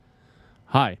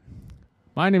Hi,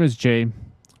 my name is Jay,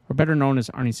 or better known as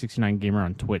Arnie69 Gamer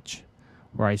on Twitch,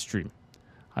 where I stream.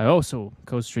 I also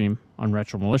co-stream on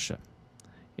Retro Militia,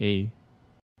 a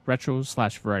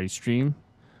retro/variety stream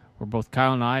where both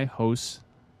Kyle and I host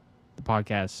the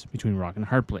podcast Between Rock and a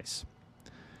Hard Place.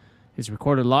 It's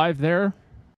recorded live there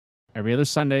every other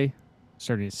Sunday,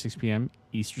 starting at 6 p.m.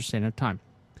 Eastern Standard Time,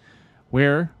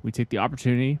 where we take the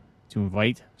opportunity to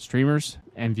invite streamers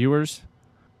and viewers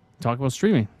to talk about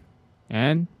streaming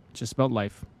and just about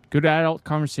life. Good adult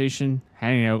conversation,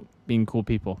 hanging out, being cool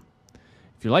people.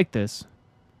 If you like this,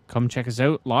 come check us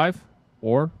out live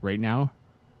or right now.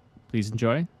 Please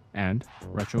enjoy and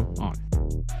retro on.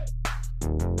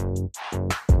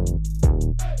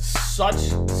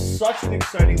 Such an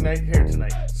exciting night here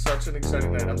tonight. Such an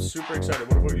exciting night. I'm super excited.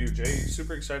 What about you, Jay?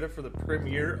 Super excited for the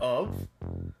premiere of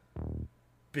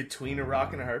Between a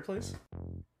Rock and a Hard Place?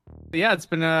 Yeah, it's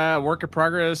been a work in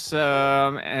progress,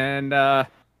 and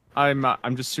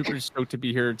I'm just super stoked to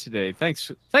be here today.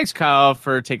 Thanks, Kyle,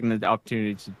 for taking the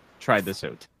opportunity to try this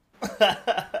out.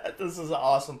 This is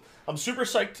awesome. I'm super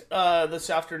psyched this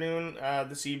afternoon,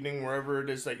 this evening, wherever it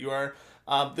is that you are.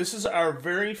 This is our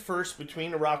very first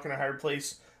Between a Rock and a Hard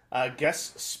Place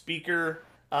guest speaker,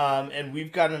 and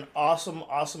we've got an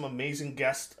awesome, amazing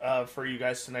guest for you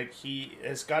guys tonight. He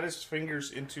has got his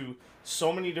fingers into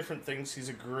so many different things. He's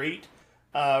a great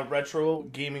retro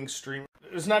gaming streamer.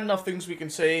 There's not enough things we can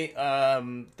say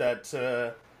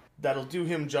that'll do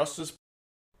him justice.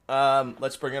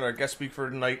 Let's bring in our guest speaker for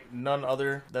tonight, none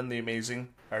other than the amazing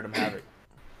Artem Havoc.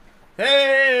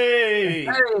 Hey!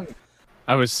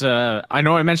 I was, I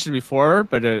know I mentioned it before,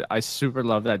 but I super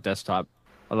love that desktop.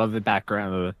 I love the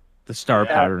background of the star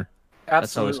pattern.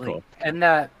 Absolutely. That's always cool. And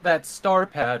that star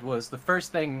pad was the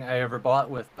first thing I ever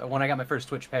bought with when I got my first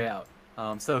Twitch payout.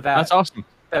 That's awesome.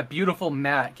 That beautiful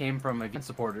mat came from my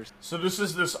supporters. So this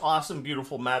is this awesome,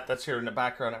 beautiful mat that's here in the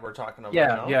background that we're talking about. Yeah,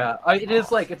 now? yeah. It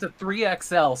is like, it's a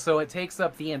 3XL, so it takes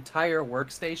up the entire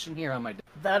workstation here on my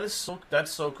desk.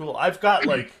 That's so cool. I've got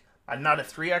like, I'm not a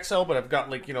 3XL, but I've got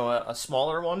like, you know, a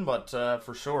smaller one, but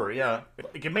for sure, yeah.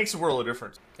 It makes a world of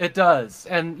difference. It does.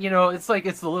 And, you know, it's like,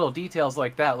 it's the little details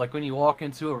like that. Like when you walk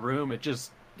into a room, it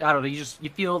just, I don't know, you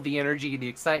feel the energy, the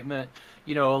excitement.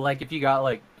 You know, like if you got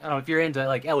like, I don't know, if you're into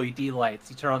like LED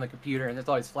lights, you turn on the computer and there's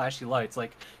always flashy lights,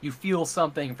 like you feel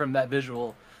something from that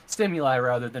visual stimuli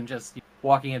rather than just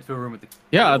walking into a room with the...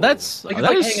 Yeah, that's... Like, that it's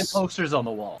like is... hanging posters on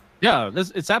the wall. Yeah,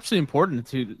 it's absolutely important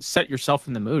to set yourself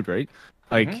in the mood, right?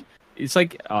 Like, it's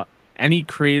like any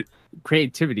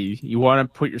creativity. You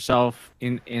want to put yourself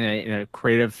in a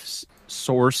creative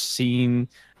source scene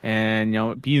and, you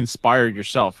know, be inspired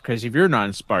yourself. Because if you're not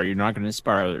inspired, you're not going to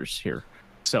inspire others here.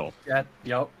 So... Yeah,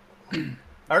 yep.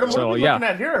 Artem, what are we looking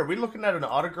at here? Are we looking at an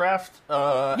autographed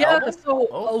album? So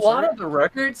a lot of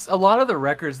the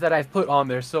records that I've put on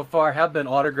there so far have been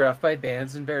autographed by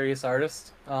bands and various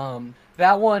artists.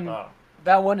 That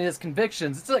one is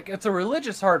Convictions. It's a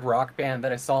religious hard rock band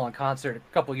that I saw in concert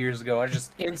a couple years ago. I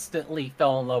just instantly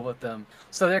fell in love with them.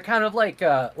 So they're kind of like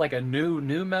a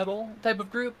new metal type of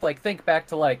group. Like think back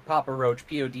to like Papa Roach,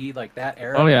 POD, like that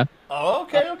era. Oh yeah. Oh,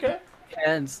 okay.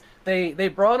 And they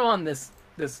brought on this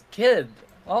kid.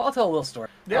 I'll tell a little story.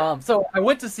 Yeah. So I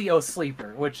went to see Oh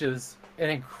Sleeper, which is an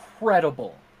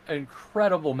incredible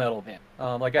metal band.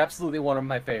 Like absolutely one of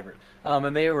my favorite.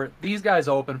 And these guys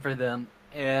opened for them,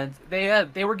 and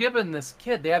they were given this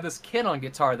kid. They had this kid on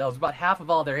guitar that was about half of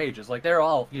all their ages. Like they're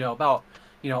all, you know, about,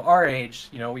 you know, our age.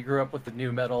 You know, we grew up with the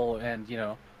new metal and, you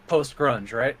know, post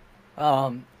grunge, right?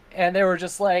 And they were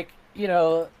just like, you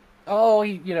know, oh,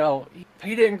 he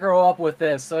didn't grow up with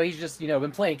this, so he's just, you know,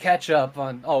 been playing catch up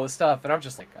on all this stuff. And I'm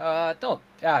just like,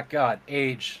 God,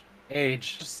 age,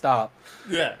 just stop.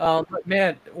 Yeah. But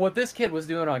man, what this kid was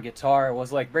doing on guitar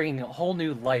was like bringing a whole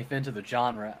new life into the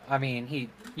genre. I mean,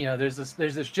 there's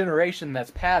this generation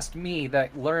that's past me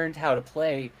that learned how to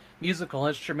play musical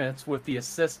instruments with the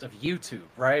assist of YouTube,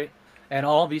 right? And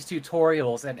all these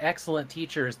tutorials and excellent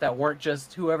teachers that weren't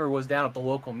just whoever was down at the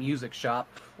local music shop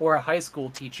or a high school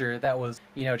teacher that was,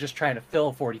 you know, just trying to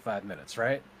fill 45 minutes,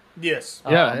 right? Yes.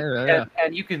 Yeah.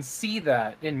 And you can see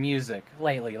that in music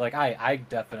lately. Like I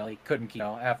definitely couldn't keep, you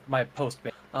know, after my post.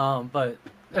 But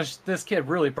this kid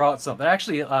really brought something.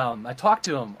 Actually, I talked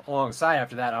to him alongside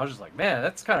after that. And I was just like, man,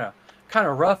 that's kind of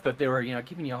rough that they were, you know,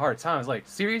 giving you a hard time. I was like,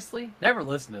 seriously? Never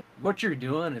listen to it. What you're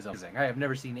doing is amazing. I have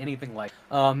never seen anything like.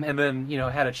 And then, you know,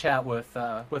 had a chat with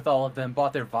all of them.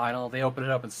 Bought their vinyl. They opened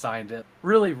it up and signed it.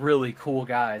 Really, really cool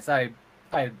guys. I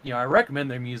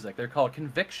recommend their music. They're called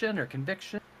Conviction or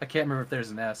Conviction. I can't remember if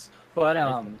there's an S. But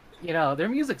you know, their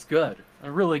music's good,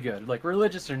 really good. Like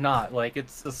religious or not, like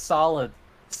it's a solid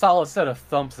solid set of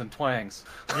thumps and twangs.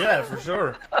 Yeah, for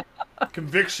sure.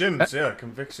 Convictions, yeah,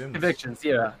 convictions. Convictions,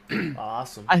 yeah.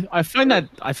 Awesome. I find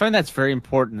that's very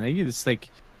important. I think it's like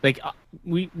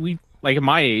we like at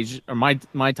my age or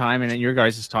my time and at your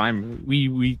guys' time,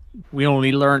 we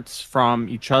only learned from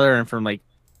each other and from like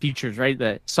teachers, right?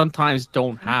 That sometimes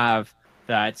don't have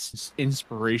that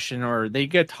inspiration or they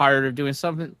get tired of doing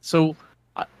something. So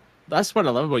that's what I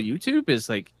love about YouTube is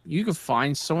like you can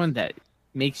find someone that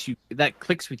makes you that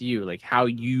clicks with you, like how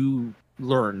you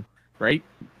learn, right?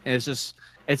 And it's just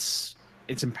it's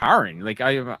empowering. Like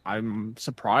I'm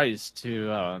surprised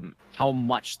to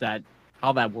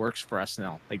how that works for us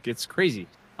now. Like it's crazy.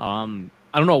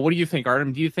 I don't know. What do you think,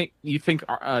 Artem? Do you think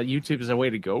YouTube is a way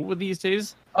to go with these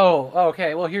days? Oh,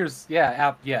 okay. Well, here's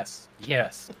yes,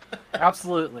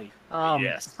 absolutely.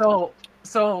 Yes.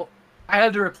 So I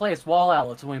had to replace wall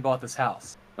outlets when we bought this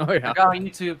house. Oh yeah. I got on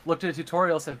YouTube, looked at a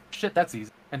tutorial, said, "Shit, that's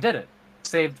easy," and did it.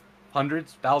 Saved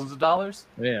hundreds, thousands of dollars.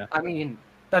 Yeah. I mean,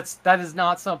 that is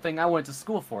not something I went to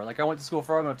school for. Like I went to school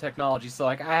for automotive technology, so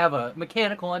like I have a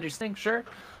mechanical understanding, sure,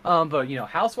 but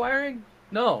house wiring,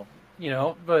 no,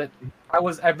 But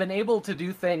I've been able to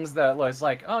do things that was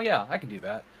like, oh yeah, I can do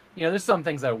that. There's some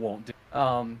things I won't do.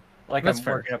 Like That's I'm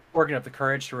fair. working up the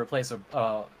courage to replace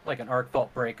like an arc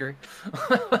fault breaker.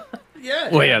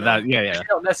 Yeah. Well, yeah, that, yeah. I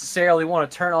don't necessarily want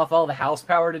to turn off all the house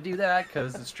power to do that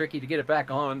because it's tricky to get it back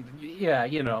on. Yeah,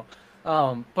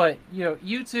 but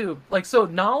YouTube, like, so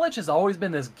knowledge has always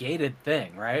been this gated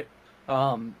thing, right?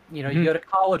 You go to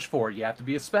college for it. You have to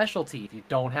be a specialty. If you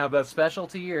don't have that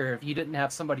specialty, or if you didn't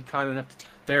have somebody kind enough to teach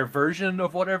their version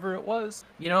of whatever it was,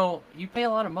 you pay a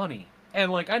lot of money.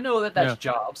 And like, I know that's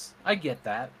jobs. I get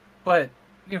that, but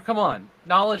come on,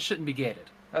 knowledge shouldn't be gated.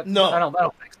 No. I don't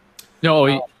think so.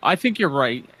 No, I think you're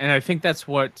right, and I think that's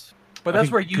what. But that's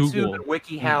where YouTube and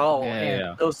WikiHow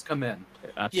and those come in.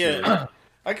 Absolutely. Yeah,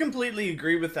 I completely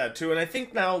agree with that too, and I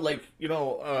think now, like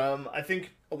I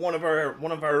think one of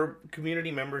our community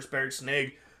members, Barry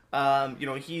Snag,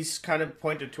 he's kind of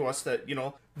pointed to us that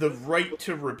the right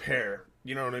to repair.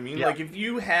 You know what I mean? Yeah. Like if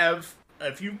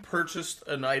you purchased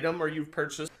an item or you've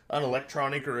purchased an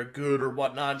electronic or a good or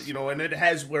whatnot, and it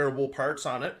has wearable parts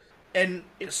on it, and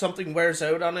if something wears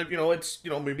out on it, it's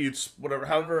maybe it's whatever,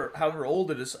 however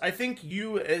old it is. I think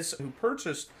you as who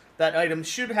purchased that item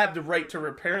should have the right to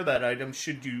repair that item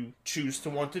should you choose to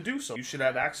want to do so. You should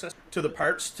have access to the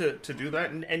parts to do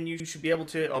that, and you should be able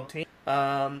to obtain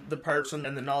the parts and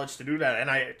the knowledge to do that. And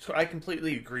I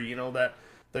completely agree, that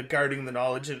the guarding the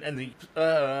knowledge and the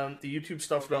YouTube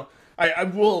stuff, though, I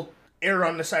will err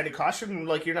on the side of caution.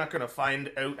 Like, you're not going to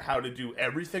find out how to do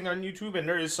everything on YouTube, and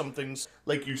there is some things,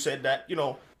 like you said, that,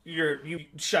 you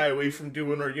shy away from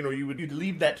doing, or, you'd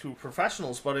leave that to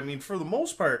professionals. But, I mean, for the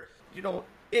most part,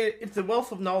 if the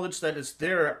wealth of knowledge that is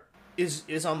there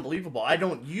is unbelievable. I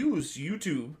don't use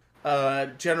YouTube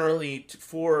generally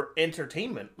for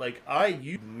entertainment. Like, I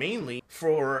use mainly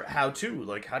for how-to.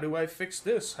 Like, how do I fix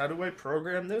this? How do I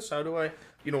program this? How do I,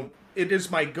 it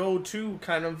is my go-to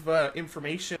kind of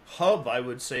information hub, I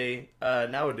would say,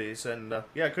 nowadays. And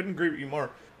I couldn't agree with you more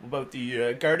about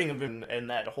the guarding of it and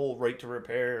that whole right to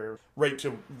repair, or right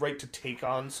to take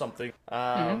on something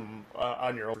on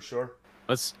your own, for sure.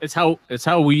 It's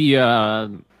how we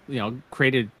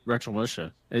created Retro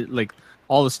Militia. Like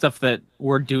all the stuff that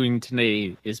we're doing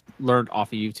today is learned off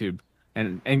of YouTube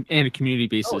and a community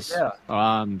basis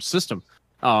system.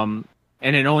 And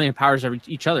it only empowers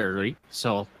each other, right?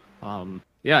 So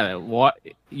what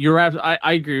I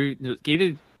agree.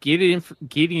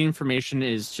 Gating information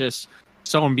is just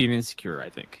someone being insecure, I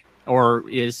think, or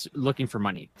is looking for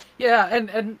money. Yeah,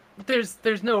 and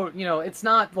there's no, it's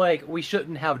not like we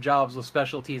shouldn't have jobs with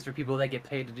specialties for people that get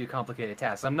paid to do complicated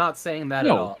tasks. I'm not saying that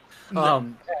at all.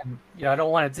 And, I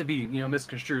don't want it to be,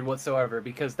 misconstrued whatsoever,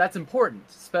 because that's important.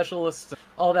 Specialists,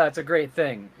 all that's a great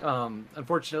thing.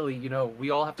 Unfortunately, we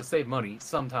all have to save money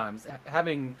sometimes.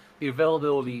 Having the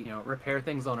availability, repair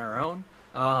things on our own,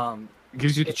 It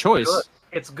gives you the choice. Good.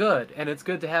 It's good, and it's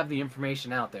good to have the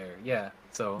information out there. Yeah.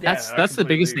 So that's the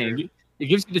biggest thing. It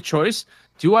gives you the choice.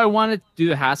 Do I want to do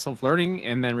the hassle of learning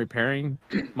and then repairing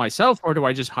myself, or do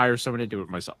I just hire someone to do it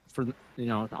myself for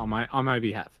on my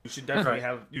behalf? You should definitely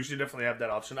have that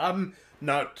option. I'm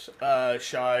not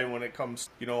shy when it comes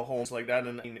homes like that,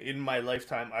 and in my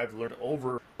lifetime I've learned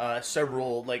over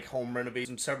several like home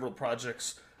renovations, several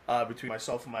projects between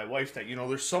myself and my wife that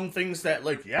there's some things that,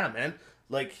 like, yeah, man,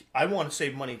 like I want to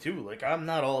save money too. Like I'm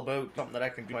not all about something that I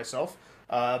can do myself.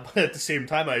 But at the same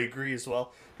time, I agree as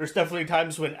well. There's definitely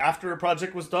times when after a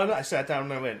project was done, I sat down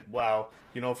and I went, wow,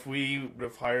 if we would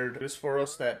have hired this for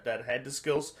us that had the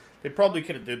skills, they probably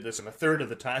could have did this in a third of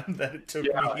the time that it took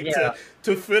me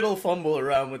to fiddle fumble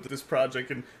around with this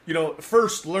project. And,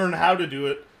 first learn how to do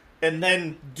it and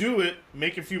then do it,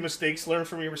 make a few mistakes, learn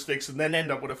from your mistakes, and then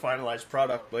end up with a finalized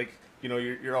product. Like,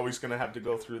 you're always going to have to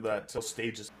go through that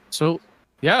stages. So,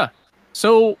 yeah.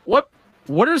 So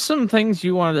what are some things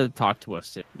you wanted to talk to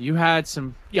us to? You had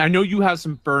some, I know you have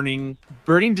some burning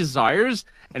desires,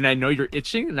 and I know you're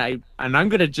itching, and I'm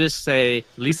gonna just say,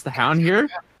 at least the Hound here,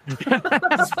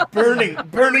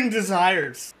 burning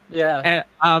desires. Yeah.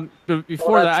 And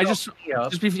before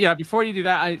that, before you do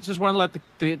that, I just want to let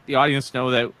the audience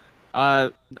know that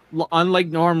unlike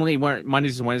normally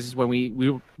Mondays and Wednesdays when we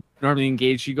normally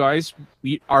engage you guys,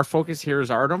 our focus here is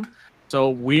Artem. So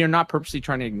we are not purposely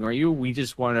trying to ignore you. We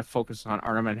just want to focus on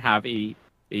Artem and have a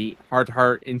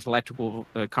heart-to-heart intellectual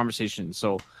conversation.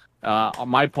 So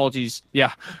my apologies.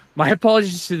 Yeah, my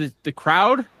apologies to the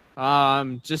crowd.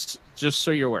 Just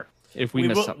so you're aware, if we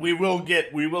missed something. We will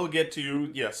get to you.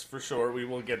 Yes, for sure. We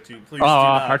will get to you. Please do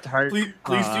not. Heart-to-heart.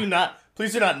 Please do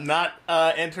not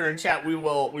enter in chat. We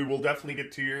will definitely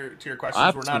get to your questions.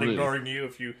 Absolutely. We're not ignoring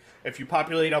you. If you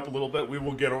populate up a little bit, we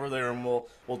will get over there and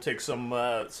we'll take some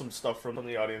stuff from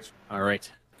the audience. All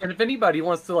right. And if anybody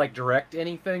wants to direct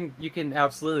anything, you can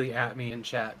absolutely at me in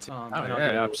chat.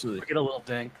 Absolutely. Get a little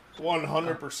ding.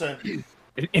 100%.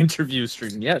 An interview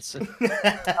stream, yes.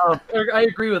 I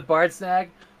agree with Bardsnag.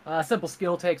 Simple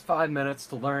skill takes 5 minutes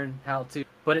to learn how to,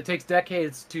 but it takes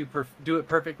decades to do it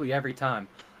perfectly every time.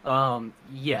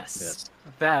 Yes.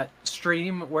 That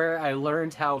stream where I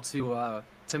learned how to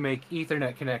make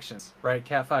Ethernet connections, right?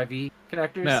 Cat5e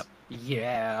connectors.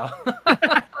 Yeah.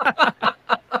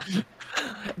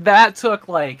 That took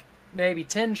maybe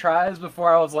 10 tries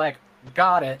before I was like,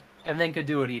 got it, and then could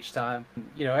do it each time.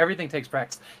 Everything takes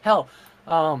practice. Hell,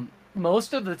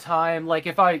 most of the time,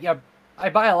 if I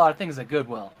buy a lot of things at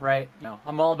Goodwill, right?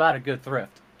 I'm all about a good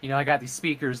thrift. I got these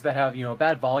speakers that have, a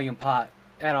bad volume pot.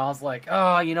 And I was like,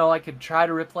 oh, I could try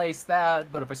to replace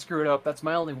that, but if I screw it up, that's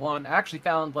my only one. I actually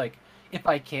found, if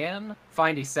I can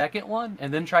find a second one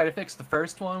and then try to fix the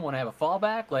first one when I have a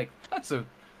fallback,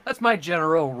 that's my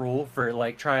general rule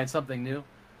for, trying something new.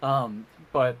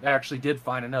 But I actually did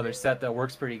find another set that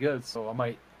works pretty good, so I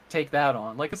might take that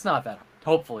on. It's not that hard.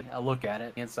 Hopefully, I'll look at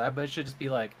it inside, but it should just be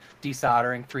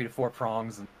desoldering 3 to 4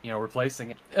 prongs and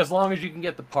replacing it. As long as you can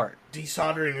get the part.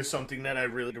 Desoldering is something that I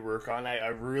really need to work on. I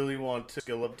really want to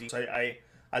skill up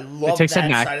I love that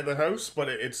side of the house, but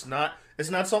it's not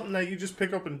something that you just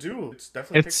pick up and do. It's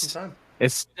definitely takes some time.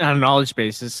 It's on a knowledge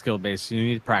base, it's skill based. You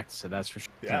need to practice it, that's for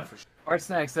sure. Yeah, for sure.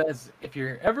 Artsnack says, if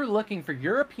you're ever looking for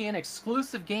European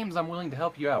exclusive games, I'm willing to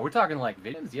help you out. We're talking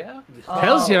videos, yeah?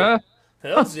 Hells yeah.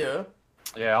 Hells yeah.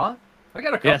 Yeah. I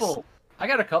got a couple. Yes. I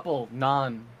got a couple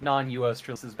non-US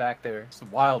releases back there. Some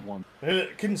wild ones. I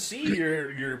can see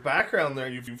your background there.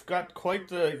 You've got quite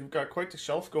the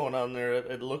shelf going on there.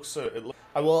 It looks.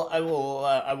 I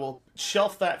will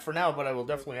shelf that for now, but I will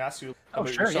definitely ask you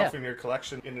about yourself and your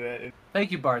collection.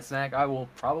 Thank you, Bardsnack. I will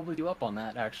probably do up on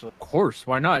that actually. Of course,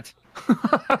 why not?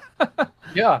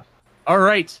 Yeah. All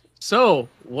right. So,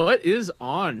 what is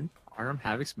on Artem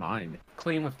Havoc's mind?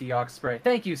 Clean with Deox spray.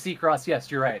 Thank you, Seacross. Yes,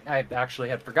 you're right. I actually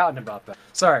had forgotten about that.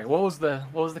 Sorry. What was the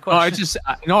question?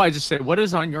 I just said, what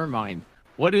is on your mind?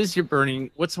 What's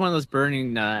one of those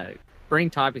burning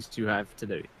topics you have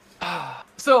today?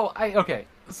 So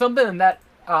something that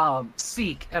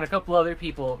Seek and a couple other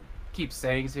people keep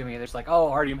saying to me. There's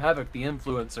Artem Havoc, the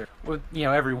influencer. With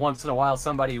every once in a while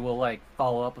somebody will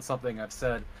follow up with something I've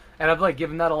said, and I've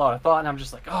given that a lot of thought, and I'm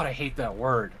just God, I hate that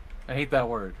word. The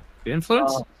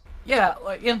influence? Yeah,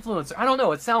 influencer. I don't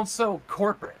know. It sounds so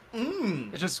corporate.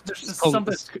 It's just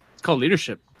something. It's called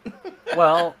leadership.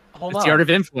 Well, hold on. It's the art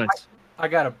of influence. I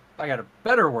got a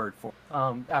better word for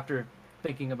it, after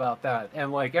thinking about that,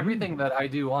 and everything that I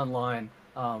do online,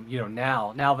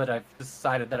 now that I've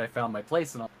decided that I found my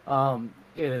place in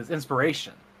is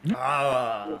inspiration. Which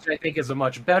I think is a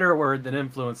much better word than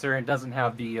influencer, and doesn't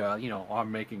have the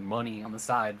I'm making money on the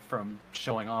side from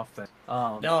showing off thing.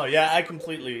 No, yeah, I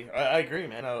completely I agree,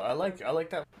 man. I like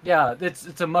that. Yeah,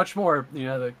 it's a much more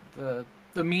the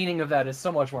meaning of that is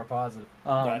so much more positive.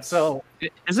 So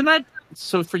isn't that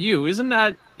so for you? Isn't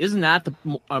that the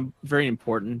very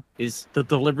important? Is the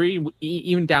delivery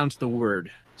even down to the word?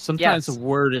 Sometimes the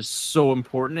word is so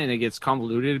important and it gets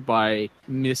convoluted by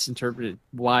misinterpreted.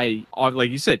 Why, like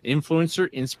you said,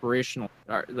 influencer, inspirational,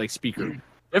 speaker.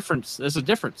 Difference. There's a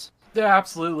difference. There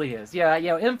absolutely is. Yeah,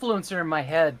 influencer in my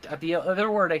head. The other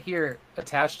word I hear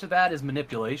attached to that is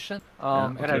manipulation.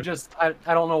 And I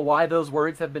don't know why those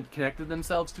words have been connected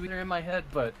themselves to either in my head,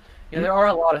 but there are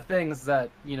a lot of things that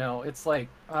it's like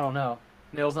I don't know,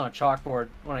 nails on a chalkboard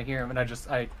when I hear them, and I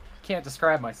can't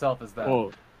describe myself as that.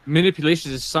 Well,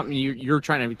 manipulation is something you're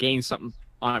trying to gain something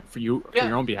on for your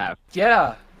own behalf.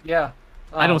 Yeah.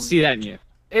 I don't see that in you.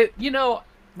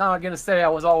 Not gonna say I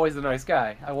was always a nice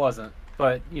guy. I wasn't.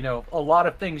 But, a lot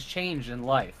of things change in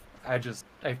life. I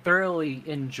thoroughly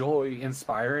enjoy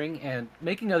inspiring and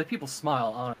making other people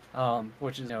smile on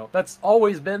which is, that's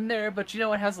always been there, but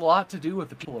it has a lot to do with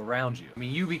the people around you. I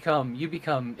mean, you become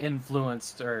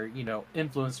influenced or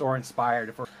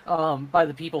inspired by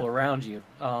the people around you.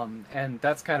 And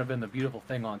that's kind of been the beautiful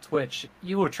thing on Twitch.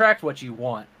 You attract what you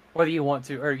want, whether you want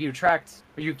to, or you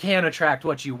can attract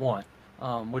what you want.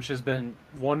 Which has been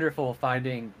wonderful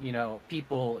finding,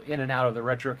 people in and out of the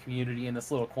retro community in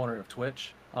this little corner of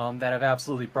Twitch that have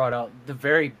absolutely brought out the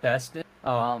very best,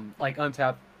 like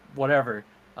Untapped, whatever.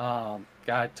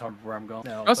 God, tell me where I'm going.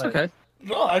 No, that's okay.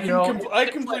 No, I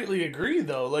completely agree,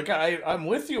 though. Like, I'm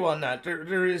with you on that.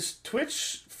 There is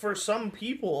Twitch, for some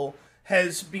people,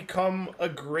 has become a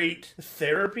great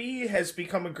therapy, has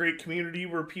become a great community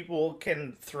where people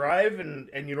can thrive and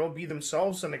be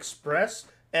themselves and express.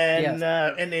 And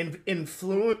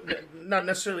influence, not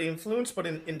necessarily influence, but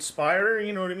inspire.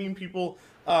 You know what I mean? People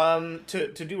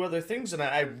to do other things, and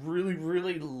I really,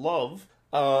 really love.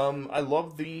 I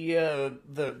love the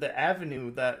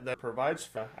avenue that provides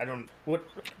for. I don't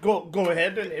go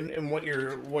ahead and what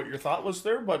your thought was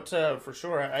there, but for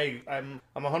sure I'm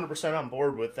 100% on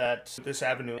board with this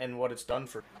avenue and what it's done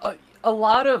for. A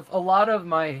lot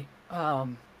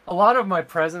of my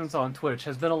presence on Twitch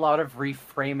has been a lot of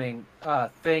reframing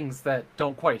things that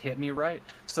don't quite hit me right.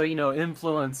 So,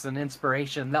 influence and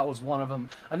inspiration, that was one of them.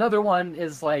 Another one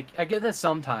is, like, I get this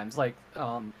sometimes, like,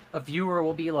 a viewer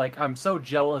will be like, I'm so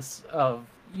jealous of,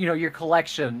 your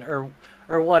collection or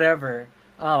whatever.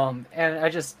 And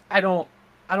I don't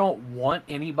want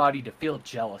anybody to feel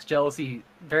jealous. Jealousy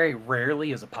very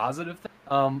rarely is a positive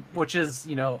thing, which is,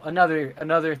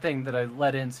 another thing that I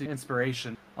led into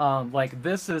inspiration. Like,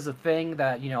 this is a thing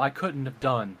that, I couldn't have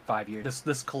done 5 years.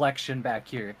 This collection back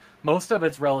here, most of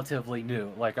it's relatively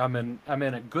new. Like, I'm in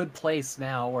a good place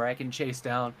now where I can chase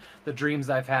down the dreams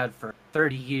I've had for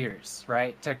 30 years,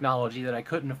 right? Technology that I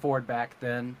couldn't afford back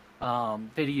then.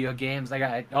 Video games,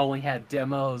 I only had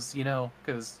demos,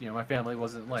 because, my family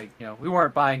wasn't like, we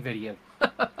weren't buying video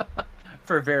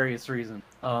for various reasons.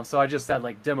 So I just had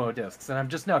like demo discs, and I'm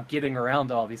just now getting around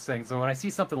to all these things. And when I see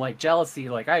something like jealousy,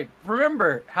 like I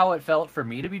remember how it felt for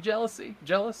me to be jealous.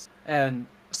 And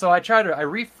so I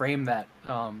reframe that.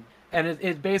 And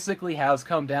it basically has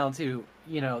come down to,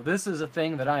 this is a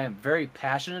thing that I am very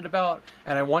passionate about,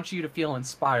 and I want you to feel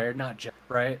inspired, not just,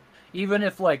 right? Even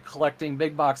if, like, collecting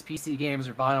big box PC games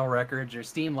or vinyl records or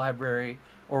Steam library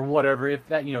or whatever, if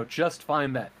that, just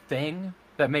find that thing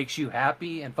that makes you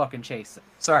happy and fucking chase it.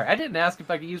 Sorry, I didn't ask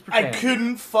if I could use profanity. I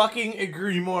couldn't fucking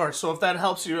agree more. So if that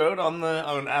helps you out on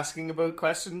asking about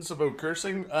questions about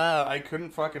cursing, I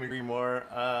couldn't fucking agree more.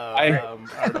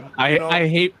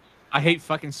 I hate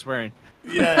fucking swearing.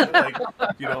 Yeah, like,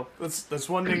 that's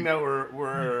one thing that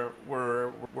we're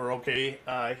okay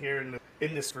here in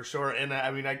this for sure. And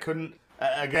I mean, I couldn't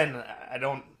I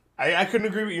couldn't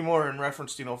agree with you more in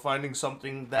reference to finding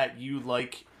something that you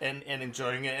like and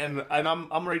enjoying it. And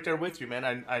I'm right there with you,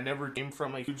 man. I never came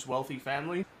from a huge wealthy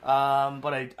family,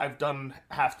 but I've done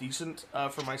half decent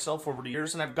for myself over the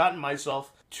years, and I've gotten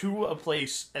myself to a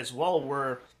place as well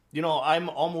where I'm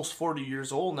almost 40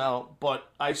 years old now, but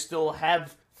I still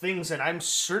have things, and I'm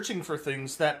searching for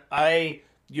things that I,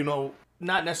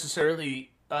 not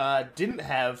necessarily didn't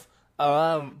have,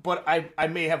 but I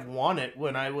may have wanted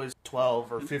when I was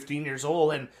 12 or 15 years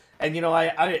old, and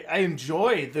I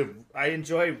enjoy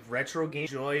retro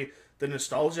games, enjoy the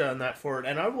nostalgia and that for it,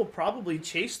 and I will probably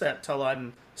chase that till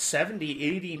I'm 70,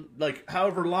 80, like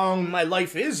however long my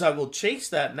life is, I will chase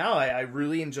that now. I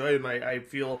really enjoy it, I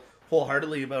feel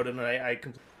wholeheartedly about it,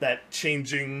 and that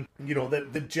changing,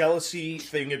 the jealousy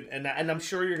thing, and I'm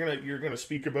sure you're gonna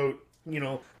speak about,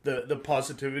 the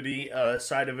positivity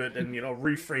side of it, and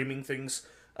reframing things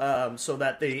so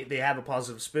that they have a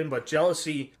positive spin. But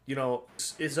jealousy,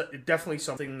 is definitely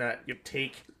something that you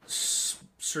take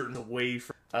certain away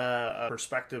from a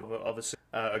perspective of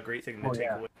a great thing to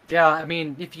take away. Yeah, I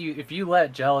mean, if you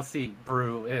let jealousy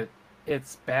brew,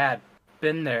 it's bad.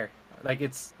 Been there, like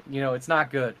it's not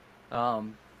good.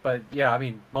 But yeah, I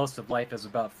mean, most of life is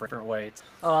about different ways.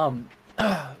 Well,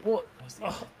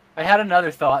 I had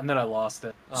another thought and then I lost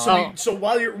it. So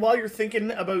while you're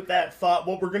thinking about that thought,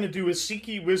 what we're gonna do is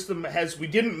Seeky Wisdom we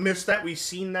didn't miss that, we've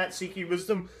seen that Seeky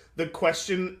Wisdom, the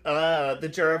question, the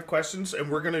jar of questions, and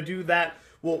we're gonna do that.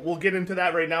 We'll get into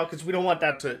that right now because we don't want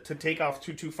that to take off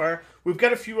too far. We've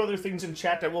got a few other things in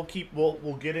chat that we'll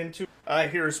get into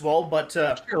here as well, but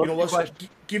let's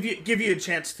give you a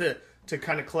chance to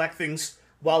kind of collect things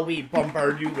while we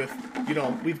bombard you with,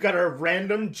 we've got our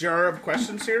random jar of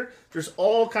questions here. There's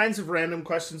all kinds of random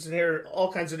questions in here,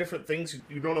 all kinds of different things.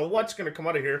 You don't know what's going to come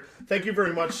out of here. Thank you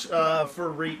very much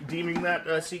for redeeming that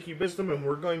Seeky Wisdom, and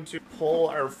we're going to pull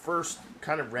our first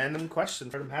kind of random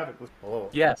question from Havoc.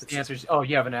 Yes, the answer is,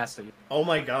 you haven't asked it. Oh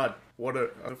my god, what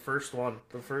the first one.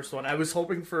 I was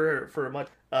hoping for a much,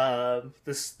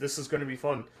 this is going to be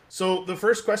fun. So the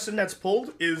first question that's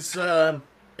pulled is an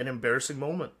embarrassing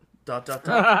moment. ...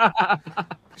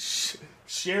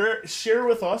 share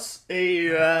with us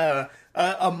a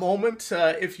moment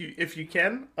if you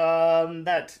can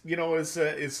that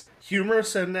is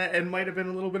humorous and might have been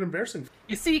a little bit embarrassing.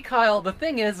 You see, Kyle, the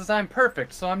thing is I'm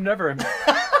perfect, so I'm never embarrassed.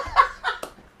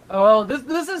 Oh, well,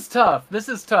 this is tough. This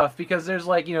is tough because there's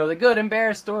the good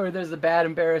embarrassed story, there's the bad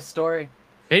embarrassed story.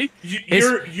 Hey,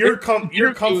 your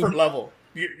comfort level.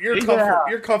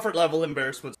 Your comfort level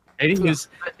embarrassment.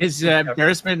 His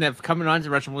embarrassment of coming on to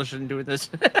Retro Militia and doing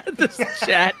this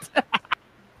chat.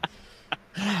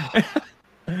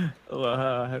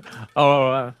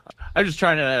 I'm just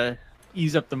trying to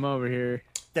ease up the moment here.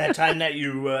 That time that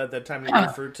you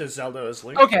referred to Zelda as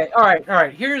Link. Okay, all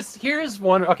right. Here's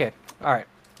one. Okay, all right.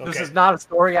 This is not a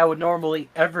story I would normally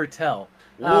ever tell.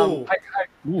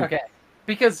 Okay,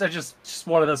 because it's just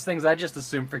one of those things I just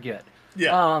assume forget.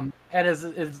 Yeah. And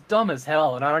it's dumb as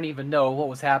hell, and I don't even know what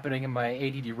was happening in my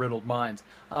ADD riddled mind.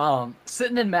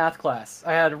 Sitting in math class,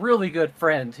 I had a really good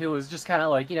friend who was just kind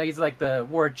of he's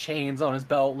wore chains on his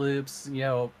belt loops,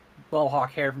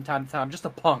 mohawk hair from time to time, just a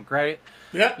punk, right?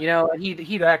 Yeah. And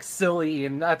he'd act silly,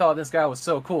 and I thought this guy was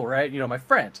so cool, right? My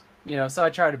friend. So I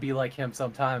try to be like him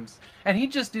sometimes, and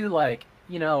he'd just do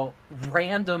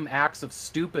random acts of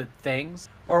stupid things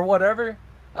or whatever,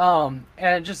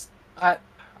 and just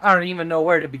I don't even know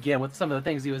where to begin with some of the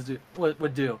things he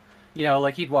would do.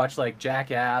 He'd watch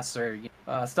Jackass or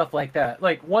stuff like that.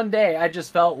 One day I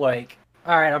just felt like,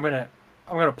 all right, I'm gonna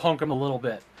punk him a little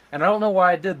bit. And I don't know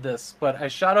why I did this, but I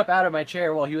shot up out of my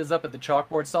chair while he was up at the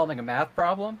chalkboard solving a math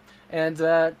problem and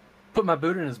put my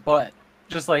boot in his butt.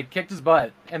 Just kicked his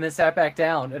butt and then sat back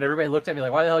down, and everybody looked at me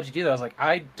like, why the hell did you do that? I was like,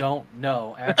 I don't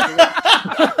know, actually.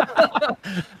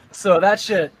 So that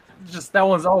shit, that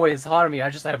one's always haunted me. I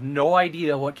have no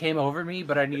idea what came over me,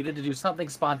 but I needed to do something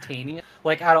spontaneous.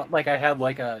 I had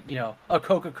a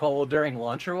Coca-Cola during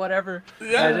lunch or whatever.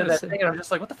 Yeah. I did that thing, and I'm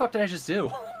just like, what the fuck did I just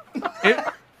do?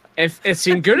 It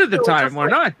seemed good at the time. Why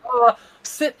not?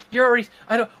 Sit. You're already.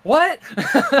 I don't. What?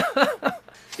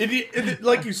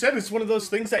 Like you said, it's one of those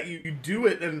things that you do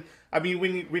it, and I mean,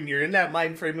 when you're in that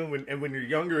mind frame and when you're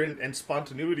younger, and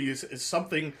spontaneity is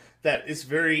something that is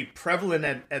very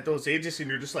prevalent at those ages, and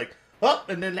you're just like, oh,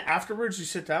 and then afterwards you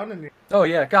sit down and oh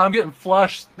yeah, God, I'm getting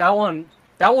flushed. That one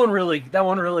really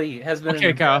has been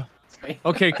okay, Kyle.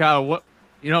 Okay, Kyle. What?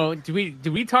 Do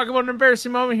we talk about an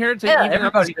embarrassing moment here? Yeah,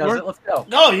 everybody does it. Let's go.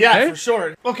 Oh yeah, for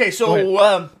sure. Okay,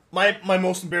 so my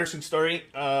most embarrassing story,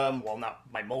 well, not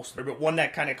my most, but one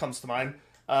that kind of comes to mind,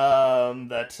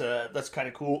 that's kind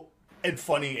of cool and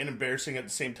funny and embarrassing at the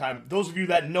same time. Those of you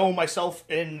that know myself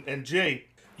and Jay,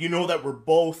 you know that we're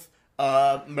both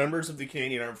members of the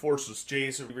Canadian Armed Forces. Jay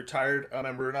is a retired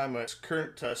member, and I'm a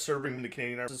current serving in the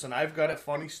Canadian Armed Forces, and I've got a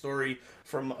funny story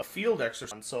from a field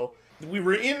exercise. So we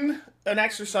were in an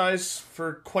exercise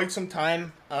for quite some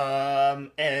time,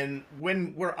 and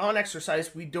when we're on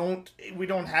exercise, we don't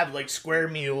have square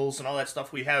meals and all that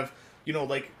stuff. We have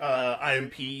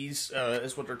IMPs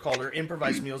is what they're called, or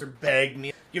improvised meals, or bag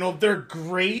meals. They're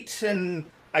great, and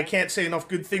I can't say enough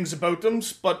good things about them,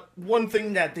 but one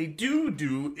thing that they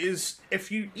do is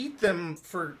if you eat them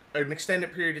for an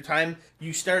extended period of time,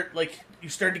 you start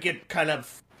to get kind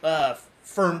of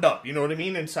firmed up, you know what I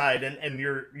mean, inside, and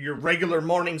your regular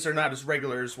mornings are not as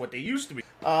regular as what they used to be.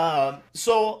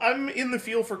 So I'm in the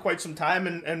field for quite some time,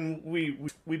 and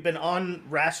we've been on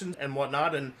rations and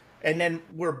whatnot, and then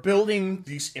we're building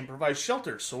these improvised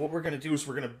shelters. So what we're going to do is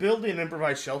we're going to build an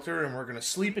improvised shelter, and we're going to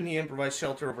sleep in the improvised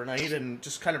shelter overnight, and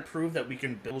just kind of prove that we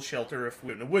can build shelter if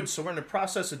we're in the woods. So we're in the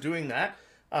process of doing that.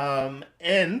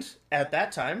 And at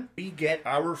that time, we get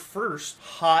our first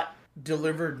hot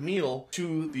delivered meal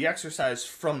to the exercise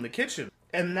from the kitchen.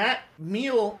 And that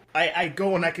meal, I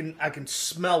go and I can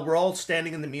smell. We're all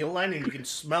standing in the meal line, and you can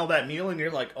smell that meal, and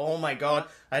you're like, oh my god,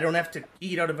 I don't have to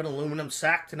eat out of an aluminum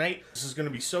sack tonight. This is gonna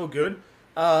be so good.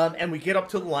 And we get up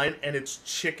to the line, and it's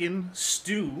chicken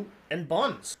stew and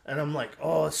buns, and I'm like,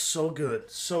 oh, it's so good,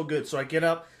 so good. So I get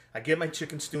up, I get my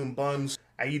chicken stew and buns,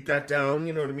 I eat that down.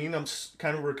 You know what I mean?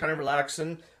 We're kind of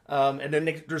relaxing. And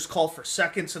then there's call for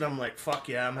seconds, and I'm like, fuck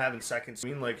yeah, I'm having seconds. I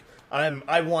mean, like,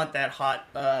 I want that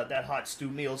hot stew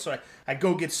meal. So I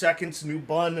go get seconds, new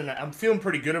bun, and I'm feeling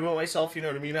pretty good about myself. You know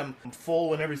what I mean? I'm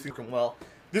full and everything. Well,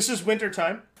 this is winter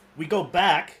time. We go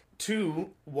back to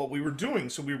what we were doing.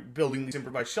 So we were building these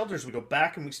improvised shelters. We go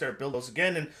back and we start building those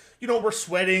again. And, you know, we're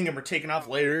sweating and we're taking off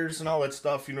layers and all that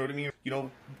stuff. You know what I mean? You know,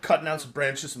 cutting out some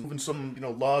branches and moving some, you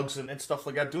know, logs and stuff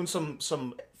like that. Doing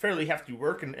some fairly hefty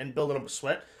work and building up a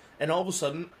sweat. And all of a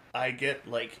sudden, I get,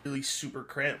 like, really super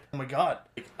cramped. Oh my god,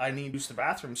 like, I need to use the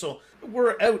bathroom. So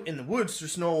we're out in the woods.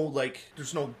 There's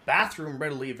no bathroom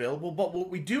readily available. But what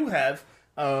we do have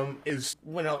is,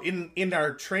 you know, in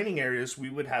our training areas,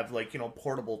 we would have, like, you know,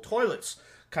 portable toilets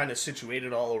kind of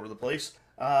situated all over the place.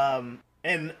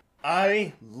 And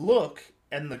I look,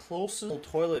 and the closest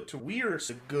toilet to Weir's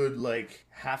a good, like,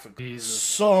 half a... Jesus.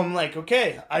 So I'm like,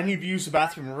 okay, I need to use the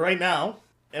bathroom right now.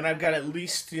 And I've got at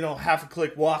least, you know, half a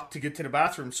click walk to get to the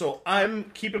bathroom. So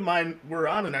keep in mind, we're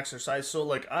on an exercise, so,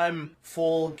 like, I'm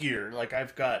full gear. Like,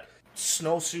 I've got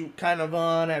snowsuit kind of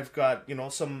on, I've got, you know,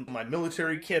 some my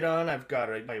military kit on, I've got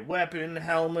my weapon,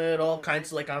 helmet, all kinds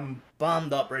of, like, I'm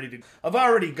bombed up, ready to... I've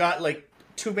already got, like,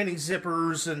 too many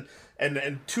zippers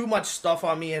and too much stuff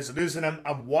on me as it is, and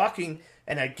I'm walking,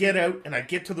 and I get out, and I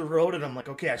get to the road, and I'm like,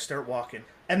 okay, I start walking.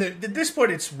 And at this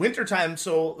point, it's wintertime,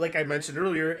 so, like I mentioned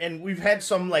earlier, and we've had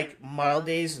some, like, mild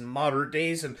days and moderate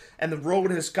days, and the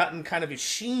road has gotten kind of a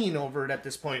sheen over it at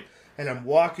this point. And I'm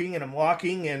walking,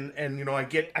 and you know, I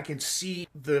can see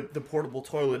the portable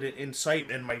toilet in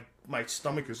sight, and my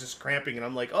stomach is just cramping, and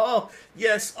I'm like, oh,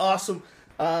 yes, awesome.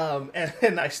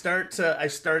 And I start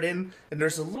in, and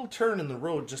there's a little turn in the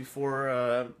road just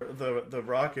before the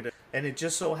rocket, and it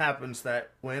just so happens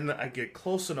that when I get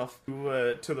close enough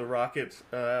to the rocket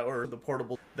or the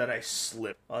portable, that I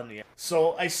slip on the ice.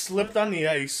 So I slipped on the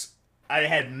ice.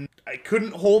 I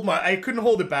couldn't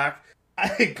hold it back.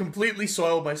 I completely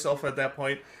soiled myself at that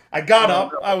point. I got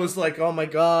up. I was like, oh my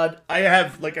god. I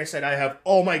have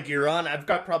all my gear on. I've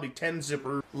got probably 10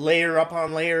 zipper, layer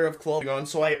upon layer of clothing on.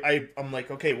 So I'm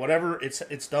like, okay, whatever.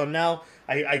 It's done now.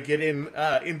 I get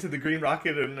into the green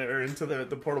rocket or into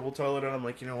the portable toilet, and I'm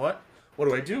like, you know what? What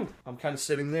do I do? I'm kind of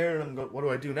sitting there, and I'm going, what do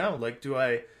I do now? Like, do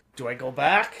I go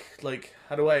back? Like,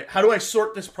 how do I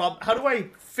sort this problem? How do I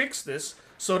fix this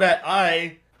so that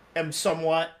I am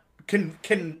somewhat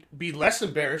can be less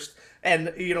embarrassed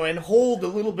and, you know, and hold a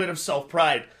little bit of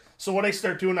self-pride? So what I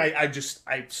start doing, I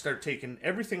start taking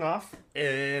everything off,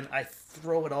 and I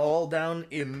throw it all down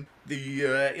in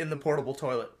the portable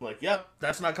toilet. I'm like, yep,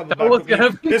 that's not coming back with me.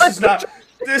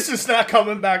 This is not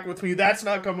coming back with me. That's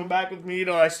not coming back with me. You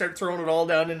know, I start throwing it all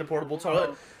down in the portable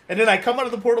toilet, and then I come out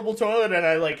of the portable toilet, and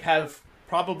I, like, have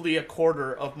probably a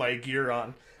quarter of my gear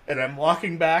on, and I'm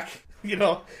walking back. You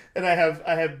know, and I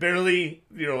have barely,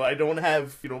 you know, I don't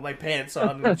have, you know, my pants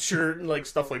on and shirt and, like,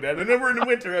 stuff like that. And then we're in the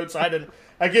winter outside, and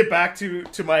I get back to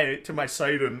my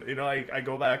site, and, you know, I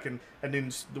go back, and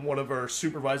then one of our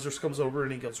supervisors comes over,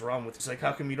 and he goes, wrong with it? He's like,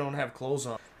 how come you don't have clothes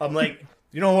on? I'm like,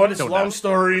 you know what, it's a long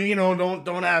story, you know,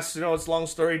 don't ask, you know, it's a long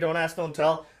story, don't ask, don't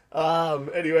tell.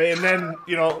 Anyway, and then,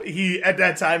 you know, at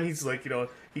that time, he's like, you know,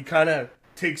 he kind of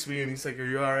takes me, and he's like, are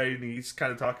you alright? And he's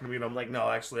kind of talking to me, and I'm like, no,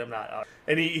 actually, I'm not.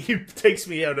 And he takes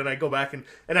me out, and I go back, and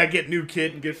I get new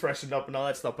kit and get freshened up and all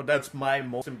that stuff. But that's my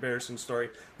most embarrassing story.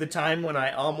 The time when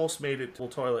I almost made it to the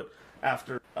toilet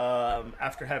after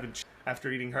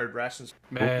eating hard rations.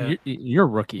 Man, you're a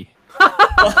rookie.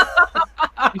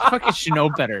 You fucking should know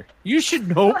better. You should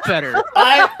know better.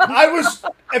 I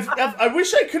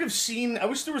wish I could have seen. I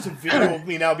wish there was a video of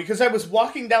me now, because I was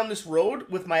walking down this road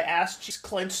with my ass cheeks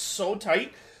clenched so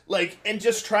tight, like, and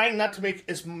just trying to make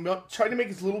as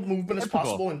little movement as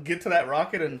possible and get to that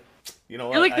rocket. And, you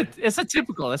know, it's a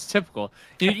typical. That's typical.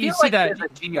 You see like that?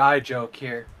 There's a GI joke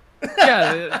here.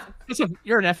 Yeah,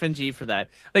 you're an FNG for that.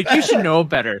 Like, you should know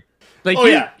better. Like,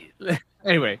 yeah.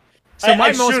 Anyway, so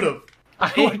I should have.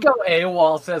 I like how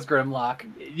AWOL says Grimlock.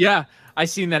 Yeah, I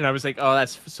seen that, and I was like, oh,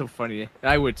 that's so funny.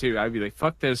 I would too. I'd be like,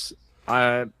 fuck this.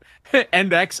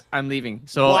 End X, I'm leaving.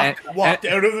 So walked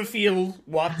out of the field,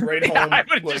 walked right home. I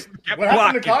like, what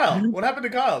happened to Kyle? What happened to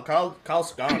Kyle?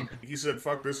 Kyle's gone. He said,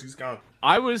 fuck this, he's gone.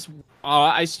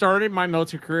 I started my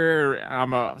military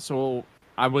career. So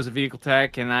I was a vehicle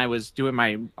tech and I was doing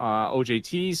my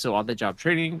OJT, so on the job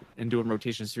training and doing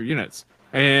rotations through units.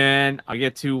 And I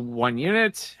get to one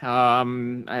unit at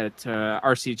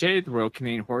RCJ, the Royal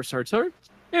Canadian Horse Artillery.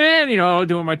 And,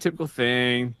 doing my typical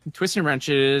thing, twisting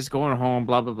wrenches, going home,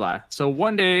 blah, blah, blah. So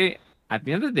one day, at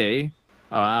the end of the day,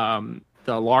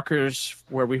 the lockers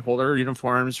where we hold our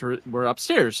uniforms were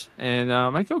upstairs. And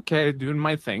I'm like, okay, doing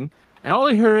my thing. And all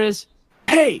I hear is,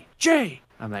 "Hey, Jay."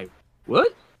 I'm like,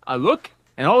 what? I look,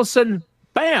 and all of a sudden,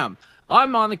 bam,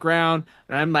 I'm on the ground,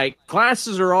 and I'm like,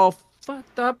 glasses are all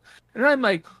fucked up. And I'm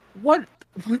like, what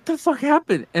the fuck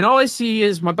happened? And all I see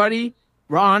is my buddy,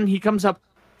 Ron, he comes up,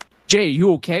 "Jay,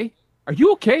 you okay? Are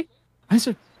you okay?" I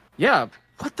said, "Yeah,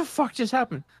 what the fuck just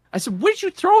happened?" I said, "What did you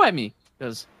throw at me?" He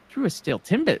goes, "Threw a steel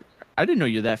timbit. I didn't know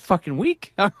you're that fucking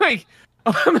weak." I'm like,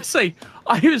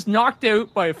 I was knocked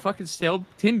out by a fucking steel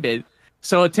timbit.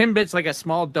 So a timbit's like a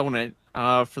small donut,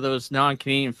 for those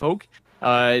non-Canadian folk.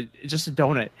 Just a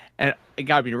donut. And it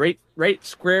got me right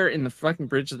square in the fucking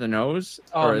bridge of the nose.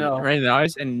 Oh, no. Right in the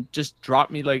eyes, and just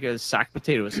dropped me like a sack of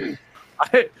potatoes.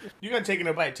 You got taken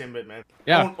out by a timbit, man.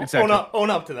 Yeah, exactly. Own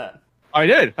up to that. I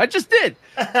did. I just did.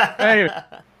 Anyway.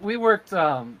 We worked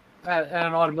at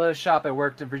an automotive shop. I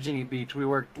worked in Virginia Beach. We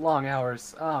worked long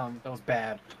hours. That was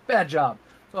bad job.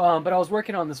 But I was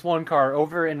working on this one car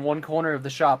over in one corner of the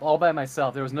shop all by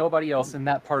myself. There was nobody else in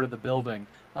that part of the building.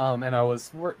 And I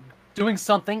was doing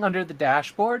something under the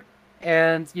dashboard.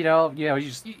 And you know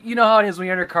how it is when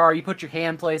you're in a car. You put your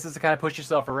hand places to kind of push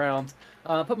yourself around.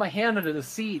 Put my hand under the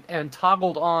seat and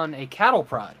toggled on a cattle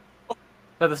prod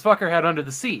that this fucker had under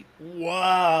the seat.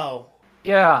 Wow.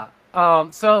 Yeah.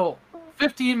 So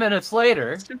 15 minutes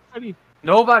later,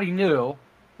 nobody knew.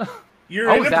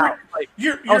 You're in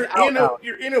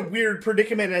a weird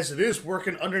predicament as it is,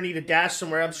 working underneath a dash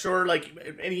somewhere. I'm sure,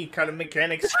 like any kind of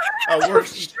mechanics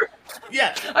works. Sure.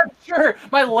 Yeah, I'm sure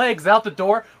my legs out the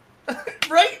door.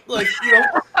 Right? Like,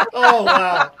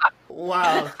 oh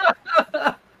wow.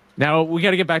 Now we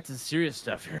got to get back to the serious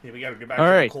stuff here. Yeah, we got to get back All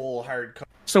to right. the cold, hard.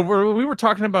 So we were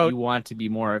talking about you want to be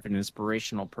more of an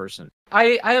inspirational person.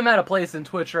 I am at a place in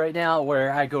Twitch right now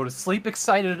where I go to sleep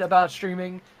excited about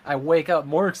streaming. I wake up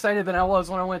more excited than I was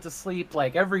when I went to sleep.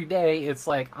 Like every day, it's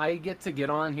like I get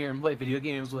on here and play video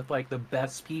games with like the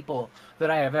best people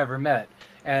that I have ever met,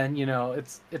 and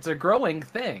it's a growing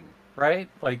thing, right?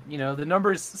 Like the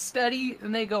numbers steady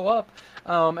and they go up,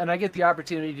 and I get the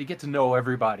opportunity to get to know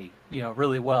everybody,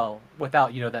 really well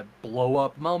without that blow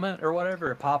up moment or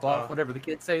whatever, or pop off, whatever the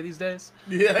kids say these days.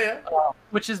 Yeah.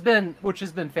 Which has been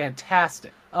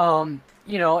fantastic. And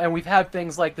we've had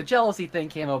things like the jealousy thing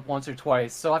came up once or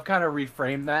twice, so I've kind of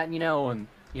reframed that, and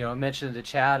mentioned to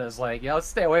chat as like, let's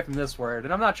stay away from this word.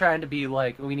 And I'm not trying to be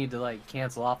like, we need to like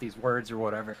cancel off these words or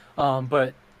whatever.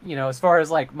 But as far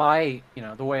as like my,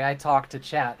 the way I talk to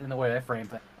chat and the way I frame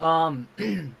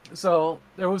things. So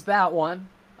there was that one.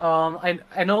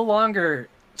 I no longer,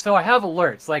 so I have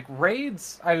alerts like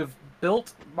raids. I've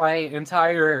built my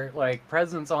entire like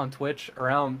presence on Twitch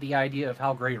around the idea of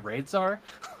how great raids are.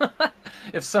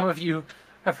 If some of you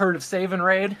have heard of Save and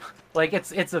Raid, like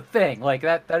it's a thing. Like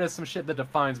that is some shit that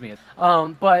defines me.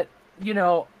 But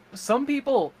some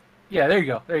people, yeah, there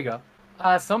you go.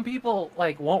 Some people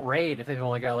like won't raid if they've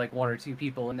only got like one or two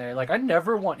people in there. Like I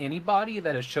never want anybody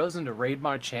that has chosen to raid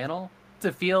my channel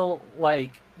to feel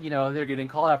like they're getting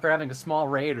called out for having a small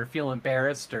raid or feel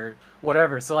embarrassed or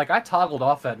whatever. So like I toggled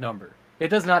off that number. It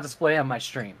does not display on my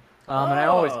stream. And I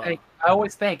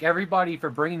always thank everybody for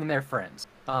bringing their friends.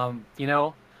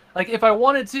 Like if I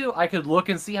wanted to, I could look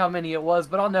and see how many it was,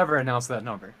 but I'll never announce that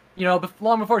number.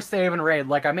 Long before Save and Raid,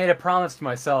 like I made a promise to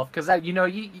myself because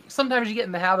sometimes you get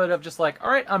in the habit of just like, all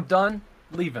right, I'm done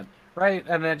leaving, right?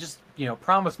 And I just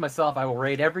promise myself I will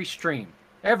raid every stream.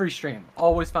 Every stream,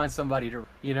 always find somebody to,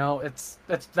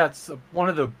 that's one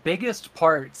of the biggest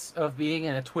parts of being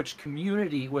in a Twitch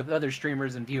community with other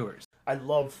streamers and viewers. I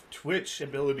love Twitch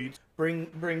ability to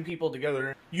bring people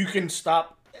together. You can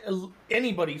stop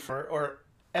anybody or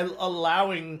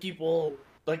allowing people,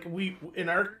 like we in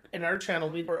our channel,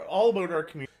 we're all about our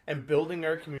community and building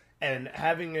our community and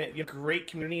having a great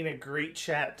community and a great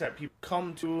chat that people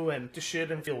come to and to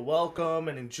shit and feel welcome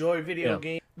and enjoy video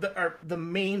games. The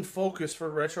main focus for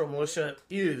Retro Militia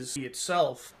is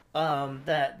itself.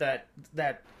 That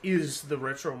is the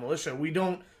Retro Militia. We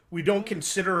don't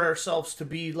consider ourselves to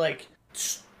be like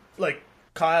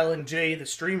Kyle and Jay, the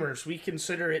streamers. We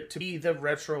consider it to be the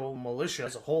Retro Militia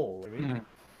as a whole. I mean,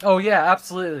 Oh yeah,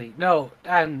 absolutely. No,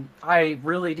 and I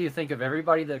really do think of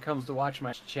everybody that comes to watch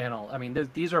my channel. I mean,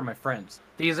 these are my friends.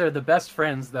 These are the best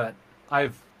friends that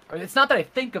I've It's not that I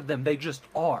think of them; they just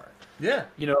are. Yeah.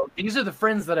 You know, these are the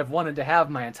friends that I've wanted to have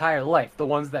my entire life. The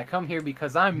ones that come here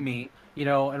because I'm me, you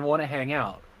know, and want to hang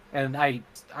out. And I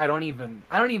don't even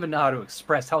know how to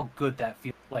express how good that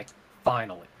feels. Like,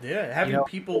 finally. Yeah, having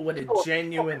people with a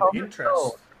genuine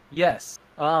interest. Yes.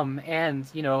 And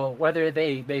you know, whether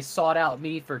they sought out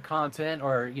me for content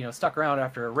or, you know, stuck around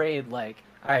after a raid, like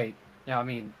I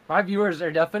mean, my viewers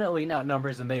are definitely not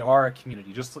numbers, and they are a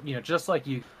community, just like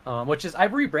you. Which is,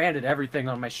 I've rebranded everything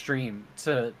on my stream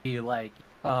to be like,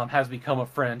 has become a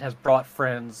friend, has brought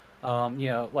friends. You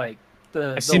know, like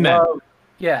I've seen that.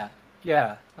 Yeah.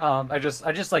 I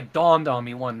just like dawned on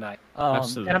me one night.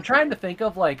 Absolutely. And I'm trying to think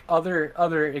of like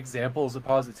other examples of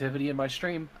positivity in my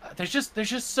stream. There's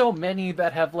just so many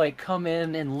that have like come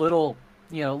in little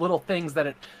things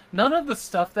that none of the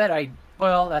stuff that I'd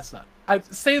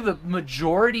say the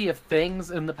majority of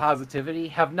things in the positivity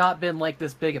have not been like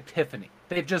this big epiphany.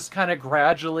 They've just kind of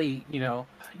gradually,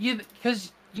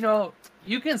 because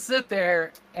you can sit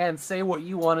there and say what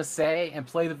you want to say and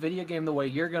play the video game the way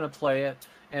you're going to play it.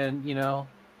 And,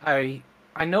 I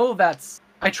know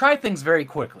I try things very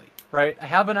quickly, right? I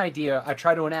have an idea. I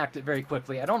try to enact it very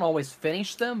quickly. I don't always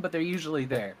finish them, but they're usually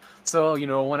there. So,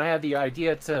 when I had the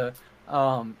idea to,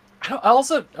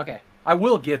 I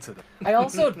will get to them. I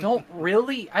also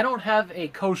I don't have a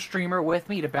co-streamer with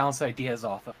me to bounce ideas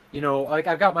off of. Like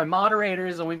I've got my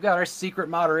moderators and we've got our secret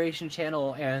moderation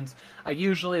channel, and I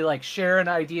usually like share an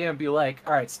idea and be like,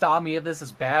 all right, stop me if this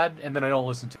is bad, and then I don't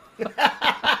listen to it.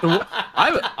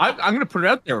 I'm going to put it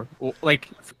out there, like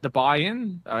the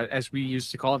buy-in, as we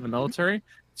used to call it in the military,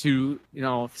 to,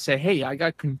 say, hey,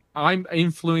 I'm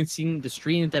influencing the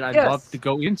stream that I'd love to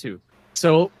go into.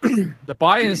 So the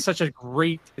buy-in is such a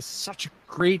great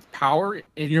power,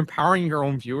 and you're empowering your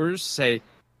own viewers. Say,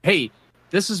 hey,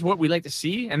 this is what we like to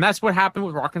see, and that's what happened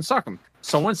with Rock and Sock'em.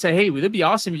 Someone say, hey, would it be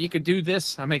awesome if you could do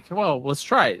this? I'm like, well, let's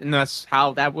try it, and that's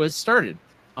how that was started.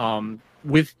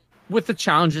 With the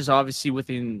challenges, obviously,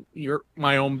 within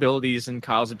my own abilities and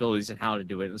Kyle's abilities and how to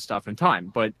do it and stuff in time.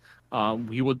 But I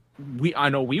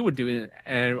know we would do it,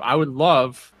 and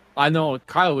I know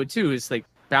Kyle would too, is like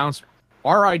bounce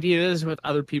our ideas with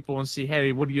other people and see,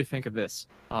 hey, what do you think of this?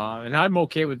 And I'm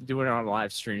okay with doing it on a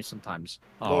live stream sometimes,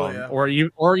 or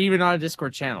even on a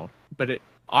Discord channel. But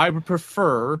I would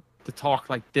prefer to talk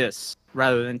like this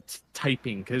rather than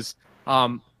typing, because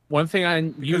one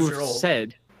thing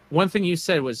you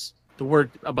said was the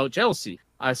word about jealousy.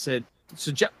 I said,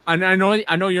 and I know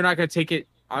you're not going to take it.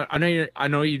 I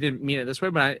know you didn't mean it this way,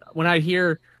 but when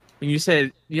you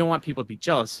said you don't want people to be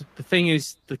jealous, the thing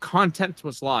is, the content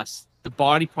was lost. The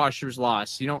body posture was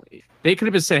lost. They could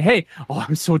have been saying, hey,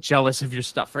 I'm so jealous of your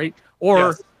stuff, right?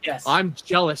 Or yes. I'm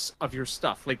jealous of your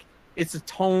stuff. Like, it's the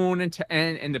tone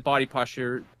and the body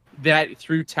posture that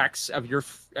through text of your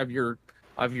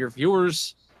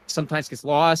viewers sometimes gets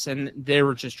lost, and they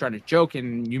were just trying to joke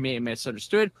and you may have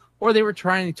misunderstood, or they were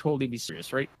trying to totally be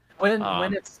serious, right? When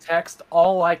it's text,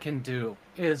 all I can do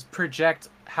is project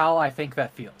how I think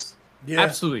that feels. Yeah.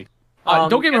 Absolutely.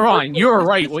 Don't get me wrong, you were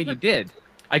right what you did.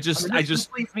 This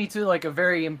leads me to like a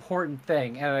very important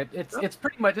thing, and it's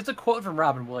pretty much, it's a quote from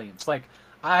Robin Williams. Like,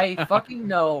 I fucking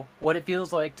know what it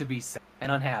feels like to be sad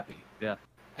and unhappy. Yeah.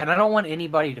 And I don't want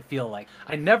anybody to feel like,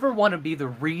 I never want to be the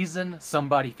reason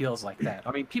somebody feels like that.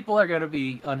 I mean, people are going to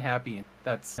be unhappy, and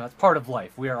that's part of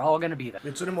life. We are all going to be that.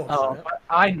 It's an emotion. But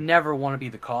I never want to be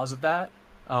the cause of that.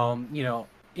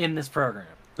 In this program.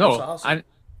 No, awesome.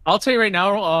 I'll tell you right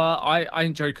now, I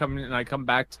enjoy coming, and I come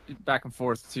back and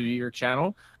forth to your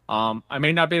channel. I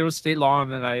may not be able to stay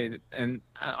long, and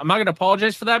I'm not going to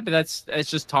apologize for that, but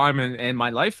it's just time and my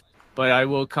life. But I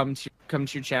will come to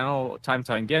your channel time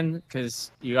again,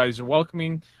 because you guys are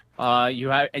welcoming.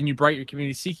 You brought your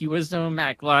community Seeky Wisdom,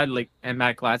 Matt Glad, and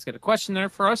Matt Glad's got a question there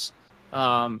for us.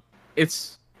 And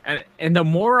the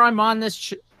more I'm on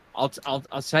this, I'll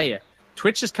tell you,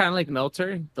 Twitch is kind of like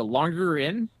military. The longer you're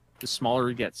in, the smaller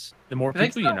it gets. The more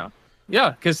people you know. Yeah,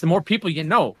 because the more people you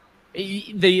know,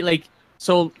 they like.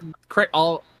 So you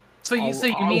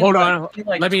mean hold on.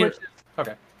 Like Let me. Twitch is,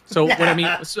 okay. So what I mean.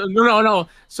 So no.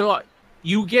 So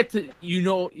you get to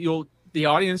the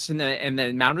audience and the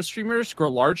amount of streamers grow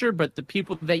larger, but the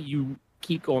people that you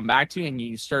keep going back to and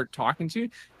you start talking to,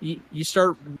 you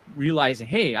start realizing,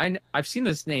 hey, I've seen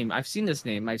this name,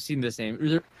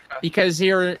 because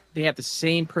here they have the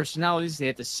same personalities, they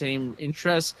have the same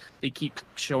interests, they keep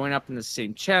showing up in the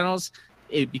same channels.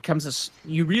 It becomes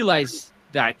you realize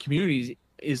that community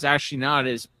is actually not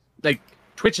as like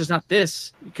Twitch is not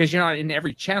this, because you're not in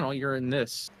every channel, you're in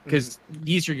this because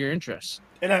these are your interests.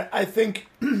 And I think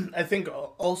I think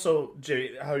also,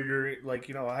 Jay, how you're like,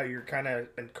 how you're kind of,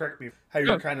 and correct me, how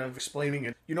you're kind of explaining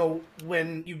it.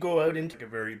 When you go out into a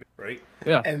very big, right?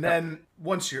 Yeah. And then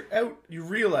once you're out, you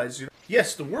realize,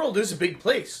 yes, the world is a big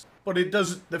place, but it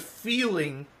doesn't. The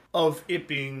feeling of it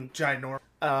being ginormous,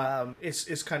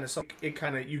 is kind of something. It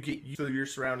kind of, you get used to your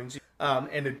surroundings,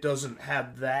 and it doesn't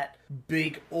have that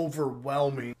big,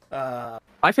 overwhelming.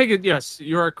 I think yes,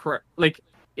 you are correct. Like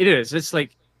it is. It's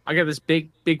like I got this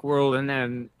big world, and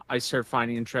then I start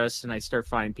finding interests, and I start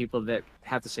finding people that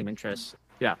have the same interests.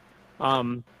 Yeah.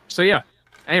 So yeah.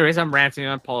 Anyways, I'm ranting.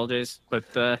 I apologize,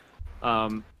 but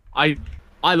I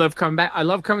love coming back. I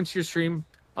love coming to your stream.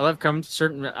 I love coming to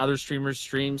certain other streamers'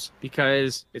 streams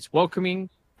because it's welcoming.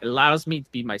 It allows me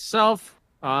to be myself.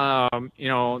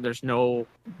 There's no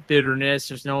bitterness.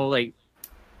 There's no like.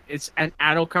 It's an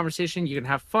adult conversation. You can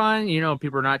have fun.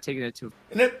 People are not taking it too.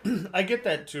 And I get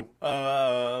that too,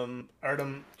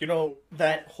 Artem.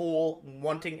 That whole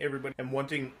wanting everybody and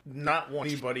not want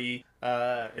anybody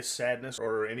is sadness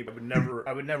or anybody.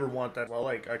 I would never want that. Well,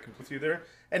 like I can put you there,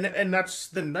 and that's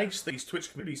the nice thing, these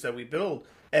Twitch communities that we build.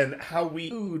 And how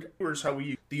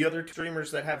the other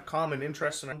streamers that have common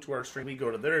interests into our stream, we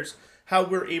go to theirs, how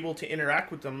we're able to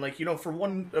interact with them. Like, for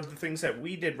one of the things that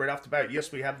we did right off the bat, yes,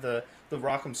 we have the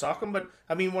Rock'em Sock'em, but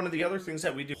I mean, one of the other things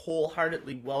that we do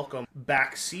wholeheartedly welcome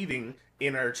backseating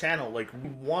in our channel. Like, we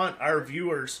want our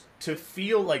viewers to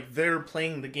feel like they're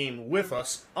playing the game with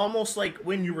us, almost like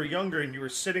when you were younger and you were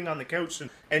sitting on the couch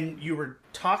and you were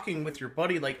talking with your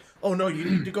buddy, like, oh no, you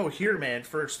need to go here, man,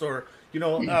 first, or you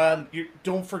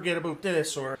don't forget about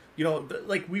this, or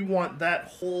like we want that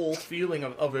whole feeling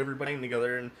of everybody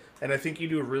together, and I think you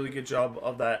do a really good job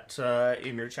of that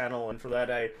in your channel, and for that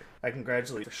I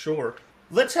congratulate you for sure.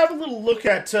 Let's have a little look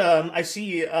at I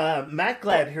see Matt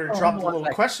Glad here dropped a little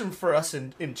question for us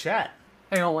in chat.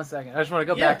 Hang on one second. I just want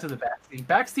to go back to the backseating.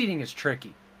 Backseating is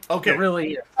tricky. Okay. It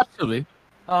really is. Absolutely.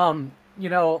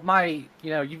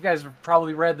 You guys have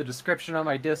probably read the description on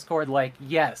my Discord. Like,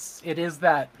 yes, it is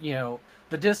that,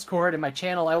 the Discord and my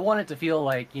channel, I want it to feel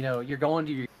like, you're going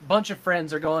to your bunch of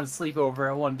friends are going to sleep over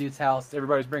at one dude's house.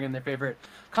 Everybody's bringing their favorite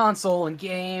console and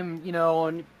game,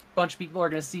 and a bunch of people are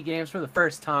going to see games for the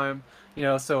first time,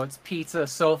 so it's pizza,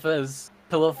 sofas,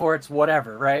 pillow forts,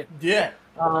 whatever, right? Yeah.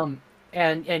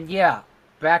 And yeah,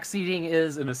 backseating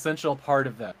is an essential part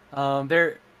of that.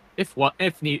 There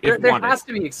has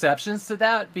to be exceptions to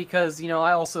that because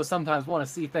I also sometimes want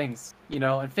to see things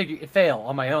and fail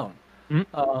on my own.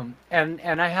 Mm-hmm.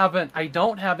 And I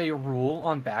don't have a rule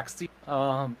on backseat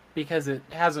because it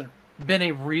hasn't been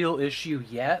a real issue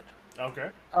yet. Okay.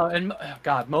 And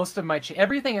God, most of my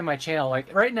everything in my channel,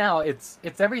 like right now, it's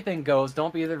everything goes.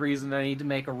 Don't be the reason I need to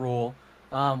make a rule.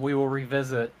 We will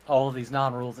revisit all of these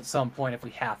non-rules at some point if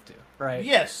we have to, right?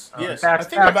 Yes, yes. I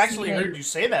think I've actually heard you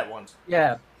say that once.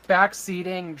 Yeah,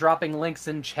 backseating, dropping links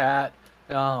in chat.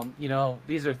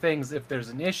 These are things. If there's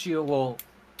an issue, we'll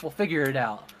figure it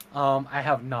out. I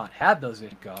have not had those,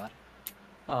 thank God.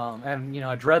 And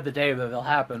I dread the day that they'll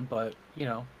happen. But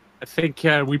I think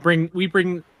we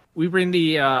bring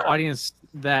the audience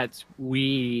that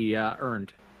we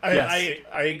earned. I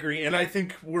agree, and I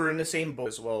think we're in the same boat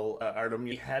as well, Artem.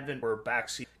 We haven't we're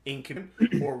backseat inking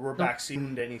or we're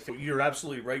backseating anything. You're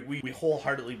absolutely right. We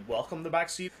wholeheartedly welcome the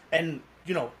backseat, and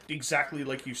exactly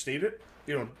like you stated.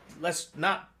 Let's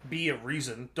not be a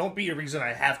reason. Don't be a reason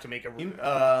I have to make a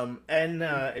reason.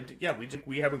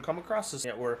 We haven't come across this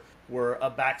yet where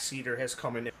a backseater has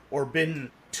come in or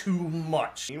been too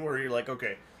much. Where you're like,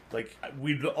 okay. Like,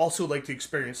 we'd also like to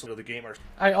experience the gamers.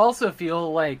 I also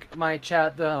feel like my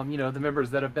chat, the members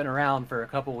that have been around for a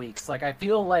couple weeks, like, I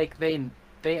feel like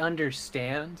they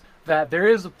understand that there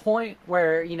is a point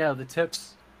where, the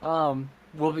tips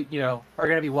will be, are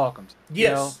going to be welcomed.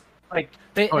 Yes. Like,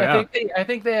 I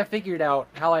think they have figured out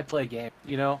how I play game,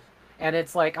 And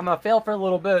it's like, I'm going to fail for a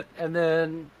little bit, and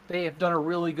then they have done a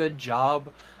really good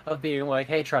job of being like,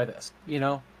 hey, try this,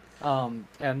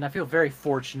 and I feel very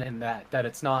fortunate in that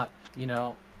it's not,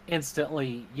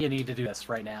 instantly you need to do this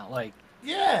right now. Like,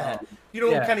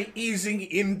 kind of easing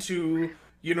into,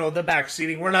 the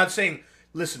backseating. We're not saying,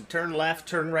 listen, turn left,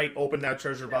 turn right, open that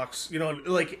treasure box.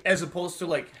 Like as opposed to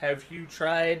like, have you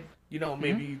tried,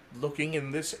 maybe looking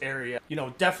in this area?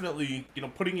 Definitely,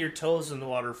 putting your toes in the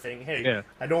water, saying, hey,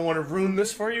 I don't want to ruin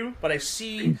this for you, but I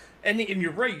see, and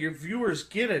you're right, your viewers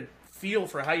get a feel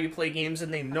for how you play games,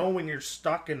 and they know when you're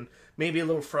stuck and maybe a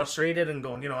little frustrated and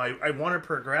going, I want to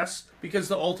progress,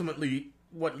 because ultimately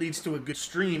what leads to a good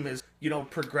stream is,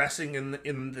 progressing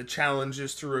in the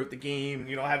challenges throughout the game,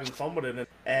 having fun with it,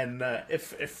 and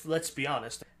if let's be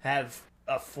honest, have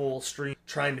a full stream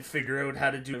trying to figure out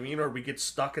how to do. I mean, or we get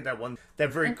stuck at that one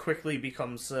that very quickly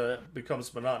becomes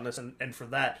monotonous. And for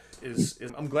that is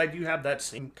I'm glad you have that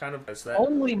same kind of as that.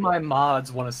 Only my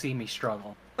mods want to see me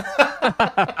struggle.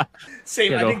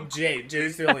 Same. You I know. think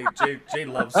Jay's the only Jay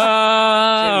loves.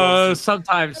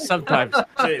 Sometimes.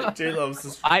 Jay loves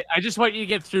this. I just want you to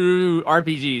get through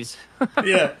RPGs.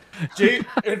 Yeah, Jay.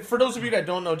 And for those of you that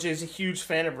don't know, Jay's a huge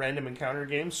fan of random encounter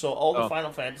games. So all the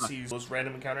Final Fantasies, those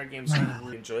random encounter games, he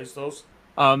really enjoys those.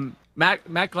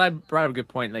 Matt Glad brought up a good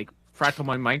point. Like Fractal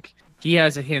Mind Mike, he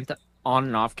has a hint on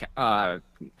and off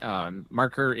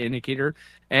marker indicator,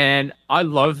 and I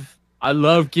love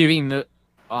giving the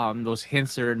those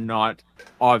hints that are not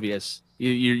obvious.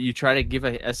 You try to give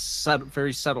a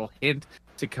very subtle hint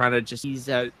to kind of just ease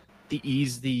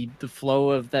the flow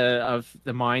of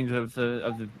the mind of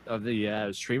the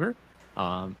streamer.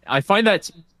 I find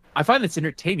that's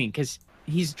entertaining because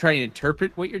he's trying to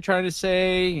interpret what you're trying to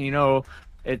say. You know,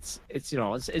 it's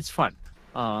fun.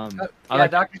 Dr.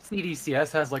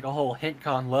 CDCS has like a whole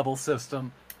HintCon level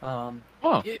system.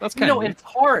 That's kind of it's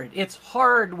hard. It's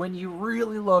hard when you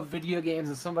really love video games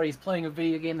and somebody's playing a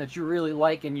video game that you really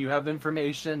like and you have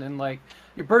information and like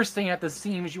you're bursting at the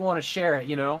seams. You want to share it.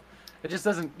 You know, it just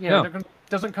doesn't.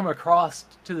 Doesn't come across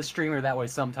to the streamer that way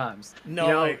sometimes.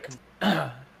 No,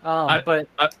 but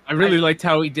I really liked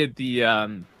how he did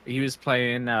the he was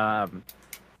playing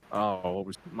what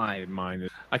was my mind?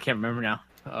 I can't remember now.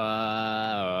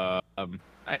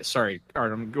 Sorry,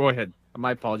 Artem, go ahead.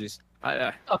 My apologies.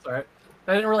 That's all right.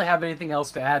 I didn't really have anything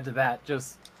else to add to that.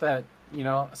 Just that,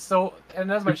 So,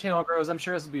 and as my channel grows, I'm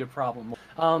sure this will be a problem.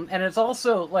 And it's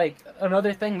also like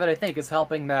another thing that I think is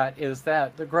helping that is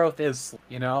that the growth is,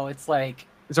 it's like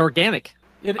it's organic.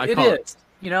 It is,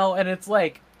 and it's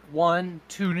like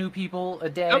 1-2 new people a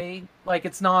day. Yep. Like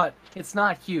it's not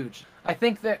huge. I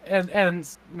think that, and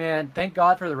man, thank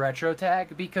God for the retro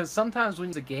tag, because sometimes when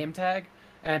it's a game tag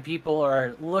and people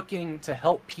are looking to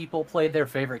help people play their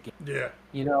favorite game. Yeah.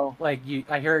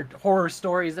 I heard horror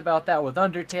stories about that with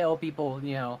Undertale, people,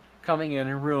 coming in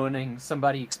and ruining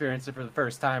somebody experienced it for the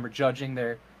first time or judging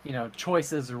their,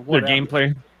 choices or whatever. Their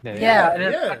gameplay.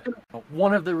 It's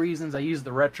one of the reasons I use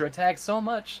the retro tag so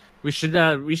much. We should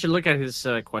look at his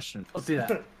question. Let's do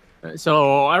that.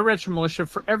 So, our Retro Militia,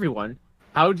 for everyone,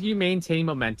 how do you maintain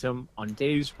momentum on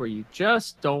days where you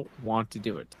just don't want to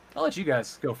do it? I'll let you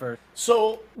guys go first.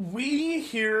 So we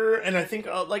here, and I think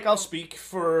I'll speak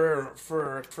for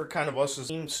kind of us as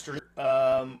team stream.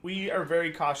 We are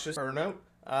very cautious of burnout,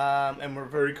 and we're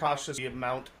very cautious of the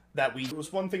amount that we. It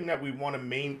was one thing that we want to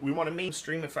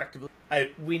mainstream effectively.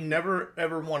 We never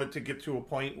ever wanted to get to a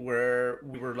point where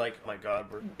we were like, oh my God,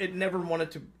 we never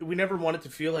wanted to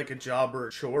feel like a job or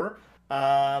a chore.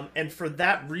 And for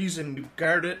that reason, we've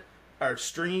guarded our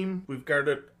stream, we've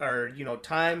guarded our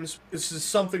times. This is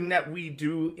something that we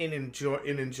do in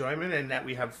enjoyment and that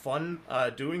we have fun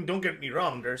doing. Don't get me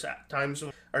wrong, there's times when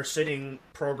we are sitting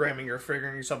programming or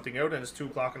figuring something out and it's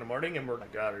 2:00 in the morning and we're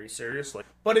like, God, are you serious?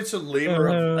 But it's a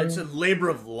labor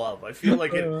of love. I feel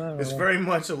like it is very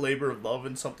much a labor of love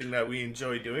and something that we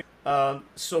enjoy doing.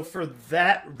 So for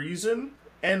that reason,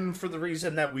 and for the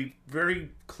reason that we very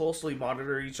closely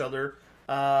monitor each other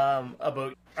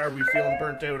about, are we feeling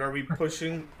burnt out? Are we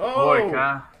pushing? Boy,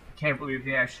 I can't believe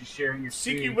you're actually sharing your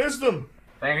Seeking speed. wisdom.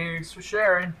 Thanks for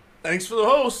sharing. Thanks for the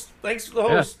host.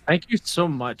 Yeah, thank you so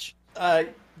much.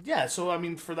 So I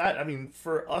mean,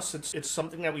 for us, it's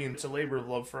something that it's a labor of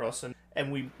love for us,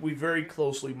 and we very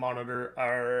closely monitor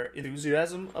our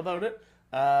enthusiasm about it.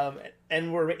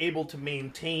 And we're able to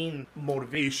maintain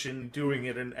motivation doing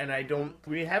it, and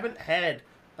we haven't had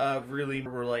really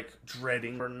we're like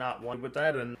dreading or not wanting with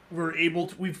that, and we're able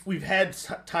to we've had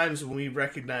times when we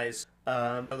recognize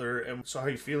other, and so how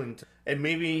you feeling, and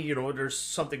maybe there's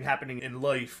something happening in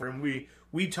life, and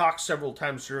we talk several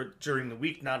times during the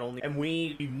week, not only, and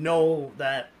we know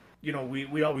that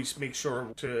we always make sure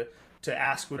to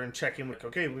ask and check in, like,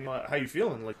 okay, how you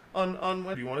feeling, like on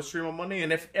when do you want to stream on Monday,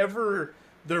 and if ever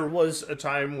there was a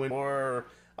time when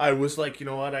I was like, you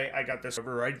know what, I got this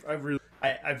over.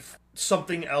 I've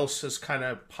something else has kind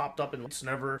of popped up, and it's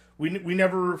never it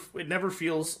never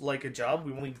feels like a job.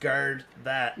 We only guard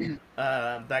that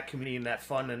that community and that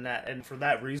fun and for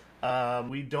that reason,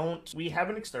 we don't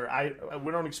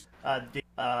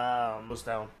goes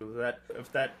down that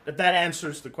if that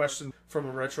answers the question from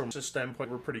a retro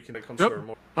standpoint, we're pretty when it comes to our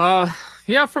more.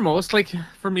 Yeah, for most, like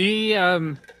for me,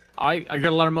 I got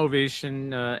a lot of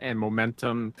motivation and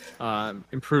momentum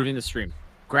improving the stream,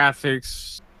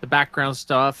 graphics, the background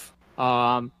stuff,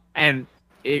 and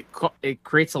it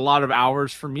creates a lot of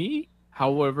hours for me.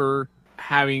 However,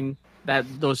 having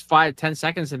those 5-10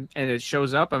 seconds and it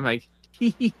shows up, I'm like,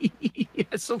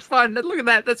 it's so fun. Look at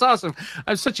that. That's awesome.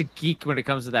 I'm such a geek when it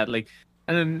comes to that. Like,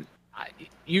 and then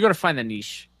you got to find the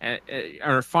niche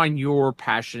or find your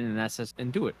passion and that's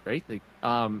and do it right. Like,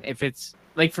 if it's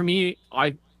like for me,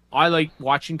 I like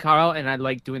watching Kyle and I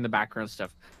like doing the background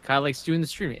stuff. Kyle likes doing the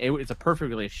streaming. It's a perfect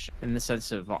relationship in the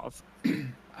sense of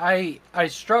I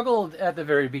struggled at the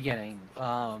very beginning,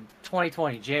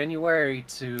 2020 January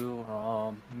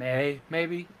to May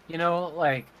maybe. You know,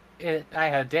 like I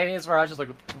had days where I was just like,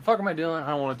 what the fuck am I doing? I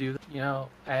don't want to do this. You know,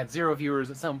 I had 0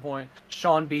 viewers at some point.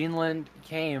 Sean Beanland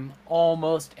came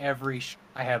almost every.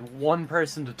 I had one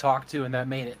person to talk to, and that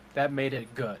made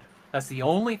it good. That's the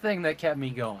only thing that kept me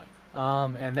going.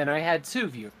 And then I had 2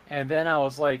 viewers, and then I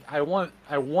was like, I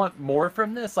want more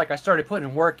from this. Like I started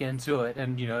putting work into it,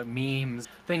 and you know, memes,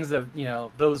 things that you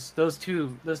know those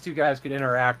two guys could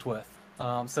interact with,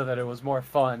 so that it was more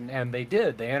fun. And they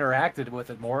did. They interacted with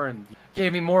it more and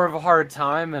gave me more of a hard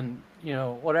time, and you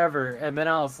know whatever. And then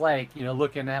I was like, you know,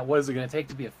 looking at what is it going to take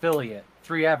to be affiliate?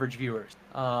 3 average viewers,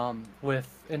 with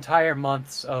entire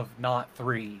months of not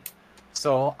 3.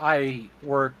 So I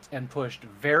worked and pushed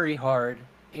very hard.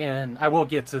 And I will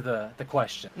get to the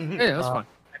question. Yeah, that's fine.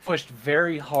 I pushed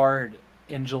very hard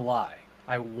in July.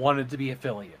 I wanted to be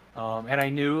affiliate, and I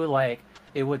knew like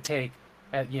it would take,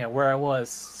 at you know where I was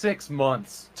 6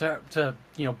 months to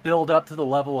you know build up to the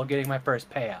level of getting my first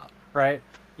payout, right?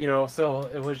 You know, so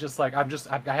it was just like I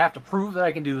have to prove that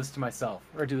I can do this to myself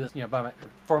or do this you know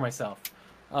for myself,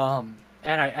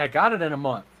 and I got it in a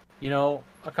month. You know,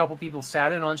 a couple people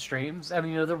sat in on streams. I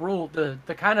mean, you know,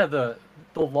 the kind of the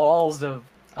laws of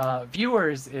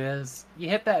viewers is you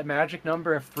hit that magic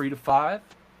number of 3 to 5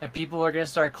 and people are going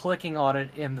to start clicking on it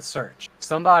in the search.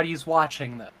 Somebody's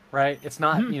watching them, right? It's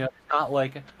not you know, not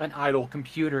like an idle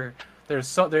computer.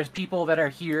 There's people that are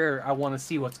here. I want to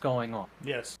see what's going on.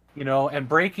 Yes. You know, and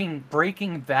breaking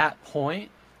that point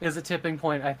is a tipping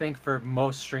point, I think, for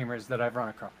most streamers that I've run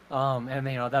across. And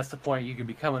you know, that's the point you can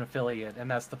become an affiliate, and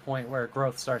that's the point where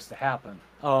growth starts to happen.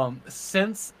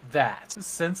 Since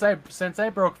I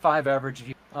broke 5 average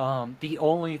views, I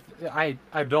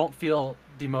don't feel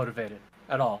demotivated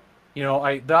at all. You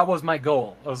know, that was my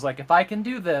goal. I was like, if I can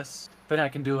do this, then I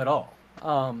can do it all.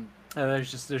 And there's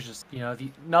just you know,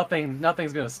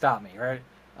 nothing's gonna stop me, right?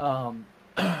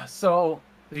 So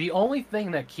the only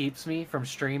thing that keeps me from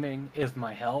streaming is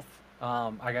my health.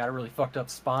 I got a really fucked up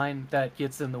spine that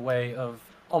gets in the way of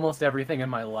almost everything in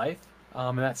my life.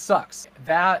 And that sucks.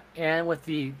 That and with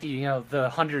the you know the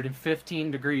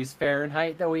 115 degrees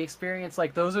Fahrenheit that we experience,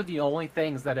 like those are the only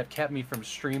things that have kept me from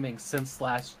streaming since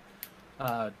last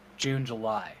June,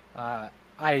 July.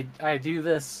 I do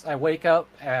this. I wake up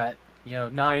at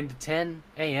 9 to 10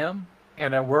 a.m.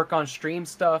 and I work on stream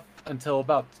stuff until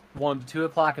about 1 to 2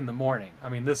 o'clock in the morning. I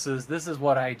mean, this is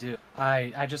what I do.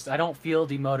 I don't feel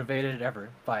demotivated ever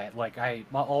by it. Like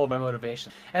all of my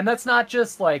motivation, and that's not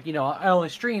just like I only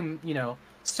stream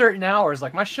certain hours.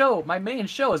 Like my main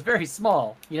show is very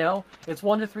small. It's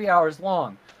 1 to 3 hours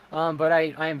long. But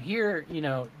I am here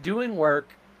doing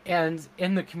work and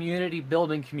in the community,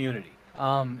 building community.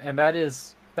 And that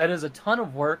is a ton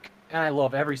of work, and I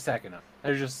love every second of it.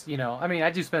 There's just, I mean,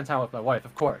 I do spend time with my wife,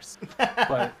 of course,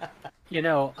 but,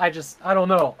 I don't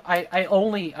know. I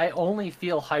only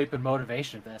feel hype and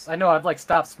motivation for this. I know I've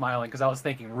stopped smiling because I was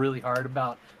thinking really hard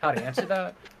about how to answer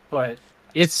that, but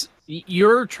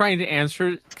you're trying to answer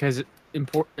it because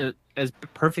important, as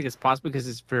perfect as possible, because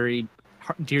it's very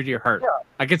dear to your heart. Yeah.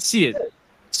 I could see it.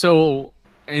 So,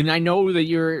 and I know that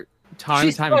you're time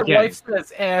again. My wife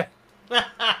says,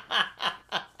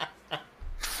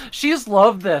 She's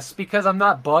loved this because I'm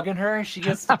not bugging her. She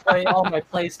gets to play all my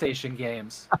PlayStation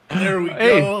games. There we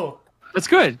go. That's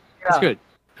good. Yeah. That's good.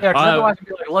 Yeah, because otherwise I'd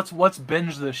be like, let's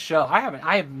binge this show. I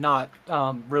have not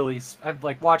really.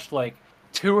 I've watched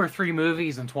 2 or 3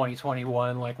 movies in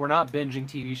 2021. We're not binging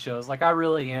TV shows. I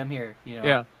really am here.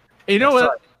 Yeah. You know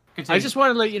what? Continue. I just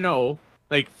want to let you know,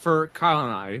 for Kyle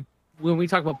and I, when we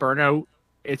talk about burnout,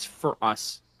 it's for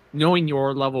us. Knowing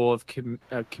your level of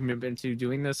commitment to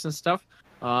doing this and stuff.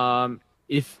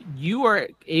 If you are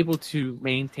able to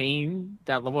maintain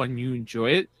that level and you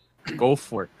enjoy it, go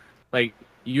for it.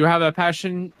 You have that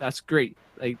passion, that's great.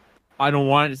 I don't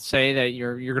want to say that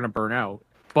you're gonna burn out,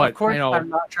 but of course I'm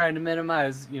not trying to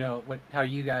minimize how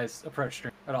you guys approach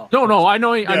stream at all. No, I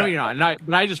know you're not,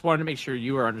 but I just wanted to make sure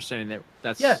you were understanding that.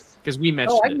 That's because we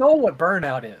mentioned. I know what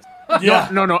burnout is. Yeah.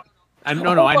 No. I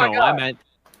know. God.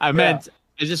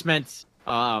 I just meant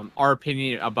our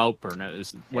opinion about burnout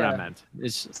is what I meant. I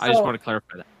just want to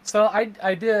clarify that. So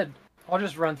I'll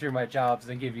just run through my jobs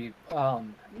and give you I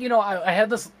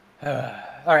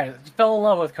All right, fell in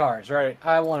love with cars, right?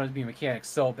 I wanted to be a mechanic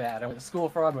so bad. I went to school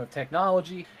for automotive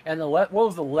technology, and what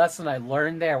was the lesson I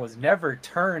learned there was never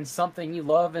turn something you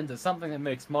love into something that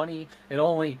makes money.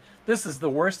 This is the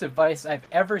worst advice I've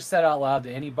ever said out loud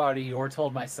to anybody or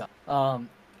told myself.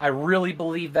 I really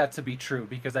believe that to be true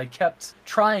because I kept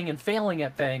trying and failing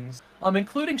at things,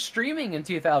 including streaming in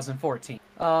 2014.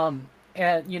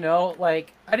 And you know,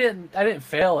 like I didn't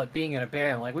fail at being in a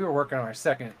band. Like we were working on our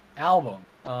second album.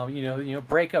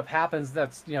 Breakup happens.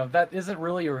 That isn't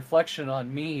really a reflection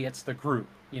on me. It's the group.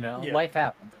 Yeah. Life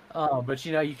happens. But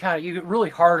you get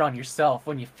really hard on yourself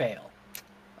when you fail.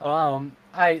 In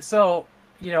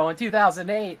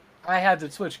 2008, I had to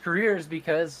switch careers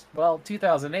because,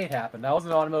 2008 happened. I was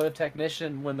an automotive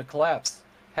technician when the collapse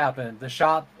happened. The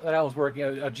shop that I was working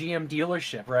at, a GM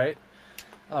dealership, right?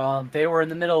 They were in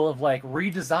the middle of like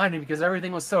redesigning because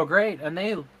everything was so great, and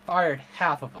they fired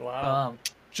half of them. Wow.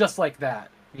 Just like that.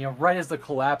 Right as the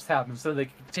collapse happened, so they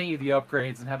could continue the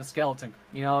upgrades and have a skeleton.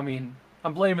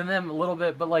 I'm blaming them a little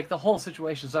bit, but like the whole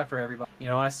situation sucked for everybody.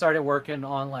 I started working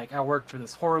on I worked for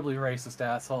this horribly racist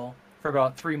asshole for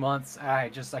about 3 months. I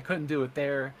couldn't do it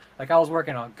there. Like I was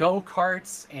working on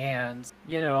go-karts and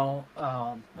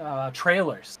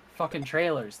trailers, fucking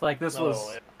trailers. Like this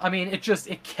was,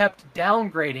 it kept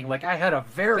downgrading. Like I had a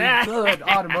very good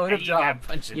automotive job.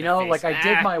 I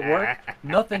did my work.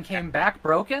 Nothing came back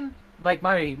broken. Like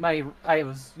I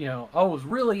was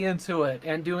really into it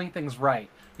and doing things right.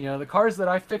 The cars that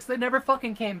I fixed, they never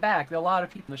fucking came back. There are a lot of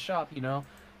people in the shop, you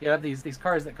have these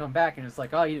cars that come back and it's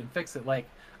like, oh, you didn't fix it. Like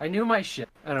I knew my shit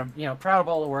and I'm proud of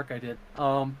all the work I did.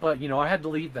 But I had to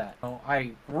leave that.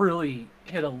 I really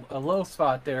hit a low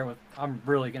spot there with, I'm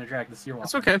really going to drag this year off.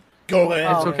 It's okay. Go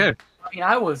ahead. It's okay.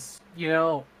 I was,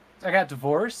 I got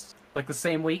divorced like the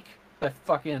same week that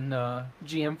fucking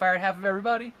GM fired half of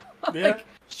everybody. Yeah.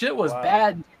 Shit was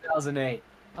bad in 2008.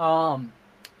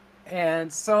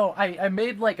 And so I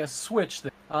made like a switch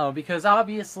there, because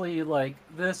obviously like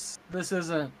this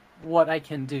isn't what I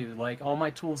can do. Like all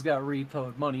my tools got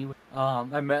repoed money.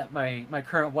 I met my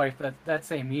current wife that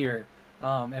same year,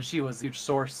 and she was a huge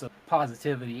source of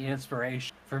positivity and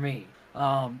inspiration for me.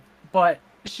 But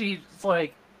she's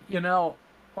like,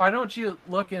 why don't you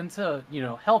look into,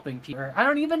 helping people? I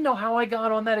don't even know how I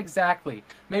got on that exactly.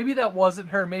 Maybe that wasn't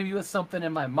her. Maybe it was something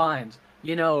in my mind.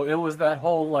 It was that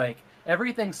whole like,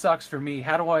 everything sucks for me.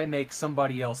 How do I make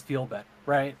somebody else feel better,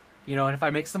 right? And if I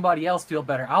make somebody else feel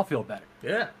better, I'll feel better.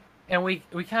 Yeah. And I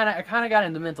kind of got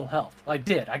into mental health. I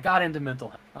got into mental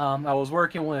health. I was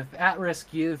working with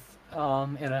at-risk youth in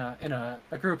a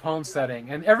group home setting,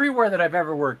 and everywhere that I've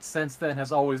ever worked since then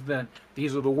has always been,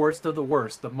 these are the worst of the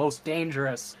worst, the most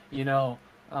dangerous.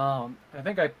 I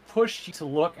think I pushed you to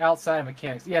look outside of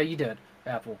mechanics. Yeah, you did.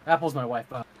 Apple's my wife.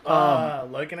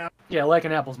 Like an apple. Yeah, like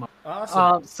an Apple's mom.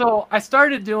 Awesome. So I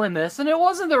started doing this, and it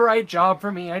wasn't the right job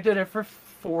for me. I did it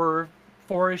for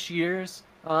four-ish years.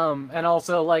 And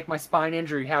also, like, my spine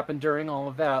injury happened during all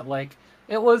of that. Like,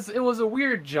 it was a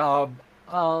weird job.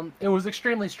 It was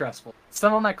extremely stressful.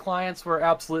 Some of my clients were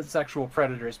absolute sexual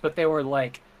predators, but they were,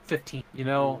 like, 15,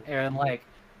 and, like,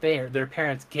 their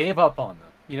parents gave up on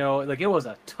them. Like, it was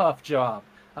a tough job.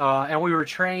 And we were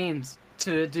trained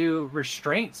to do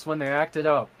restraints when they acted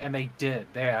up, and they did.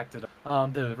 They acted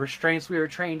up. The restraints we were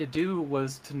trained to do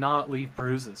was to not leave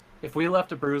bruises. If we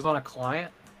left a bruise on a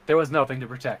client, there was nothing to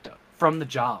protect us from the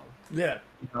job. Yeah.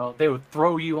 They would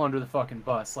throw you under the fucking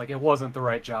bus. Like, it wasn't the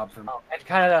right job for me. And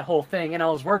kind of that whole thing. And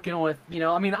I was working with,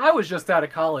 I was just out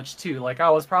of college too. Like, I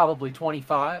was probably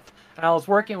 25. And I was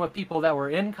working with people that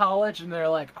were in college, and they're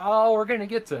like, oh, we're going to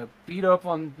get to beat up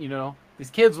on,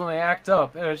 these kids when they act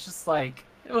up. And it's just like,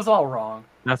 it was all wrong.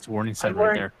 That's a warning sign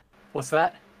right there. What's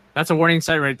that? That's a warning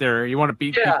sign right there. You want to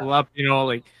beat people up,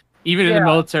 like, even in the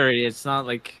military, it's not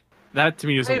like, that to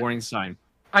me is a warning sign.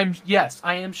 I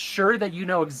am sure that you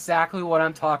know exactly what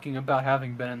I'm talking about,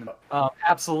 having been in them.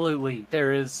 Absolutely.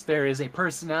 There is a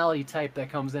personality type that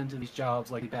comes into these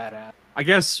jobs like badass. I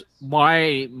guess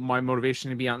why my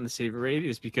motivation to be out in the Saving Raid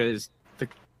is because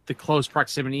the close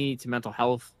proximity to mental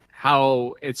health,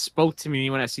 how it spoke to me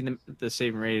when I seen the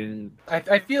Saving Raid. And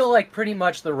I feel like pretty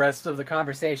much the rest of the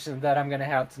conversation that I'm going to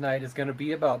have tonight is going to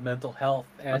be about mental health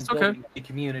and building a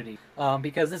community.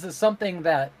 Because this is something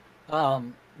that,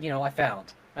 I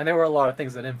found. And there were a lot of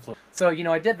things that influenced. So,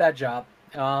 I did that job,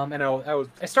 and I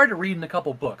started reading a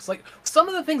couple books. Like, some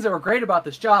of the things that were great about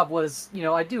this job was,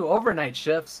 I do overnight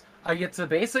shifts. I get to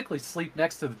basically sleep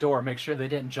next to the door, make sure they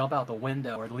didn't jump out the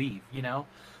window or leave,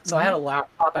 So I had a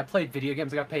laptop. I played video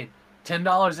games. I got paid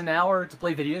 $10 an hour to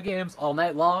play video games all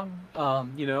night long.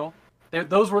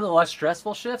 Those were the less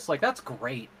stressful shifts. Like, that's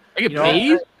great. I get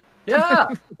paid? Yeah,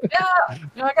 yeah.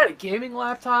 I got a gaming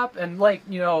laptop, and like,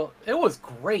 it was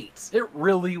great. It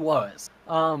really was.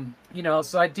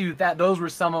 So I do that. Those were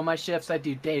some of my shifts. I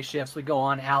do day shifts. We go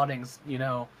on outings.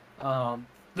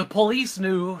 The police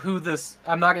knew who this.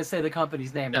 I'm not gonna say the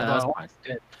company's name. Yeah, that's fine.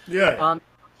 Yeah.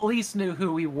 Police knew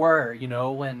who we were.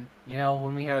 When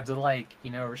we had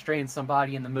to restrain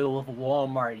somebody in the middle of a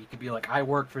Walmart, you could be like, I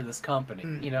work for this company.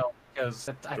 Because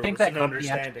I think that company.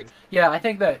 Yeah, I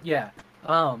think that. Yeah.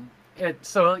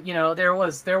 There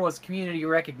was community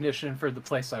recognition for the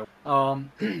place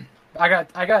I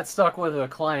got stuck with a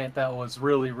client that was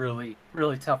really, really,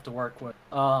 really tough to work with.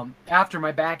 After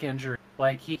my back injury,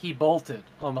 he bolted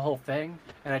on the whole thing,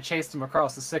 and I chased him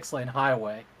across the 6-lane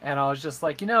highway, and I was just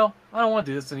like, I don't want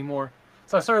to do this anymore.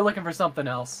 So I started looking for something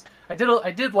else. I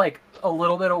did like a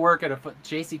little bit of work at a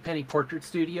JCPenney portrait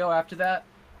studio after that.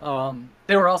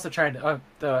 They were also trying to,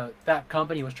 that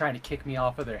company was trying to kick me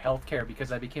off of their healthcare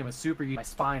because I became a super my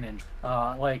spine injury.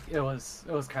 It was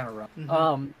kind of rough.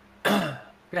 Mm-hmm.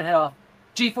 Gonna head off.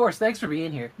 G-Force, thanks for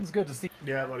being here. It's good to see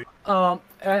you. Yeah, buddy.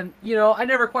 And I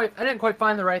didn't quite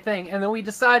find the right thing. And then we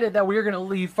decided that we were gonna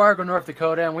leave Fargo, North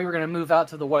Dakota, and we were gonna move out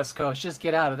to the West Coast. Just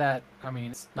get out of that. I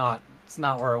mean, it's not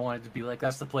where I wanted to be. Like,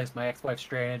 that's the place my ex-wife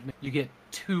stranded me. You get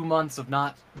 2 months of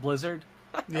not blizzard.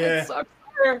 Yeah. It sucks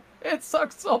there. It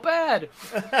sucks so bad.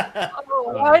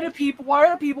 Why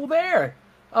are people there?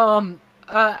 And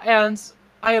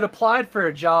I had applied for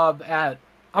a job at,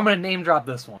 I'm going to name drop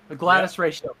this one, the Gladys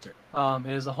Ray Shelter.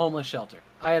 It is a homeless shelter.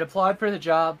 I had applied for the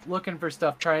job, looking for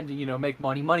stuff, trying to, make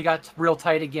money. Money got real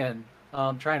tight again,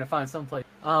 trying to find someplace.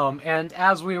 And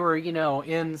as we were,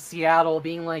 in Seattle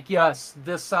being like, yes,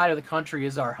 this side of the country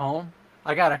is our home,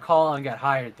 I got a call and got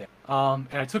hired there. And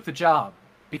I took the job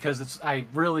because I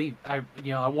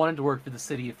wanted to work for the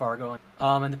city of Fargo.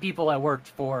 And the people I worked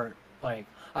for, I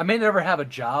may never have a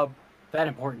job that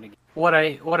important again. I'm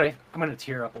gonna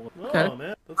tear up a little. Okay. Oh,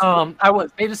 man. That's cool.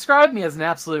 They described me as an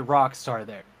absolute rock star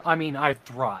there. I mean, I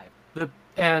thrived.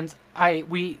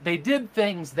 They did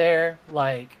things there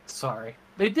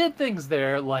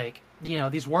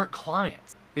these weren't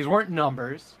clients. These weren't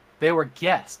numbers. They were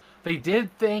guests. They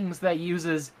did things that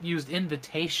used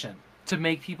invitation to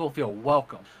make people feel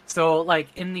welcome. So,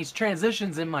 in these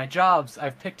transitions in my jobs,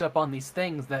 I've picked up on these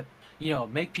things that,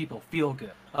 make people feel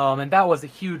good. And that was a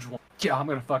huge one. Yeah, I'm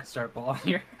gonna fucking start balling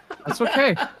here. That's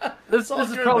okay. This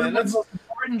is probably one of the most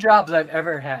important jobs I've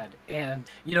ever had. And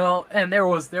and there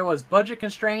was budget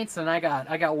constraints, and I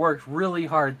got worked really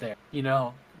hard there.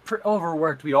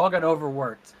 Overworked. We all got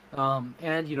overworked.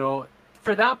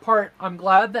 For that part, I'm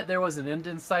glad that there was an end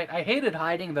in sight. I hated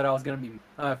hiding that I was gonna be,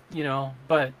 but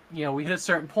we hit a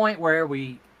certain point where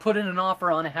we put in an offer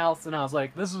on a house, and I was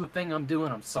like, this is the thing I'm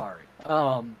doing. I'm sorry.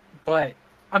 But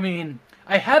I mean,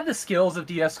 I had the skills of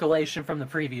de-escalation from the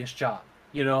previous job.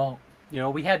 We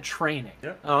had training.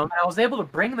 Yep. I was able to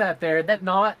bring that there. That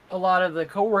not a lot of the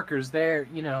coworkers there,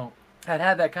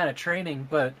 had that kind of training.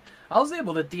 But I was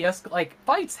able to de-escalate.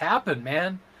 Fights happen,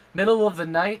 man. Middle of the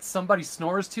night, somebody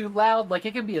snores too loud.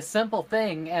 It can be a simple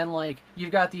thing, and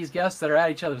you've got these guests that are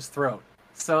at each other's throat.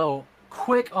 So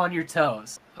quick on your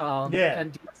toes. And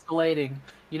de-escalating.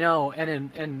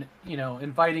 And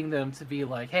inviting them to be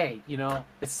like, hey,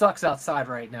 it sucks outside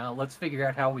right now. Let's figure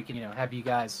out how we can, have you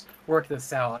guys work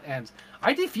this out. And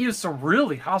I defused some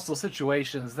really hostile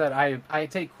situations that I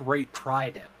take great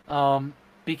pride in,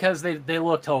 because they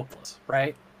looked hopeless,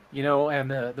 right?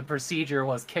 And the procedure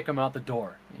was kick them out the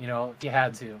door, if you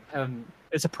had to. And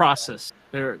it's a process.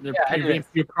 You're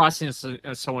processing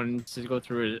someone to go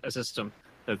through a system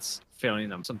that's failing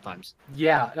them sometimes.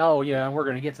 Yeah. Oh, yeah. And we're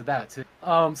gonna get to that too.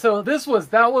 So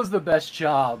that was the best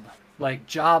job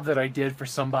that I did for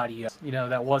somebody else.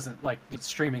 That wasn't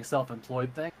streaming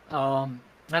self-employed thing. And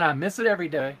I miss it every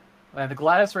day. The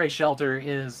Gladys Ray Shelter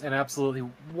is an absolutely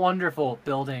wonderful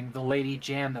building. The lady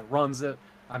Jan that runs it,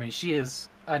 I mean, she is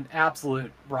an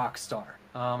absolute rock star.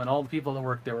 And all the people that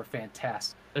work there were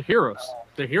fantastic. They're heroes.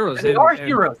 They're heroes. They are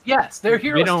heroes. Yes, they're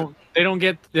heroes. They don't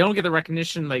get the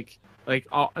recognition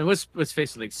let's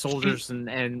face it, soldiers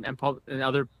and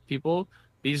other people.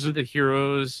 These are the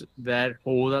heroes that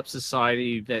hold up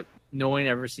society that no one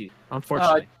ever sees.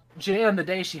 Unfortunately, Jan, the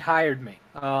day she hired me,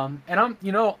 and I'm,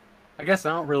 I guess I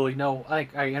don't really know.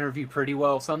 I interview pretty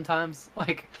well sometimes.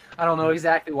 I don't know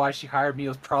exactly why she hired me. It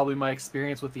was probably my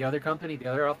experience with the other company, the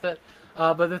other outfit.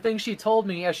 But the thing she told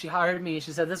me as she hired me,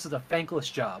 she said, "This is a thankless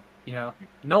job.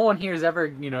 No one here is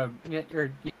ever,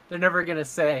 they're never gonna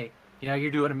say,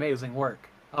 you're doing amazing work."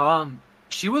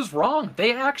 She was wrong.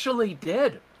 They actually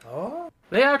did. Oh.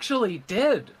 They actually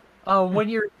did. When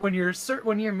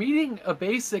you're meeting a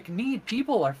basic need,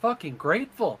 people are fucking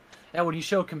grateful, and when you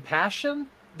show compassion,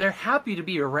 they're happy to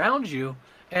be around you.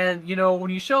 And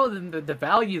when you show them the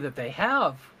value that they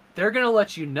have, they're gonna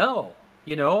let you know.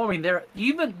 I mean, they're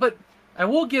even, but I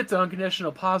will get to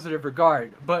unconditional positive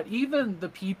regard. But even the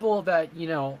people that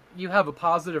you have a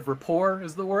positive rapport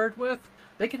is the word with,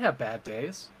 they can have bad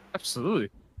days. Absolutely.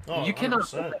 Oh, You cannot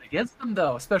 100%. hold that against them,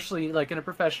 though, especially like in a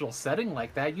professional setting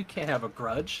like that. You can't have a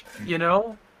grudge,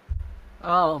 But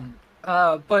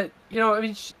I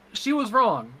mean, she was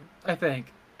wrong, I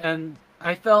think, and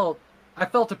I felt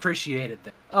appreciated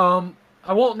there.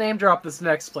 I won't name drop this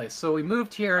next place. So we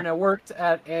moved here, and I worked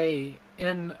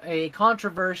in a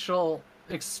controversial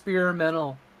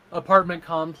experimental apartment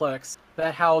complex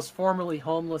that housed formerly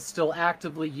homeless, still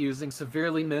actively using,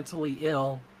 severely mentally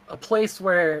ill, a place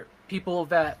where people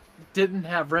that didn't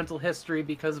have rental history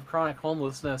because of chronic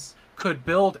homelessness could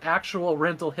build actual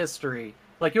rental history.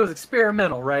 Like, it was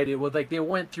experimental, right? It was like they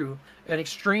went through an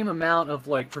extreme amount of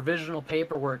like provisional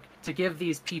paperwork to give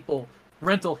these people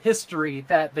rental history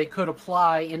that they could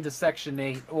apply into Section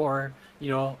 8 or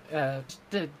to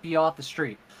be off the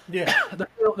street. Yeah.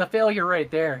 The failure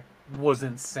rate there was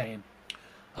insane.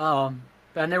 And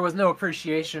there was no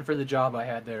appreciation for the job I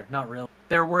had there. Not really.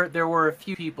 There were a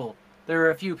few people. There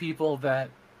were a few people that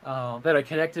I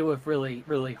connected with really,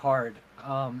 really hard.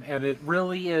 And it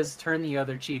really is turn the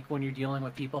other cheek when you're dealing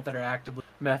with people that are actively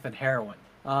meth and heroin.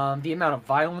 The amount of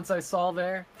violence I saw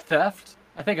there, theft.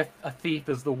 I think a thief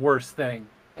is the worst thing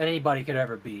anybody could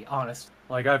ever be, honest.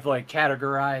 Like, I've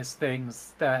categorized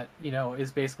things that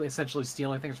is basically essentially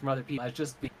stealing things from other people as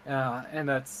just and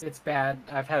it's bad.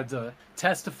 I've had to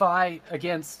testify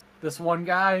against this one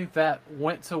guy that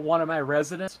went to one of my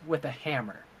residents with a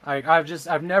hammer.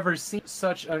 I've never seen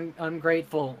such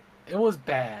ungrateful. It was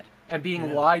bad, and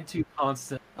being lied to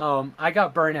constant. I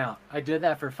got burnout. I did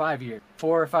that for 4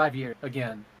 or 5 years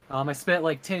again. I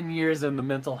spent 10 years in the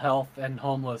mental health and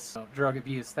homeless drug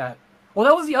abuse. That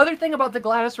was the other thing about the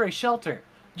Gladys Ray shelter.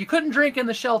 You couldn't drink in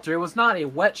the shelter. It was not a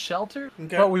wet shelter,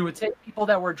 but we would take people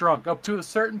that were drunk up to a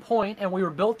certain point, and we were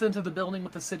built into the building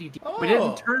with the city. We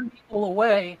didn't turn people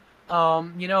away.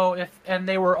 And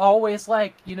they were always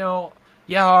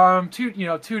yeah, I'm too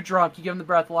drunk. You give them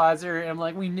the breathalyzer, and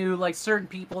we knew certain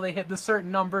people, they hit the certain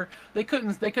number. They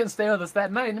couldn't stay with us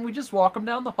that night, and we just walk them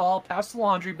down the hall, past the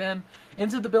laundry bin,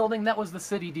 into the building that was the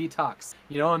city detox.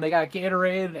 And they got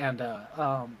Gatorade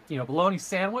and bologna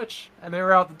sandwich, and they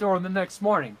were out the door the next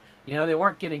morning. They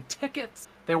weren't getting tickets.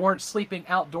 They weren't sleeping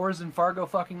outdoors in Fargo,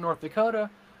 fucking North Dakota.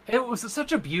 It was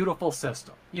such a beautiful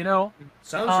system,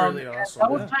 Sounds really awesome. That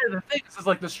was kind of the thing. Is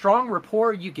the strong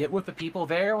rapport you get with the people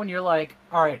there when you're like,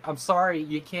 all right, I'm sorry,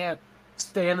 you can't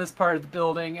stay in this part of the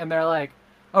building. And they're like,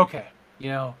 okay,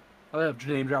 I'll have to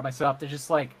name drop myself. They're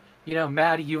just like,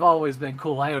 Maddie, you've always been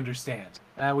cool. I understand.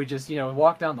 And we just,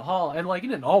 walk down the hall. And it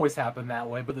didn't always happen that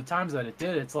way. But the times that it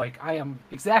did, it's like, I am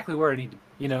exactly where I need to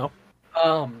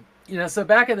be, So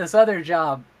back at this other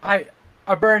job, I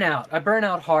burn out. I burn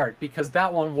out hard because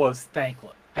that one was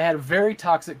thankless. I had a very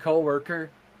toxic coworker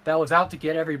that was out to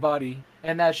get everybody,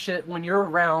 and that shit, when you're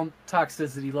around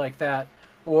toxicity like that,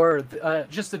 or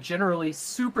just a generally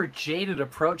super jaded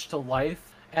approach to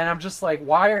life, and I'm just like,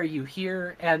 why are you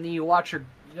here? And then you watch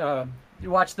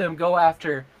them go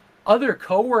after other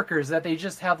coworkers that they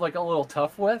just have a little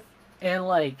tough with, and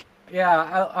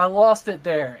I lost it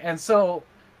there, and so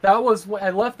that was when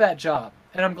I left that job.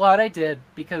 And I'm glad I did,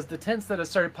 because the tents that have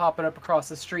started popping up across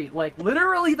the street,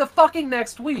 literally the fucking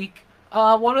next week,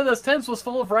 one of those tents was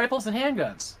full of rifles and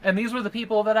handguns. And these were the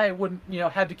people that I would,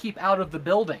 had to keep out of the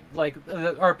building.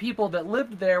 Our people that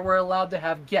lived there were allowed to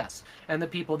have guests. And the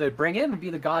people they'd bring in would be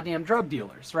the goddamn drug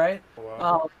dealers, right?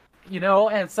 Wow.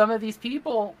 And some of these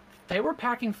people, they were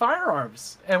packing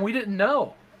firearms. And we didn't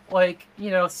know.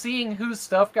 Seeing whose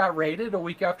stuff got raided a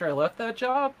week after I left that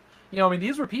job.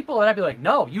 These were people that I'd be like,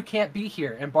 no, you can't be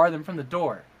here, and bar them from the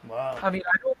door. Wow.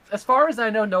 As far as I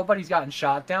know, nobody's gotten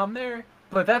shot down there,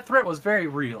 but that threat was very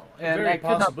real. And Very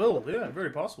possible. Yeah, very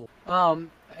possible. So,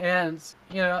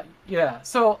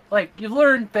 you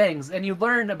learn things, and you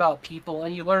learn about people,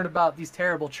 and you learn about these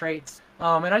terrible traits.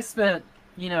 And I spent,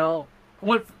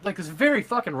 this very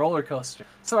fucking roller coaster.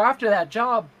 So after that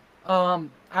job, oh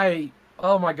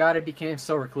my God, I became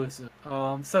so reclusive.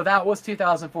 So that was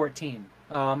 2014.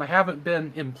 I haven't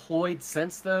been employed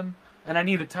since then, and I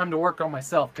needed time to work on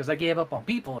myself because I gave up on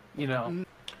people,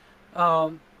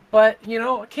 But,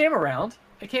 it came around.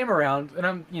 And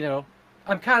I'm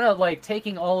kind of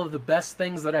taking all of the best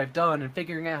things that I've done and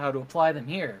figuring out how to apply them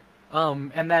here.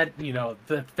 And that,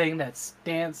 the thing that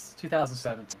stands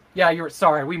 2017. Yeah, you're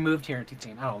sorry. We moved here in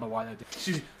 2018. I don't know why that did.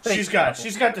 She's got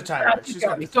the time. Right. She's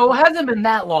got So it hasn't been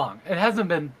that long. It hasn't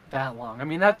been that long. I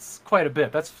mean, that's quite a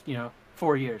bit. That's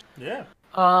 4 years. Yeah.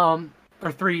 Or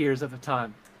 3 years at the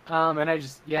time. And I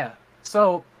just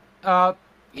So,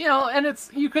 and it's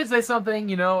you could say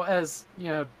something as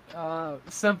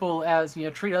simple as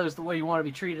treat others the way you want to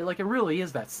be treated. Like it really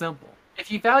is that simple.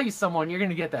 If you value someone, you're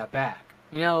gonna get that back.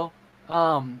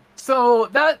 So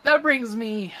that brings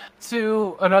me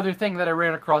to another thing that I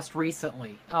ran across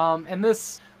recently. And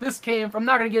this came from, I'm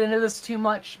not going to get into this too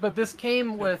much, but this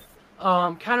came with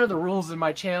kind of the rules in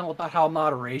my channel about how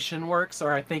moderation works,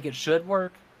 or I think it should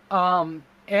work. And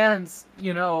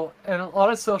a lot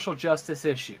of social justice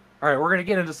issue. All right, we're going to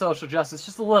get into social justice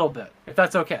just a little bit, if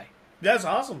that's okay. That's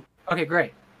awesome. Okay,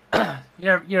 great.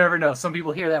 You never know. Some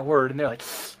people hear that word and they're like,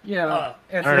 and all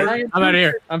right, I'm out of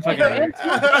here. I'm fucking out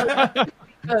of here.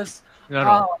 Because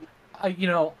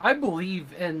I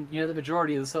believe in the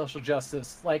majority of the social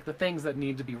justice, like the things that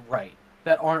need to be right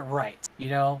that aren't right.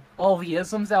 All the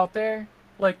isms out there,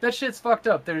 like that shit's fucked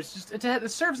up. There's just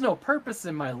it serves no purpose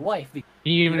in my life. Can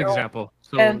you give an example?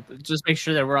 So just make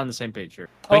sure that we're on the same page here.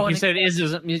 Like you said,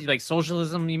 ism, like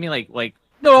socialism. You mean like?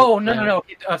 No.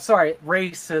 Sorry,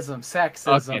 racism,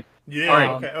 sexism. Okay.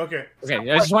 Yeah. Okay.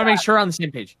 I just want to make sure we're on the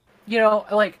same page.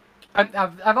 Like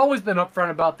I've always been upfront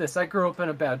about this. I grew up in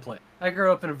a bad place. I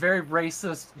grew up in a very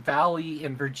racist valley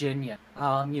in Virginia.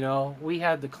 We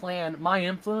had the Klan. My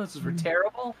influences were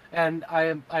terrible, and I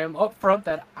am upfront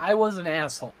that I was an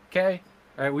asshole. Okay,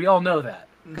 all right, we all know that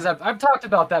because I've talked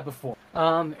about that before.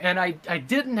 And I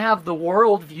didn't have the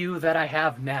worldview that I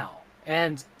have now.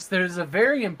 And there's a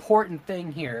very important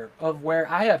thing here of where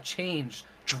I have changed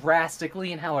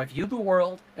drastically in how I view the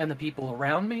world and the people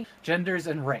around me, genders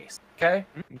and race. Okay.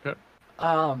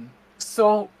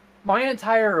 So my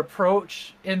entire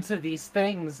approach into these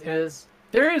things is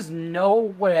there is no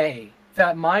way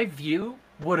that my view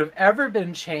would have ever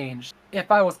been changed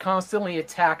if I was constantly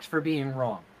attacked for being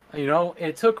wrong.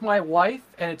 It took my wife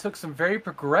and it took some very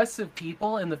progressive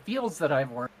people in the fields that I've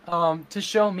worked to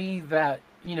show me that,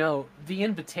 the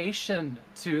invitation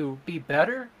to be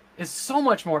better is so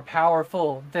much more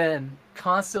powerful than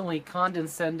constantly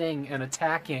condescending and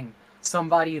attacking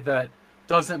somebody that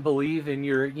doesn't believe in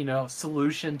your,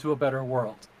 solution to a better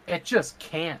world. It just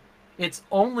can't. It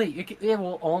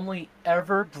will only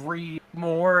ever breed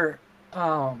more,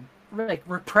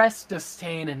 repressed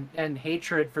disdain and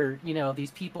hatred for,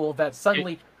 these people that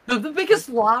suddenly... The biggest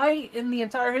lie in the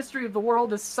entire history of the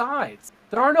world is sides.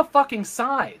 There are no fucking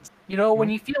sides. When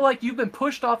you feel like you've been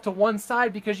pushed off to one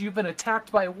side because you've been attacked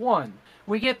by one,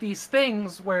 we get these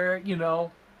things where,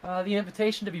 the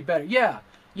invitation to be better. Yeah.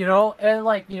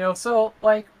 And so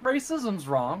racism's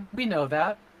wrong. We know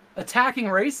that. Attacking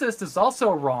racist is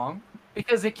also wrong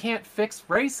because it can't fix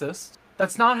racist.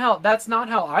 That's not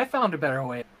how I found a better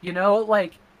way.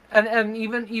 And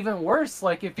even worse,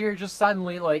 like if you're just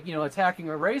suddenly attacking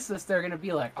a racist, they're gonna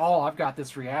be like, oh, I've got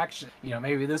this reaction.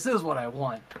 Maybe this is what I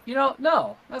want.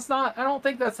 No, that's not. I don't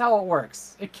think that's how it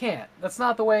works. It can't. That's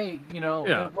not the way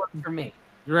it works for me.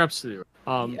 You're absolutely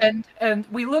right. And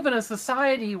we live in a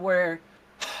society where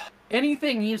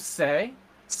anything you say,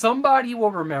 somebody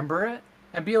will remember it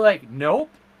and be like, nope,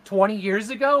 20 years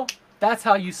ago, that's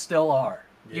how you still are.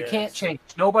 Yes. You can't change.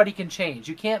 Nobody can change.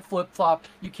 You can't flip-flop.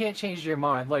 You can't change your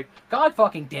mind. Like, God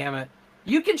fucking damn it.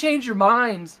 You can change your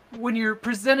mind when you're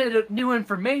presented new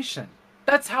information.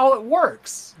 That's how it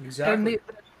works. Exactly.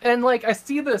 And I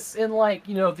see this in,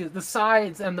 the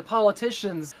sides and the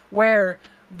politicians where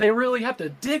they really have to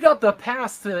dig up the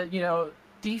past to,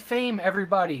 defame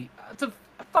everybody.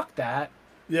 Fuck that.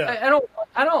 Yeah.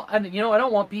 I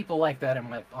don't want people like that in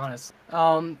my life, honestly.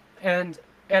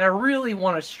 And I really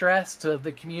want to stress to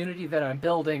the community that I'm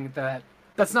building that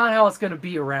that's not how it's going to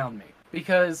be around me,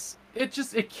 because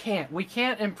it can't. We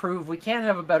can't improve. We can't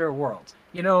have a better world,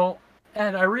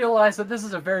 And I realize that this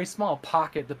is a very small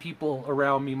pocket, the people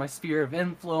around me, my sphere of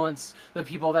influence, the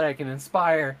people that I can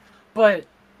inspire. But,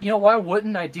 why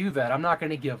wouldn't I do that? I'm not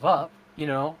going to give up.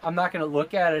 I'm not going to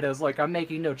look at it as like I'm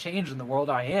making no change in the world.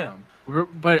 I am.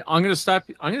 But I'm going to stop.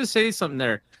 I'm going to say something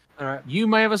there. All right. You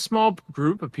might have a small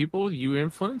group of people you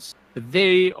influence, but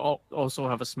they also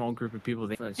have a small group of people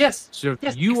they influence. Yes. So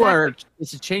yes, you exactly. are.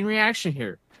 It's a chain reaction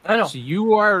here. I know. So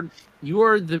you are.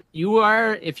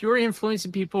 If you're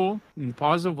influencing people in a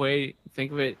positive way,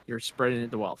 think of it. You're spreading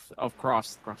the wealth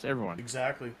across everyone.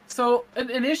 Exactly. So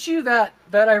an issue that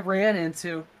I ran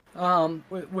into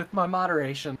with my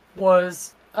moderation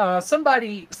was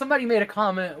somebody made a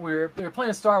comment. We were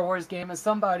playing a Star Wars game, and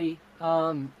somebody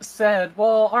said,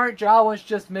 "Well, aren't Jawas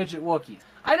just midget Wookiees?"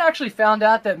 I'd actually found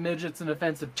out that midget's an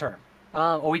offensive term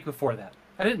a week before that.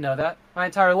 I didn't know that my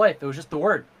entire life. It was just the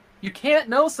word. You can't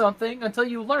know something until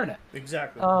you learn it.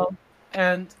 Exactly.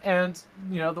 And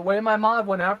you know, the way my mod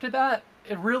went after that,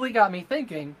 it really got me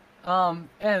thinking.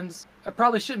 And I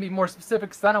probably shouldn't be more specific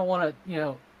because I don't want to, you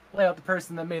know, lay out the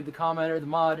person that made the comment or the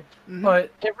mod. But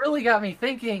it really got me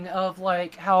thinking of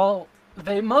like how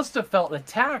they must have felt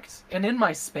attacked and in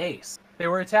my space. They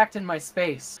were attacked in my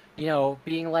space, you know,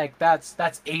 being like, that's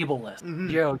ableist.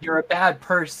 You know, you're a bad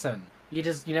person. You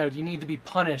just, you know, you need to be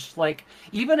punished. Like,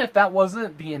 even if that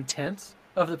wasn't the intent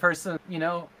of the person, you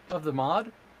know, of the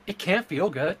mod, it can't feel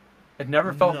good. It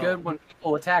never felt good when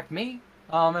people attacked me.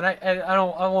 And I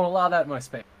won't allow that in my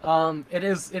space. It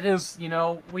is, you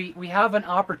know, we have an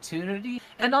opportunity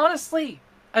and honestly,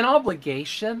 an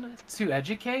obligation to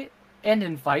educate and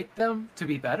invite them to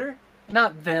be better.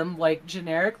 Not them, like,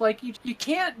 generic. Like, you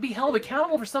can't be held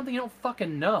accountable for something you don't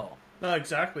fucking know. No,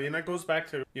 exactly, and that goes back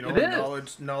to, you know,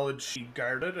 knowledge be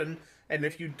guarded, and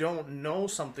if you don't know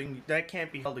something, that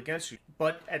can't be held against you.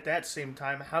 But at that same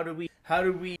time, how do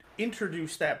we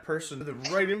introduce that person to the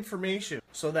right information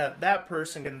so that that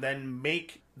person can then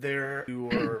make their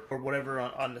or whatever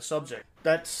on the subject?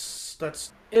 That's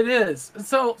it is.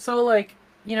 So like,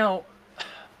 you know,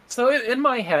 so in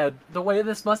my head, the way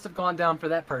this must have gone down for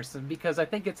that person, because I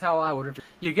think it's how I would have.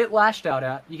 You get lashed out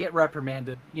at, you get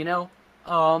reprimanded, you know,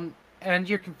 and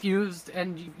you're confused,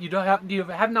 and you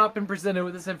have not been presented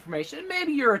with this information.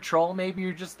 Maybe you're a troll. Maybe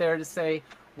you're just there to say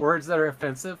words that are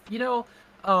offensive, you know.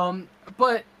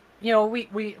 But you know,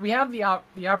 we have the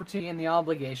opportunity and the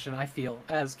obligation, I feel,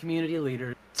 as community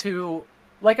leaders, to,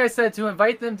 like I said, to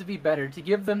invite them to be better, to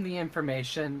give them the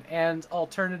information and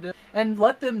alternative, and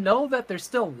let them know that they're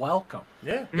still welcome.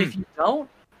 Yeah. If you don't,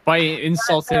 By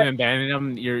insulting and banning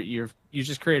them, you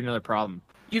just create another problem.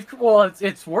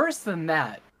 It's worse than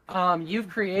that. You've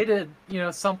created, you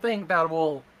know, something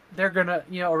that they're gonna,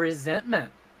 you know, a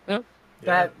resentment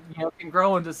that, you know, can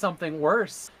grow into something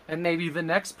worse. And maybe the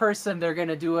next person, they're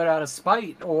gonna do it out of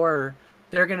spite, or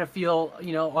they're gonna feel,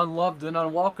 you know, unloved and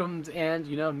unwelcomed and,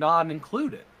 you know, not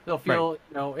included. They'll feel,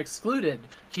 you know, excluded.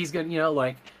 He's gonna, you know,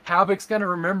 like, Havoc's gonna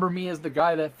remember me as the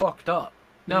guy that fucked up.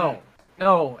 No,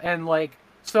 and like,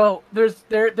 so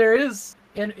there is.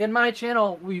 In my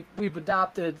channel, we've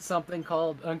adopted something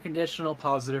called unconditional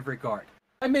positive regard.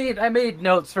 I made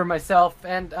notes for myself,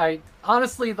 and I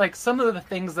honestly, like, some of the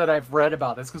things that I've read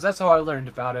about this, because that's how I learned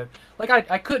about it. Like,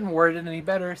 I couldn't word it any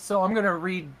better, so I'm gonna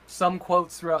read some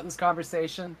quotes throughout this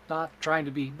conversation. Not trying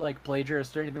to be like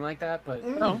plagiarist or anything like that, but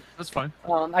No, that's fine.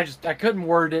 I couldn't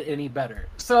word it any better.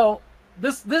 So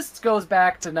this goes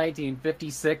back to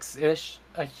 1956-ish.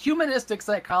 A humanistic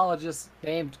psychologist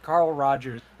named Carl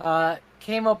Rogers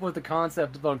came up with the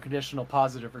concept of unconditional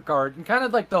positive regard, and kind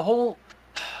of like the whole.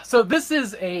 So this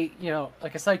is a, you know,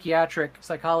 like a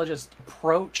psychologist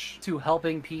approach to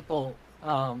helping people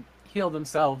heal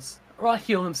themselves, or not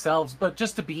heal themselves, but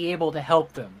just to be able to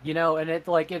help them, you know, and it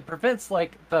prevents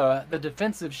like the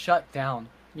defensive shutdown,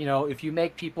 you know, if you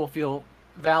make people feel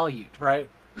valued, right?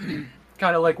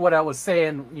 Kind of like what I was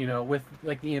saying, you know, with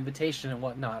like the invitation and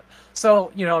whatnot.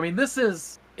 So, you know, I mean,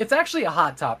 it's actually a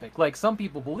hot topic. Like, some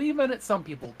people believe in it, some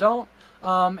people don't.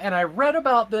 And I read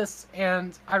about this,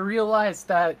 and I realized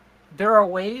that there are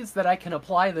ways that I can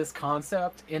apply this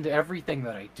concept into everything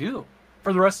that I do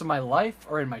for the rest of my life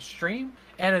or in my stream.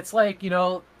 And it's like, you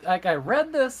know, like, I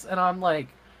read this and I'm like,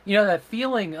 you know, that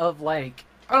feeling of like,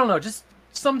 I don't know, just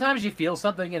sometimes you feel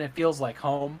something and it feels like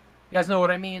home. You guys know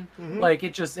what I mean? Like,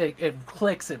 it just, it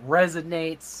clicks, it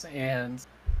resonates, and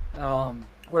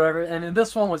whatever. And then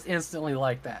this one was instantly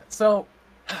like that. So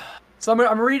I'm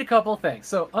gonna read a couple of things.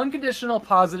 So, unconditional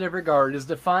positive regard is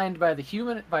defined by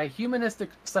a humanistic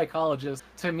psychologist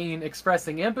to mean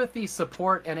expressing empathy,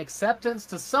 support, and acceptance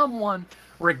to someone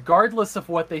regardless of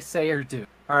what they say or do.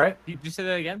 All right? Did you say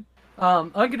that again?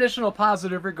 Unconditional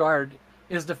positive regard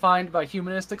is defined by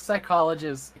humanistic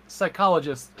psychologists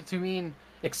to mean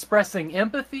expressing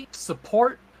empathy,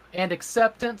 support, and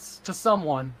acceptance to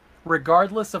someone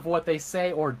regardless of what they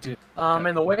say or do.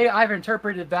 And the way I've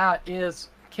interpreted that is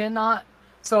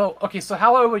so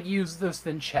how I would use this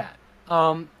in chat.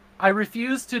 I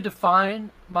refuse to define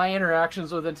my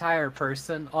interactions with an entire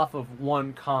person off of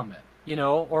one comment, you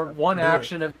know, or one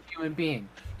action of a human being.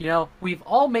 You know, we've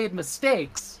all made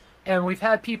mistakes, and we've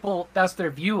had people, that's their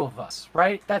view of us,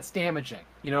 right? That's damaging,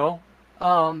 you know?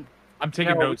 I'm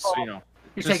taking notes, so you know.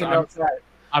 You're taking notes, right?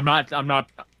 I'm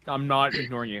not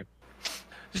ignoring you.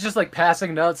 It's just like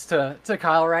passing notes to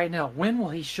Kyle right now. When will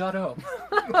he shut up?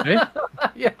 Eh?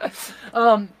 Yeah.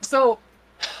 So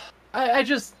I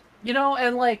just,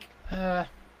 and like, let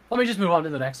me just move on to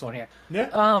the next one here.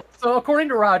 Yeah. So according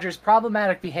to Rogers,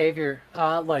 problematic behavior,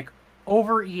 like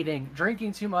overeating,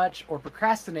 drinking too much, or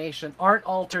procrastination aren't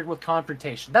altered with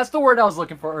confrontation. That's the word I was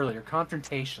looking for earlier,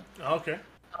 confrontation. Okay.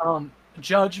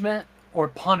 Judgment or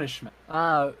punishment.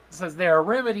 Says they are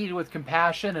remedied with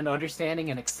compassion and understanding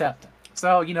and acceptance.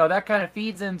 So, that kind of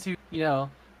feeds into,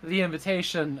 the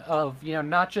invitation of,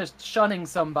 not just shunning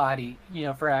somebody,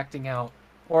 for acting out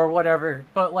or whatever,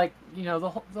 but like,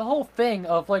 the whole thing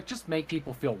of like, just make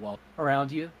people feel well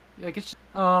around you. Like it's,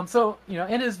 so,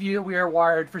 in his view, we are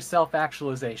wired for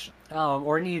self-actualization,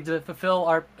 or need to fulfill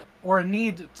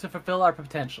our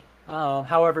potential.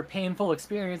 However, painful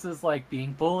experiences like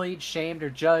being bullied, shamed, or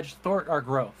judged thwart our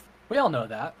growth. We all know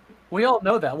that.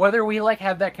 Whether we like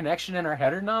have that connection in our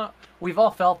head or not, we've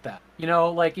all felt that.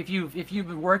 Like if you've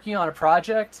been working on a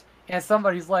project and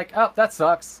somebody's like, "Oh, that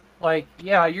sucks." Like,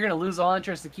 yeah, you're gonna lose all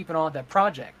interest in keeping on with that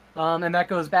project. And that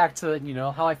goes back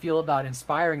to how I feel about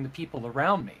inspiring the people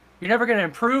around me. You're never gonna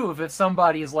improve if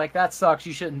somebody is like, "That sucks.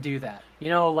 You shouldn't do that."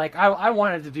 Like I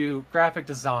wanted to do graphic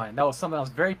design. That was something I was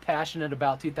very passionate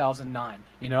about. 2009.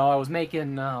 I was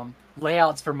making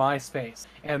layouts for MySpace,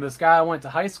 and this guy I went to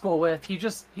high school with, he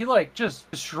just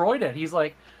destroyed it. He's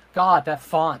like, "God, that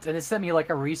font," and it sent me like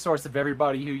a resource of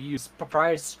everybody who used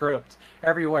proprietary script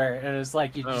everywhere, and it's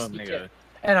like you just,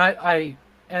 and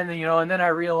and then I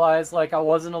realized like I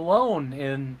wasn't alone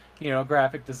in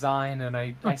graphic design, and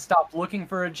I stopped looking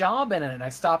for a job in it, and I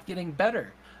stopped getting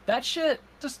better. That shit,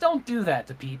 just don't do that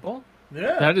to people.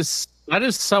 Yeah. That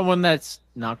is someone that's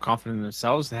not confident in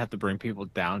themselves. They have to bring people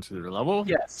down to their level,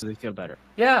 Yes. so they feel better.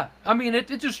 Yeah, I mean, it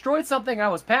destroyed something I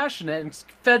was passionate and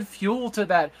fed fuel to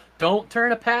that. Don't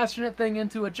turn a passionate thing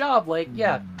into a job. Like,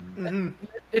 yeah,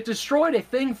 it destroyed a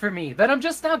thing for me that I'm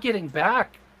just now getting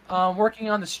back. Working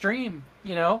on the stream,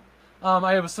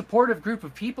 I have a supportive group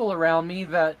of people around me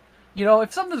that,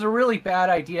 if something's a really bad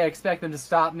idea, I expect them to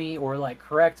stop me or like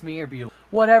correct me or be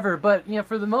whatever. But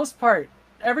for the most part,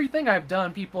 everything I've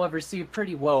done, people have received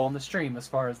pretty well on the stream as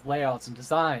far as layouts and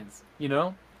designs,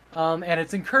 and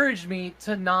it's encouraged me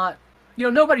to not,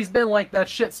 nobody's been like that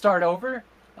shit start over,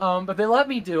 but they let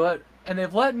me do it, and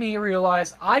they've let me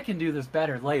realize I can do this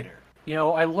better later.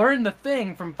 I learned the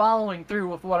thing from following through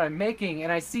with what I'm making,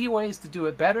 and I see ways to do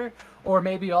it better, or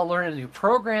maybe I'll learn a new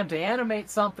program to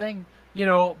animate something,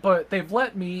 but they've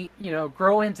let me,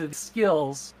 grow into the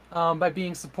skills by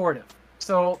being supportive.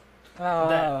 So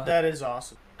that is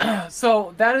awesome.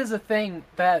 so that is a thing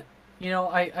that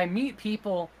I meet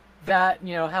people that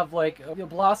have like a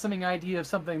blossoming idea of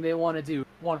something they want to do.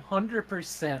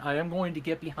 100% I am going to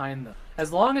get behind them,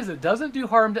 as long as it doesn't do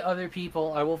harm to other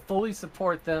people. I will fully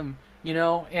support them,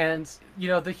 and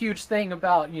the huge thing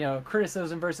about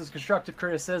criticism versus constructive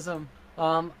criticism,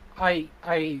 your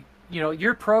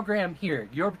program here,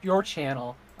 your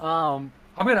channel, I'm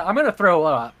gonna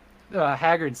throw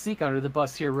Haggard and Seek under the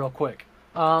bus here real quick.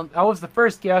 I was the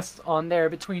first guest on there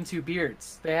Between Two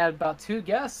Beards. They had about 2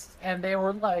 guests, and they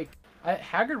were like,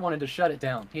 Haggard wanted to shut it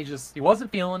down. He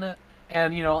wasn't feeling it,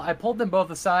 and I pulled them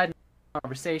both aside in a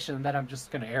conversation that I'm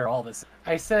just gonna air all this.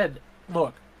 I said,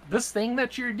 look, this thing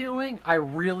that you're doing, I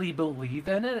really believe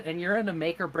in it, and you're in a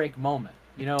make or break moment.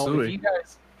 Absolutely. If you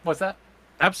guys, what's that?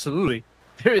 Absolutely.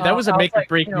 That was a make or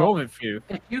break moment for you.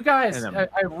 If you guys, I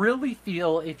really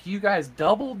feel if you guys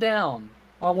double down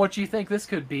on what you think this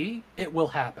could be, it will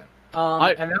happen.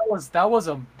 And that was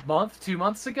a month, 2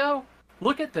 months ago.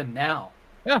 Look at them now.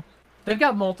 Yeah. They've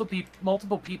got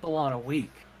multiple people on a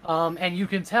week. And you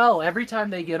can tell every time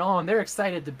they get on, they're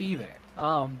excited to be there.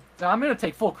 So I'm going to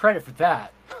take full credit for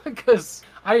that, because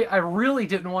I really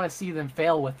didn't want to see them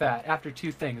fail with that after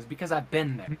 2 things, because I've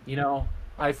been there.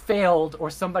 I failed, or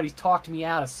somebody talked me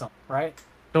out of something, right?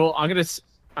 So I'm gonna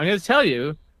tell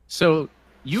you. So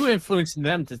you influencing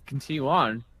them to continue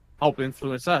on, help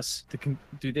influence us to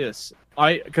do this.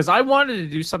 Because I wanted to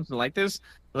do something like this,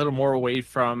 a little more away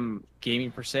from gaming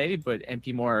per se, but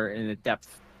be more in a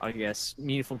depth, I guess,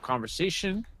 meaningful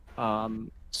conversation.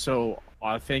 So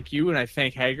I thank you, and I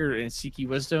thank Haggard and Seeky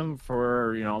Wisdom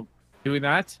for doing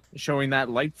that, showing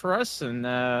that light for us,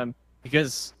 and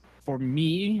because for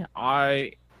me,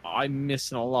 I'm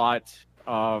missing a lot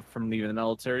from leaving the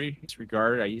military in this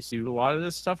regard. I used to do a lot of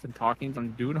this stuff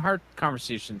and doing hard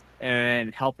conversations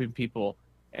and helping people,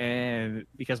 and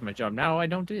because of my job now, I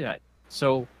don't do that.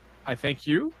 So I thank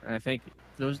you, and I thank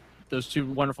those 2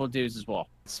 wonderful dudes as well.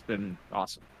 It's been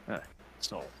awesome.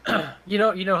 So you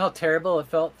know how terrible it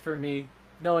felt for me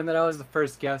knowing that I was the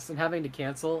first guest and having to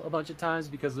cancel a bunch of times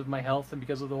because of my health and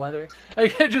because of the weather.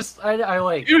 I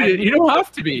like. Dude, you don't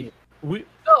have to be.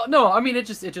 No. I mean, it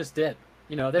just did.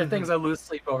 There are things I lose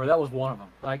sleep over. That was one of them.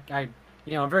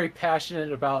 I'm very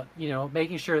passionate about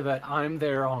making sure that I'm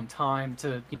there on time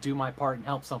to do my part and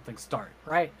help something start.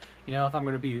 Right. If I'm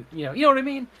going to be, you know what I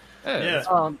mean.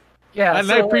 Yeah. Yeah.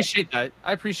 And I appreciate that.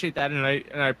 I appreciate that, and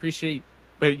I appreciate.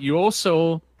 But you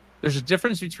also, there's a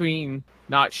difference between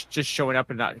not just showing up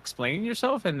and not explaining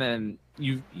yourself, and then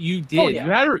you did. Oh,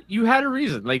 yeah. You had a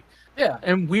reason. Like, Yeah.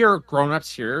 and we are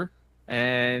grown-ups here,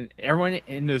 and everyone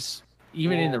in this,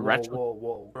 even in the retro.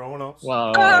 Whoa. Grown ups.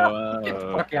 Whoa. Get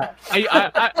the fuck out.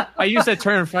 I use that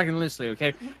term fucking loosely,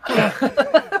 okay?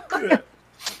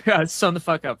 Yeah, sum the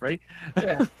fuck up, right?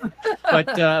 Yeah.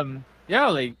 But yeah,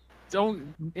 like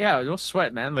don't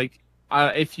sweat, man. Like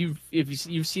if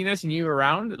you've seen us and you're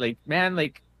around, like, man,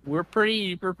 like we're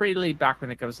pretty laid back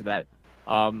when it comes to that.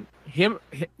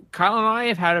 Kyle and I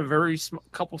have had a very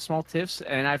couple small tiffs,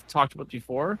 and I've talked about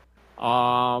before.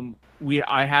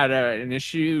 I had an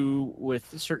issue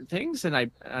with certain things, and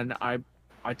I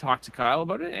talked to Kyle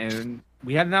about it, and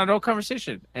we had an adult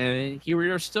conversation, and here we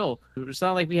are still. It's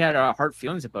not like we had hard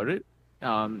feelings about it,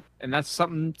 and that's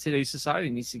something today's society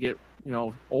needs to get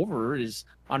over, is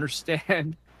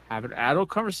understand. Have an adult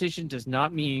conversation does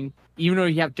not mean, even though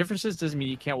you have differences, doesn't mean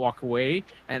you can't walk away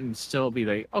and still be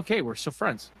like, okay, we're still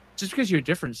friends. Just because you're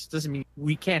different doesn't mean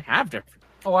we can't have difference.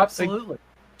 Oh, absolutely.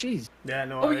 Jeez. Yeah,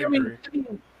 no, I agree. mean,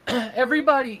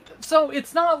 everybody. So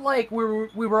it's not like we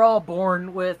were all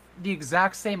born with the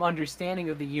exact same understanding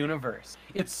of the universe.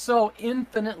 It's so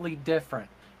infinitely different.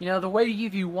 The way you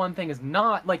view one thing is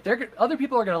not like other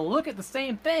people are going to look at the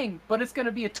same thing, but it's going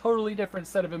to be a totally different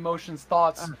set of emotions,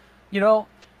 thoughts.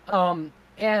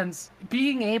 And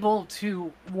being able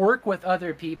to work with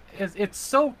other people it's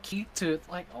so key to,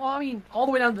 like, all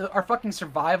the way down to our fucking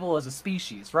survival as a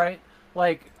species, right?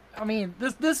 Like,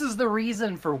 this is the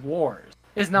reason for wars,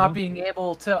 is not being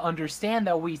able to understand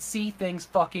that we see things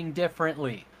fucking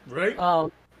differently. Right.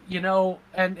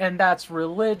 And that's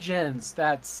religions,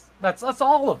 that's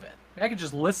all of it. I could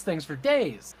just list things for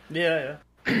days. Yeah.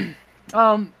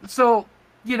 So,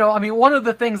 one of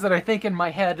the things that I think in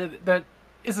my head that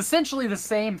is essentially the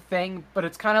same thing, but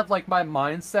it's kind of like my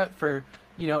mindset for,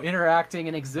 interacting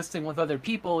and existing with other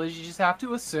people, is you just have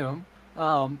to assume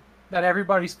that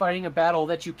everybody's fighting a battle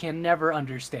that you can never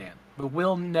understand, but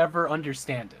will never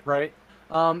understand it, right?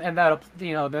 And that,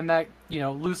 then that,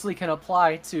 loosely can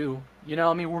apply to,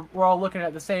 we're all looking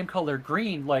at the same color,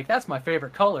 green. Like, that's my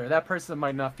favorite color. That person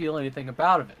might not feel anything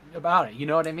about it. You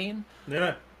know what I mean?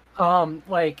 Yeah.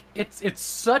 Like, it's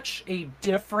such a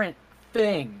different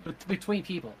thing between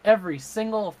people. Every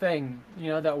single thing,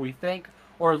 that we think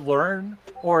or learn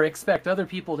or expect other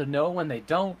people to know when they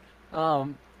don't,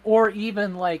 or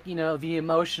even, like, the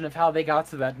emotion of how they got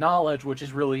to that knowledge, which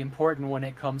is really important when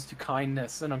it comes to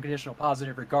kindness and unconditional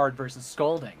positive regard versus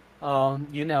scolding.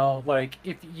 Like,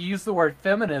 if you use the word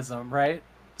feminism, right?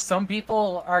 Some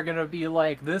people are gonna be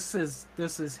like, this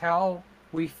is how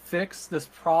we fix this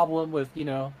problem with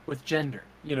gender,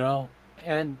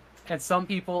 and some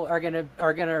people are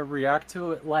gonna react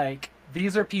to it like,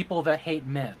 these are people that hate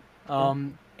men.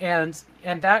 And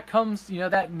that comes,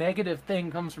 that negative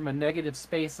thing comes from a negative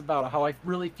space about how I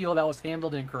really feel that was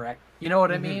handled incorrect. You know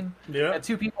what I mean? Yeah. And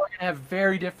two people are going to have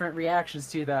very different reactions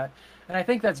to that. And I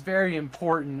think that's very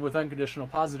important with unconditional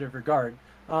positive regard.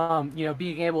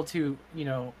 Being able to,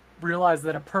 realize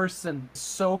that a person is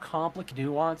so complicated,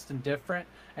 nuanced, and different,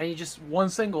 and one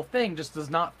single thing just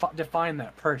does not define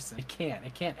that person. It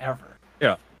can't ever.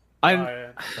 Yeah.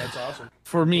 That's awesome.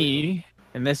 For me,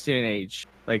 in this day and age,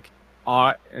 like,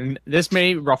 and this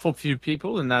may ruffle a few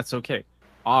people, and that's okay.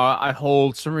 I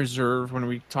hold some reserve when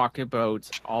we talk about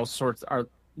all sorts of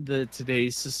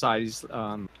today's society's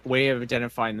way of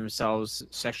identifying themselves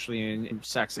sexually and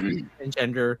sex and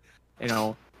gender.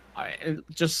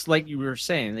 Just like you were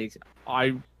saying, like,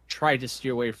 I try to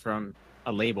steer away from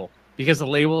a label, because the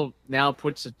label now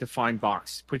puts a defined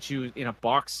box, puts you in a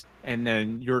box, and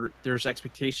then there's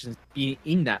expectations being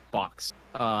in that box.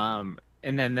 And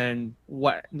then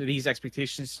what these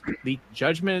expectations lead to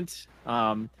judgment.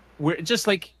 We're just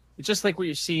like what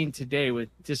you're seeing today with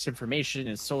disinformation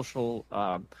and social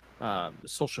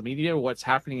media. What's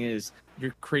happening is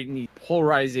you're creating these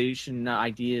polarization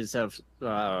ideas of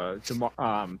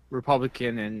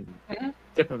Republican and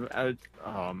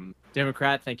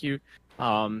Democrat. Thank you.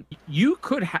 You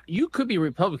could be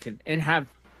Republican and have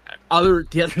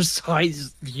the other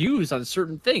side's views on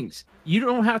certain things. You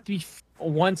don't have to be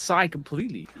one side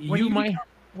completely. When you become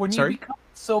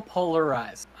so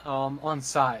polarized on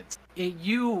sides,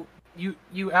 you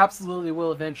you absolutely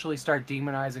will eventually start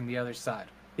demonizing the other side.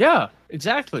 Yeah,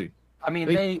 exactly. I mean,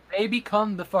 they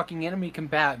become the fucking enemy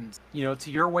combatants,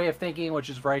 to your way of thinking, which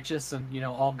is righteous and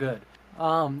all good.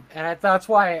 And that's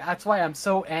why I'm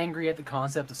so angry at the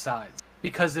concept of sides,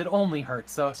 because it only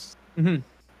hurts us. Mm-hmm.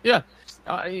 Yeah,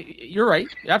 you're right.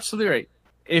 Absolutely right.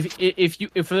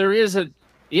 If there is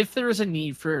a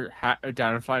need for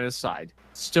identifying a side,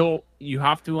 still you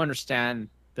have to understand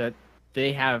that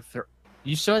they have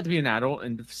you still have to be an adult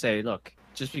and say, look,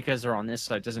 just because they're on this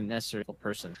side doesn't necessarily a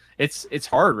person. It's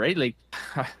hard, right? Like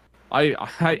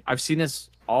I've seen this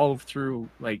all through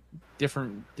like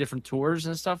different tours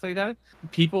and stuff like that.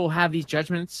 People have these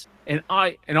judgments, and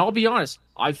I'll be honest,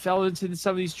 I fell into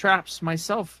some of these traps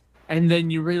myself. And then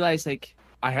you realize, like,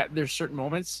 there's certain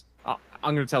moments. I'm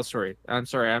gonna tell a story. I'm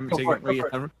sorry, I'm taking it way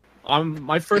on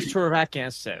my first tour of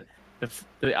Afghanistan.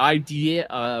 The idea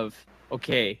of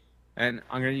and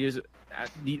I'm gonna use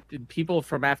the people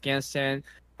from Afghanistan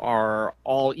are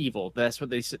all evil. That's what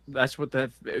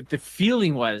the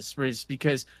feeling was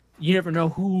because you never know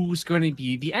who's going to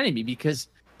be the enemy, because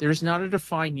there's not a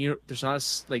defined they're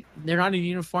not in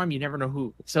uniform. You never know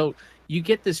who. So you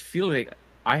get this feeling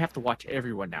I have to watch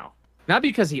everyone now. Not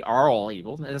because they are all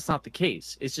evil. That's not the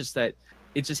case. It's just that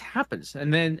it just happens.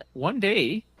 And then one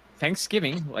day,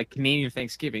 Thanksgiving, like Canadian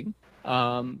Thanksgiving,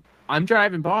 I'm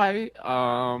driving by,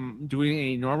 doing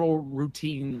a normal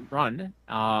routine run,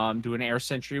 doing air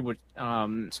sentry with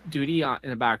duty in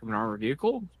the back of an armored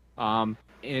vehicle, and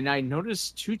I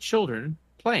noticed two children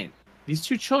playing. These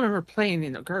two children were playing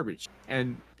in the garbage,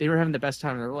 and they were having the best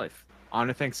time of their life on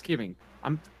a Thanksgiving.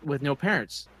 I'm with no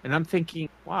parents, and I'm thinking,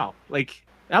 wow, like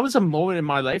that was a moment in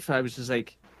my life. I was just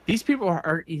like, these people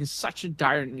are in such a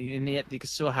dire need, and yet they can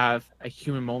still have a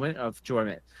human moment of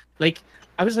enjoyment. Like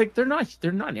I was like, they're not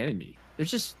an enemy. They're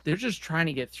just trying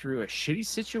to get through a shitty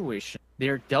situation.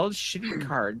 They're dealt shitty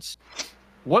cards.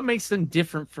 What makes them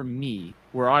different from me?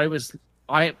 Where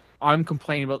I'm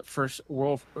complaining about first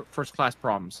class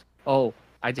problems. Oh,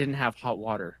 I didn't have hot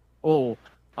water. Oh,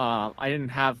 I didn't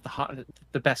have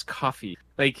the best coffee.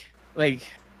 Like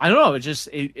I don't know.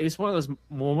 It's one of those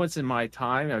moments in my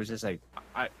time. I was just like,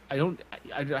 I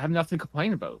have nothing to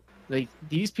complain about. Like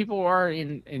these people are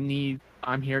in need.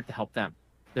 I'm here to help them.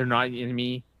 They're not an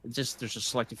enemy. There's just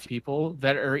selective people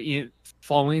that are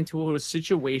falling into a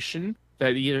situation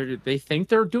that either they think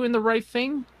they're doing the right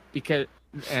thing because,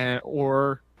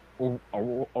 or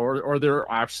they're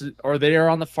absolutely, or they are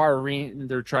on the far right and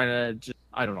they're trying to just,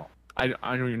 I don't know. I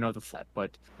don't even know the flat,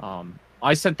 but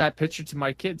I sent that picture to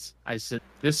my kids. I said,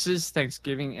 "This is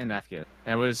Thanksgiving in Afghanistan."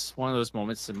 And it was one of those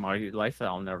moments in my life that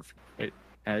I'll never forget.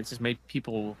 And it just made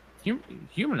people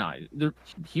humanize. They're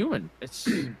human. It's.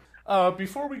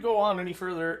 Before we go on any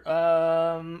further,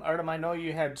 Artem, I know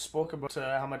you had spoke about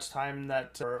how much time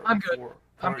that. I'm good.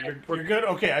 You're good.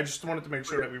 Okay, I just wanted to make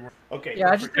sure that we were okay.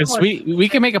 Yeah, we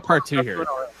can make a part 2 here.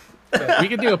 We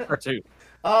can do a part 2.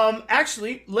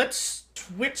 Actually, let's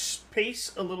switch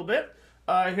pace a little bit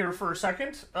here for a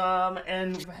second.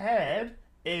 And we've had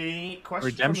a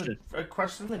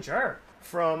question from the jar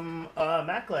from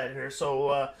Matt Glad here.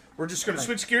 So we're just going to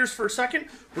switch gears for a second.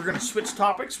 We're going to switch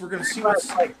topics. We're going to see what's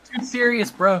too serious,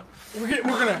 bro. We're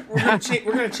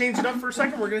gonna change it up for a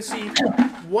second. We're going to see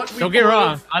what we. Don't get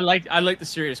wrong. I like the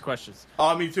serious questions.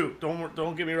 Me too.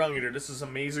 Don't get me wrong either. This is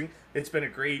amazing. It's been a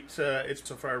great. It's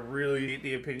so far really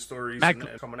the opinion stories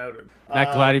coming out of.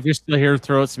 Matt, glad if you're still here,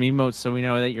 throw out some emotes so we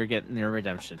know that you're getting your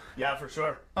redemption. Yeah, for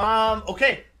sure.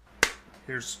 Okay.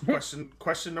 Here's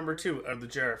question number 2 of the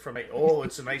jar from a. Oh,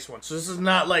 it's a nice one. So this is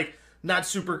not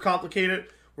super complicated.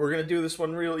 We're gonna do this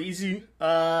one real easy,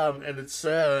 and it's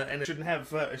and it shouldn't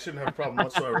have a problem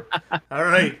whatsoever. All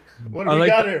right, what do we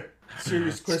got here?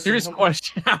 Serious question. Serious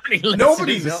question. How many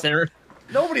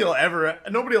Nobody will ever.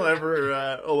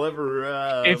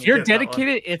 If you're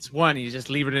dedicated, it's one. You just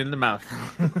leave it in the mouth.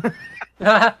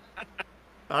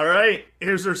 All right.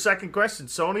 Here's our second question.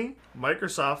 Sony,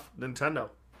 Microsoft, Nintendo.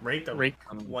 Rate them.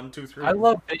 1, 2, 3. I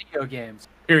love video games.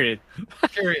 Period.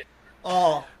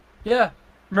 Oh. Yeah.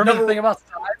 Remember the thing about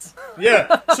sides?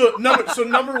 Yeah. So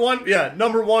number one. Yeah.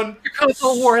 Number one.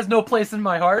 Console war has no place in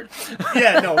my heart.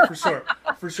 Yeah. No.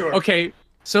 For sure. Okay.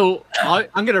 So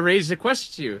I'm gonna raise the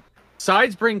question to you.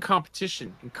 Sides bring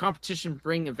competition, and competition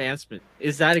bring advancement.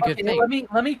 Is that a good thing?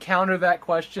 Let me counter that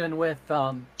question with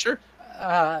sure.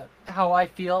 How I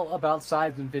feel about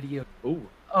sides in video. Ooh.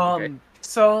 Okay.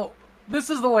 So this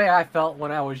is the way I felt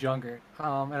when I was younger,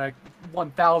 and I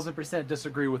 1000%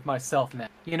 disagree with myself now.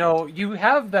 You know, you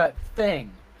have that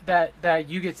thing that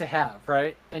you get to have,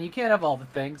 right? And you can't have all the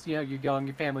things. You know, you're young,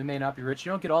 your family may not be rich.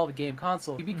 You don't get all the game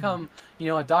consoles. You become, you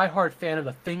know, a diehard fan of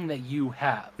the thing that you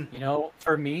have. You know,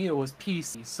 for me, it was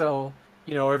PC. So,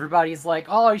 you know, everybody's like,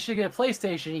 oh, you should get a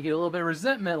PlayStation. You get a little bit of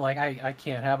resentment. Like, I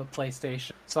can't have a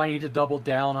PlayStation. So I need to double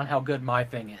down on how good my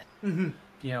thing is.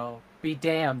 You know, be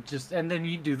damned. And then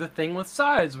you do the thing with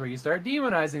sides where you start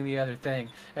demonizing the other thing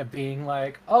and being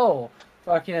like, oh,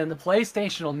 fucking the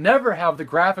PlayStation will never have the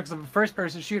graphics of a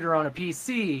first-person shooter on a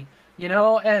PC, you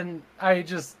know. And I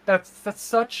just that's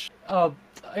such a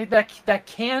that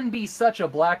can be such a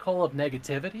black hole of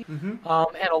negativity.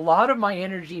 And a lot of my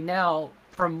energy now,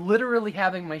 from literally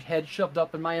having my head shoved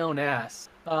up in my own ass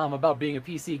about being a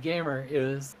PC gamer,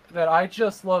 is that I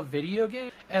just love video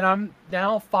games, and I'm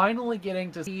now finally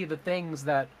getting to see the things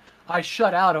that I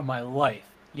shut out of my life,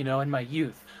 you know, in my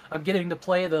youth. I'm getting to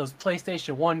play those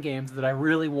PlayStation 1 games that I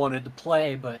really wanted to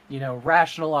play, but, you know,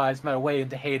 rationalized my way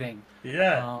into hating.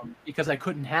 Yeah. Because I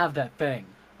couldn't have that thing.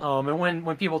 And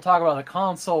when people talk about the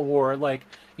console war, like,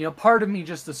 you know, part of me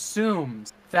just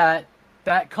assumes that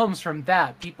that comes from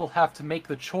that. People have to make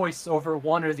the choice over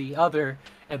one or the other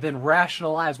and then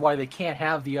rationalize why they can't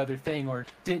have the other thing or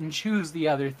didn't choose the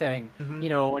other thing. You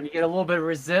know, when you get a little bit of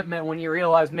resentment when you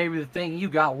realize maybe the thing you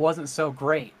got wasn't so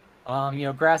great. You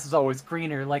know, grass is always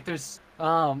greener. Like, there's,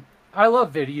 I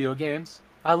love video games.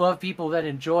 I love people that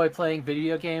enjoy playing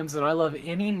video games, and I love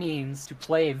any means to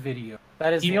play video.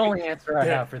 That is the only answer I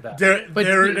have for that.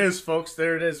 There it is, folks.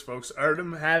 There it is, folks.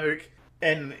 Artem Havoc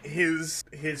and his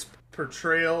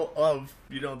portrayal of,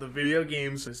 you know, the video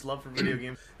games, his love for video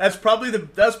games. That's probably the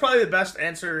best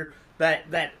answer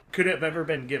that could have ever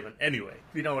been given. Anyway,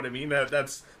 you know what I mean?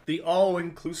 That's the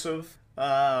all-inclusive,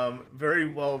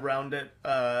 very well-rounded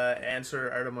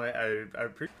answer, Artem. I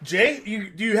appreciate. Jay,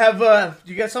 do you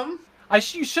got something?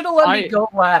 You should have let me go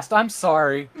last. I'm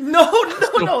sorry. No.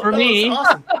 For me,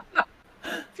 awesome.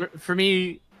 for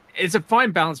me, it's a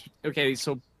fine balance. Okay,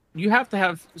 so you have to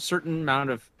have a certain amount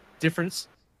of difference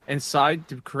inside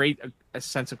to create a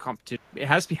sense of competition. It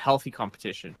has to be healthy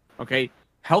competition. Okay,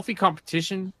 healthy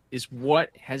competition is what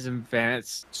has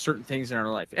advanced certain things in our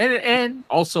life, and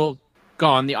also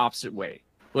gone the opposite way.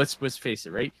 Let's face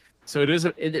it, right? So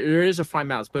there is a fine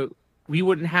balance, but we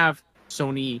wouldn't have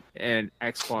Sony and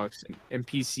Xbox and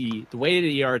PC the way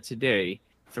they are today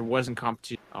if there wasn't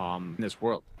competition in this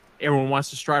world. Everyone wants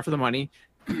to strive for the money.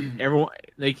 Everyone,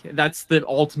 like, that's the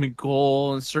ultimate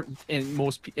goal in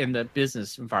the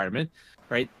business environment,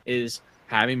 right? Is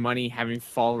having money, having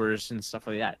followers, and stuff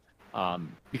like that.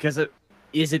 Because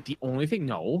is it the only thing?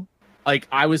 No. Like,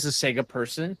 I was a Sega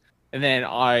person, and then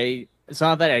it's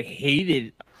not that I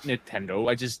hated Nintendo.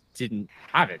 I just didn't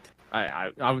have it.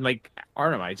 I'm like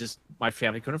Artem. My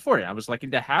family couldn't afford it. I was lucky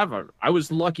to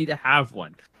have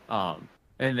one.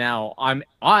 And now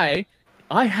I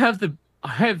have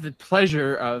the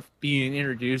pleasure of being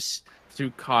introduced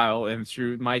through Kyle and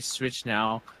through my Switch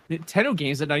now Nintendo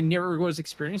games that I never was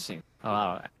experiencing.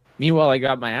 Meanwhile, I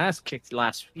got my ass kicked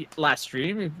last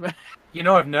stream. You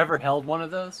know, I've never held one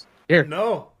of those. Here,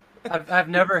 No. I've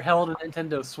never held a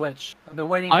Nintendo Switch. I've been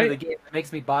waiting for the game that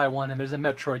makes me buy one, and there's a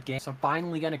Metroid game, so I'm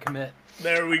finally gonna commit.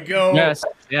 There we go. yes,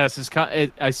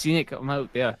 I seen it come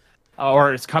out. Yeah,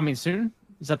 or it's coming soon.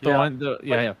 Is that the one?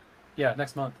 Yeah,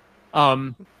 next month.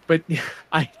 But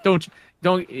I don't.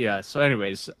 Yeah. So,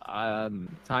 anyways,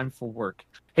 time for work.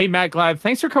 Hey, Matt Glad,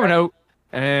 thanks for coming out,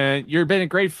 and you've been a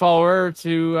great follower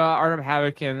to Artem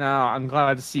Havoc, and I'm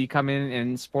glad to see you come in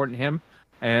and supporting him,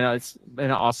 and it's been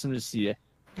awesome to see you.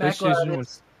 Matt Glad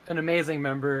is an amazing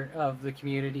member of the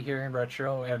community here in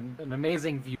Retro, and an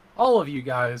amazing view. All of you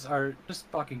guys are just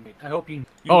fucking great. I hope you.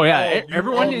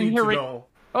 Everyone in here.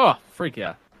 Oh, freak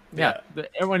yeah.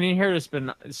 Everyone in here has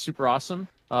been super awesome.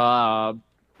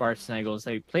 Bart Snaggle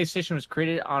say PlayStation was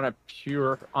created on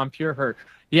pure hurt.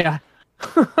 Yeah,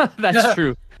 that's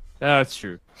true. That's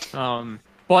true.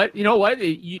 But you know what?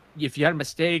 If you had a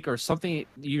mistake or something,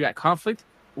 you got conflict.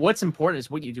 What's important is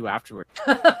what you do afterward.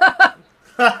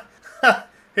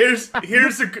 Here's a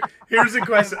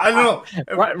question. I don't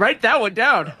know. Write that one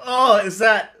down. Oh, is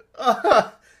that?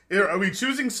 Are we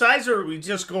choosing size, or are we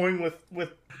just going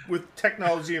with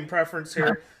technology and preference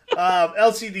here?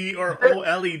 LCD or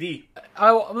OLED?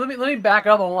 Let me back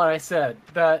up on what I said.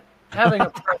 That having a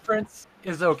preference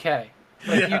is okay.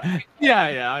 Like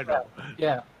Yeah, I know.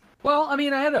 Yeah. Well, I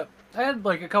mean, I had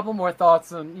like a couple more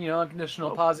thoughts on, you know,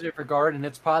 unconditional positive regard and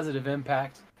its positive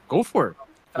impact. Go for it.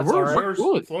 That's all right.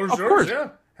 Floor's yours.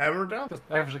 Yeah, hammer down.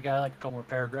 I actually got like a couple more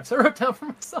paragraphs I wrote down for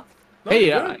myself.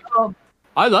 Hey,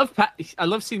 I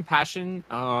love seeing passion,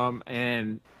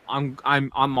 and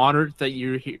I'm honored that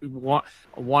you're here,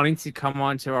 wanting to come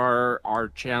onto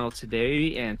our channel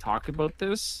today and talk about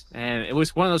this. And it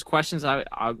was one of those questions I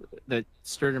that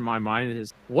stirred in my mind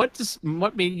is what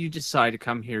made you decide to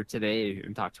come here today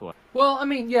and talk to us? Well, I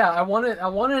mean, yeah, I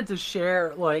wanted to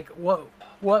share like what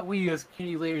we as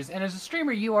community leaders, and as a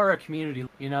streamer, you are a community.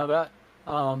 You know that.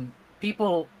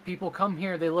 People come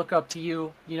here, they look up to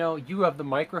you. You know, you have the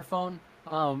microphone.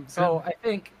 So I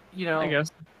think, you know, I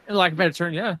guess, in like a better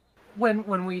term, yeah.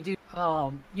 When we do,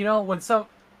 you know, when some.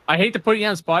 I hate to put you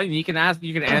on the spot, and you can ask,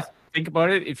 think about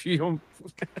it if you don't.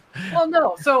 Well,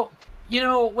 no. So, you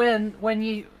know, when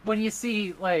you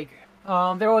see like,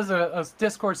 there was a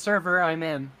Discord server I'm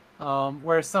in,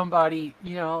 where somebody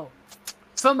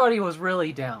was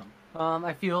really down.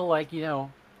 I feel like, you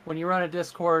know, when you run a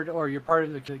Discord or you're part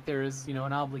of the, there is, you know,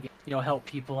 an obligation, you know, help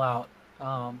people out.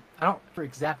 I don't for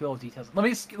exactly all the details. Let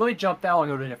me jump that one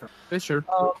and go to a different. Yeah, sure.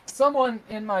 Someone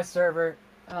in my server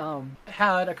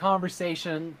had a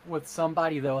conversation with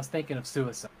somebody that was thinking of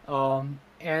suicide.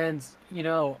 And you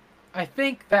know, I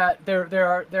think that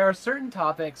there are certain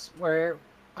topics where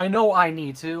I know I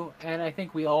need to, and I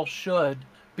think we all should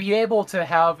be able to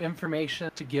have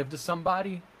information to give to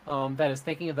somebody that is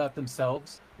thinking about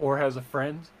themselves or has a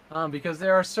friend. Because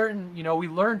there are certain, you know, we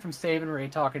learned from Save and Ray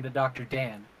talking to Dr.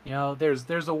 Dan. You know,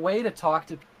 there's a way to talk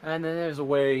to people, and then there's a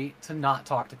way to not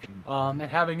talk to people. And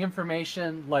having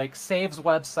information like Save's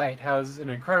website has an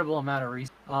incredible amount of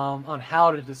research on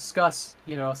how to discuss,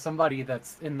 you know, somebody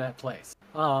that's in that place.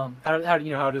 How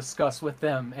to discuss with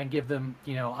them and give them,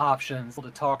 you know, options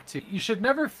to talk to. You should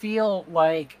never feel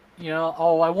like, you know,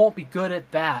 oh, I won't be good at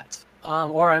that,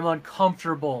 or I'm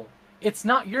uncomfortable. It's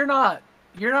not. You're not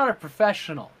a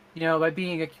professional, you know, by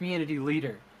being a community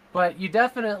leader. But you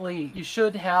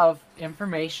should have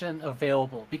information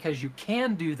available because you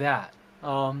can do that.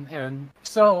 And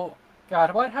so, God,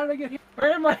 how did I get here?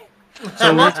 Where am I?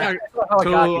 So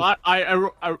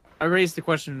I raised the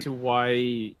question to why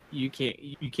you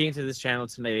came to this channel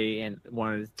today and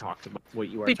wanted to talk about what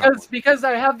you are because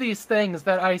I have these things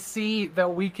that I see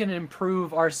that we can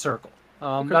improve our circle.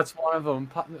 Okay. That's one of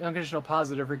them. Unconditional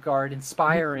positive regard,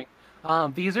 inspiring.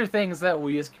 These are things that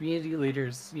we as community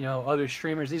leaders, you know, other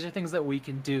streamers, these are things that we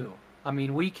can do. I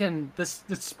mean, this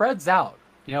spreads out,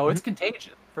 you know, it's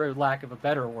contagious, for lack of a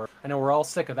better word. I know we're all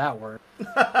sick of that word.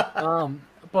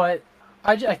 But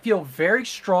I feel very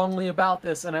strongly about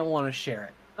this and I want to share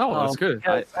it. Oh, that's good.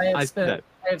 I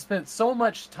have spent so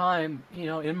much time, you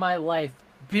know, in my life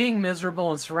being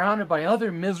miserable and surrounded by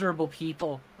other miserable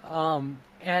people.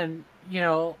 And, you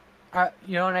know,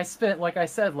 and I spent, like I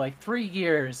said, like 3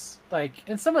 years, like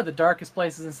in some of the darkest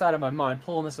places inside of my mind,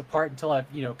 pulling this apart until I've,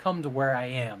 you know, come to where I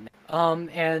am.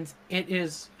 And it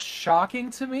is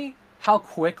shocking to me how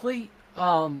quickly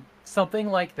something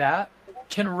like that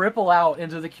can ripple out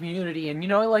into the community. And, you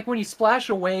know, like when you splash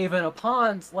a wave in a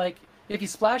pond, like if you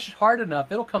splash it hard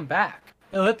enough, it'll come back.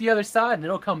 It'll hit the other side and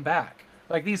it'll come back.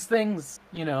 Like these things,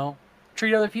 you know,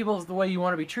 treat other people as the way you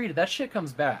want to be treated. That shit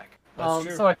comes back.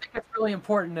 So I think it's really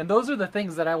important, and those are the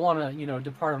things that I want to, you know,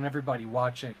 depart on everybody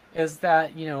watching. Is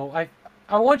that, you know,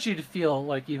 I want you to feel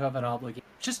like you have an obligation.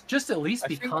 Just at least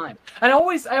be kind. And I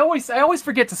always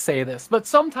forget to say this, but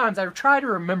sometimes I try to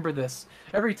remember this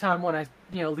every time when I,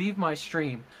 you know, leave my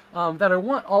stream. That I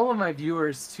want all of my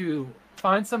viewers to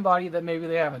find somebody that maybe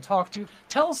they haven't talked to.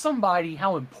 Tell somebody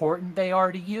how important they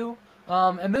are to you.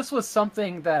 And this was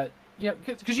something that, you know,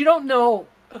 because you don't know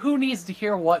who needs to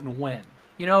hear what and when.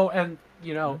 You know, and,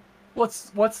 you know,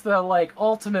 what's the, like,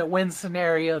 ultimate win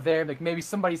scenario there? Like, maybe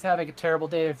somebody's having a terrible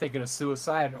day, they're thinking of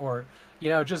suicide, or, you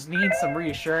know, just need some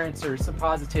reassurance or some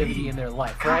positivity in their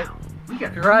life, right?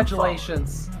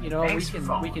 Congratulations, you know,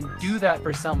 we can do that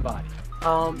for somebody.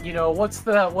 You know, what's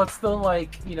the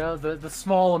like, you know, the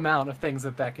small amount of things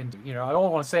that can do? You know, I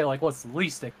don't want to say, like, what's the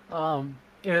least thing.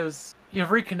 Is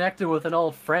you've reconnected with an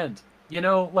old friend. You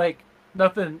know, like,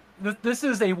 nothing. This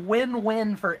is a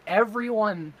win-win for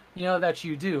everyone, you know, that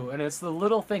you do, and it's the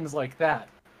little things like that.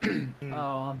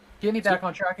 Get me back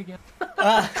on track again.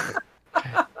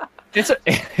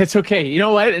 It's okay. You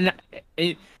know what? And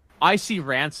I see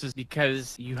rants as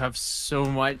because you have so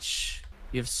much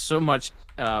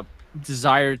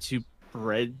desire to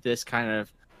spread this kind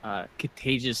of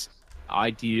contagious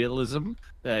idealism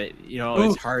that, you know,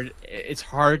 Ooh. It's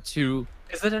hard to.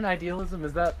 Is it an idealism?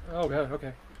 Is that? Oh god.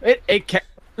 Okay. It can.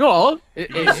 Well,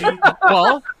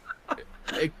 well.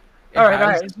 All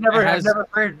right. I've never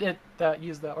heard it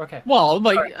used that. Okay. Well,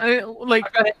 like, I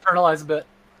gotta internalize a bit.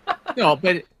 No,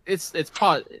 but it's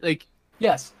like,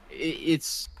 yes,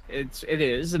 it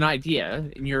is an idea,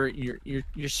 and you're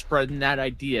spreading that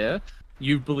idea.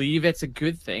 You believe it's a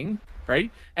good thing,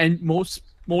 right? And most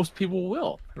people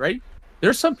will, right?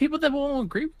 There's some people that won't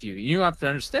agree with you. You have to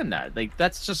understand that. Like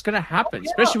that's just gonna happen,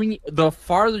 especially when the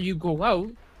farther you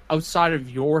go outside of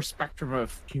your spectrum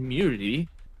of community,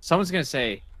 someone's gonna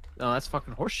say, "No, that's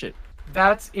fucking horseshit."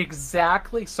 That's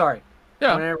exactly. Sorry.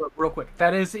 Yeah. I'm gonna interrupt real quick.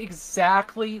 That is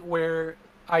exactly where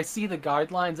I see the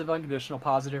guidelines of unconditional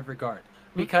positive regard,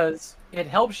 because it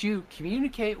helps you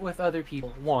communicate with other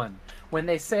people. One, when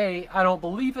they say, "I don't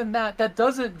believe in that," that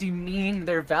doesn't demean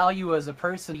their value as a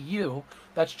person to you.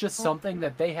 That's just something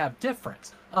that they have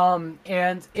different.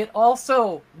 And it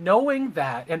also, knowing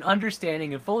that and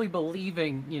understanding and fully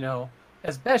believing,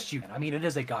 as best you can. I mean, it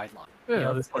is a guideline.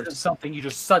 Yeah, This of course. isn't something you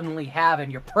just suddenly have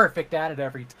and you're perfect at it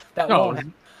that No, won't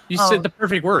happen. you said the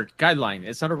perfect word, guideline.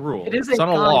 It's not a rule. It is it's a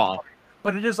not a law. guideline,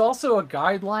 but it is also a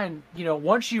guideline.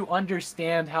 Once you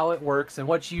understand how it works and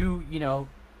what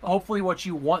hopefully what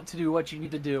you want to do, what you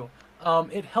need to do,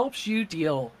 it helps you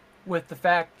deal with the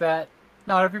fact that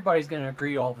not everybody's going to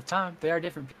agree all the time. They are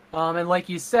different people. And like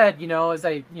you said,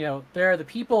 there are the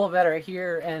people that are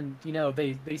here and,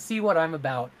 they see what I'm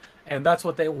about and that's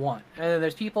what they want. And then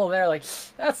there's people that are like,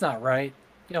 that's not right.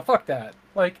 Fuck that.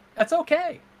 Like, that's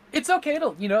okay. It's okay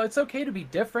to, it's okay to be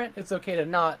different. It's okay to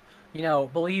not,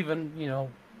 believe in,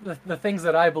 the things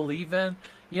that I believe in.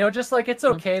 Just like it's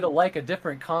okay to like a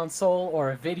different console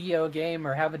or a video game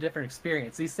or have a different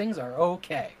experience. These things are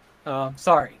okay.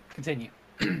 Sorry, continue.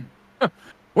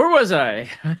 Where was I?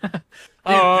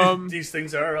 These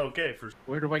things are okay for.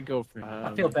 Where do I go from?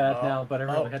 I feel bad now, but I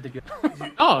really had to go.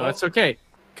 Oh, that's okay.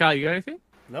 Kyle, you got anything?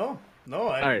 No.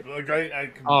 I right. I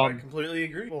completely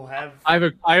agree. We'll have. I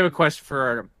have a question for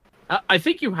Artem. I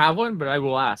think you have one, but I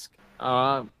will ask.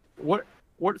 What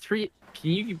three?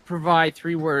 Can you provide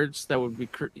 3 words that would be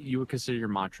you would consider your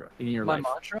mantra in your My life?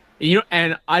 mantra?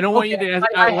 And I don't want you to.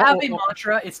 I have a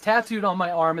mantra. It's tattooed on my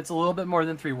arm. It's a little bit more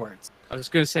than 3 words. I was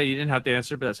going to say you didn't have to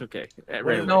answer, but that's okay.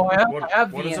 Right No, away. I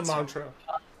have What the is a answer. mantra?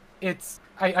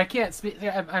 I can't speak.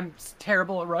 I'm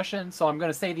terrible at Russian, so I'm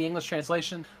going to say the English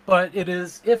translation. But it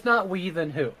is, if not we, then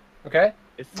who? Okay.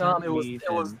 It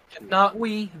was if not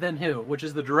we, then who, which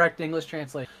is the direct English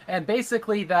translation. And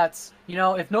basically, that's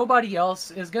if nobody else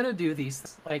is going to do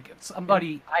these, like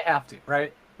somebody, I have to,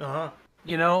 right? And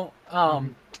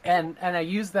I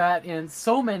use that in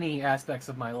so many aspects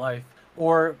of my life,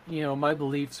 or my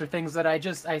beliefs, or things that I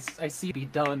see be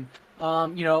done.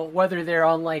 Whether they're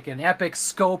on like an epic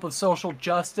scope of social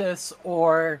justice,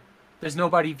 or there's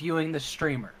nobody viewing the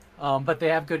streamer, but they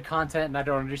have good content, and I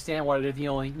don't understand why they're the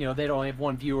only, they don't only have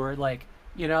 1 viewer. Like,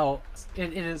 it's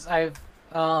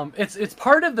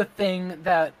part of the thing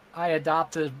that I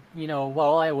adopted,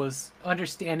 while I was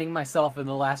understanding myself in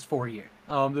the last 4 years.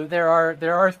 There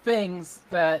are things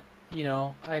that,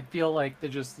 I feel like they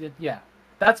just,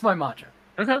 that's my mantra.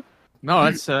 Okay. No,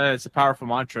 it's a powerful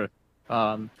mantra.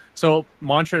 So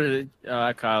mantra,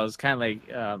 Kyle, is kind of like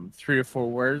 3 or 4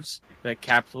 words that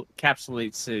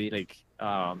encapsulates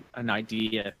an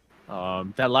idea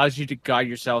that allows you to guide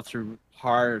yourself through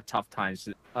hard or tough times.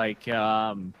 Like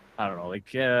I don't know,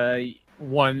 like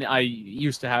one I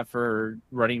used to have for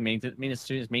running maintenance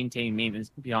students, maintain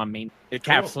maintenance beyond main. It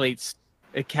encapsulates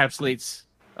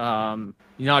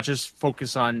you not just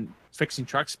focus on fixing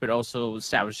trucks, but also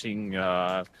establishing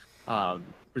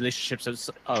relationships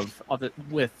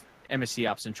with MSC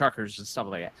ops and truckers and stuff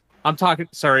like that. I'm talking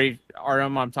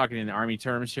in Army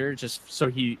terms here, just so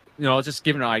just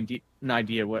giving an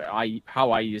idea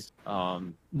how I use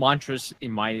mantras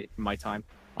in my time.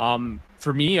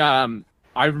 For me, I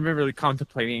remember really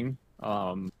contemplating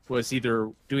was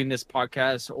either doing this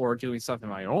podcast or doing something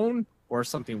of my own, or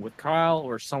something with Kyle,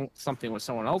 or something with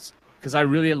someone else, because I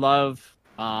really love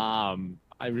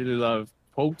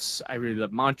quotes. I really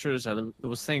love mantras. I love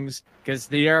those things because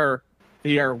they are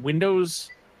windows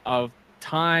of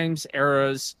times,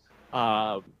 eras,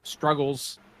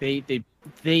 struggles. They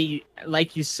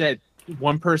like you said,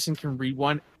 one person can read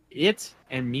it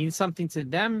and mean something to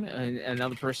them, and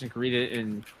another person can read it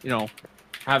and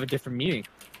have a different meaning.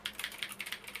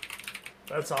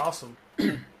 That's awesome.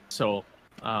 So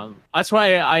that's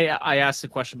why I asked the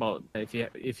question about if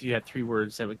you had 3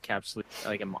 words that would encapsulate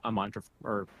like a mantra.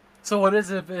 Or So what is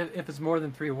it if it's more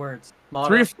than 3 words?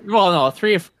 three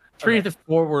Okay. to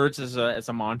 4 words is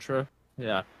a mantra.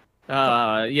 Yeah.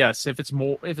 Yes. If it's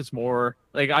more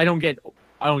like I don't get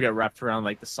wrapped around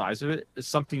like the size of it. It's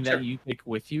something that you take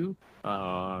with you,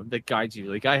 that guides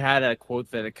you. Like I had a quote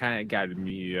that kind of guided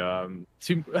me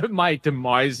to my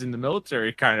demise in the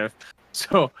military, kind of.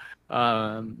 So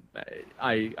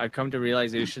I come to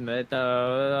realization that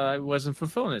I wasn't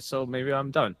fulfilling it. So maybe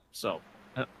I'm done. So.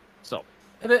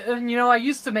 And, you know, I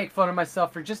used to make fun of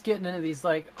myself for just getting into these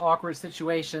like awkward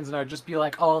situations, and I'd just be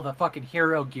like, "Oh, the fucking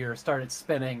hero gear started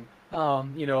spinning."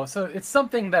 You know, so it's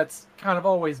something that's kind of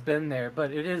always been there,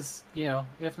 but it is, you know,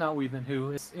 if not we then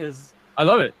who is I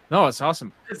love it. No, it's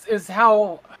awesome. is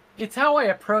how it's how I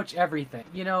approach everything,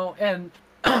 you know, and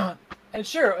and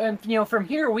sure, and you know, from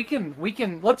here we can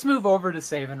let's move over to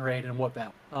save and raid and whoop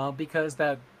out, because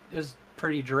that is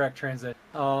pretty direct transit.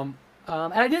 And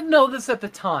I didn't know this at the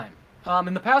time.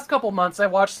 In the past couple months, I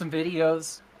watched some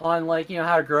videos on like, you know,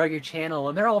 how to grow your channel,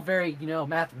 and they're all very, you know,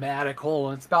 mathematical,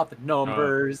 and it's about the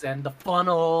numbers and the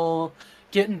funnel,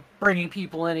 bringing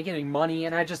people in and getting money,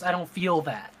 and I don't feel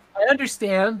that. I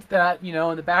understand that, you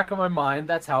know, in the back of my mind,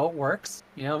 that's how it works,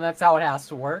 you know, and that's how it has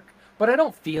to work, but I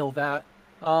don't feel that.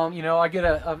 You know, I get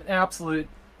an absolute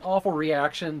awful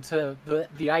reaction to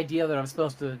the idea that I'm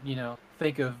supposed to, you know,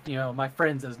 think of, you know, my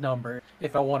friends as number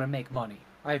if I want to make money.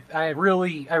 I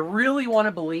really want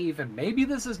to believe, and maybe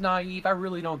this is naive, I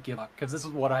really don't give up, because this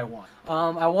is what I want.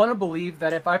 I want to believe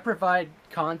that if I provide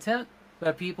content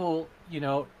that people, you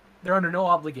know, they're under no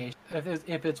obligation.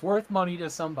 If it's worth money to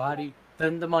somebody,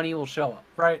 then the money will show up,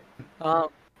 right?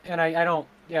 And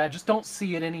I just don't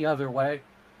see it any other way.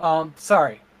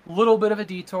 Sorry, a little bit of a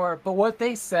detour, but what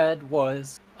they said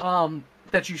was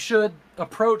that you should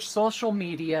approach social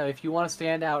media if you want to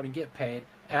stand out and get paid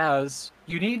as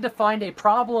you need to find a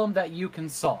problem that you can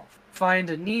solve. Find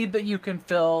a need that you can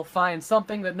fill, find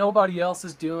something that nobody else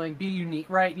is doing, be unique,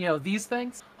 right? You know, these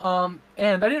things. And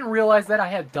I didn't realize that I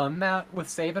had done that with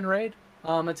Save and Raid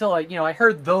until I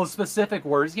heard those specific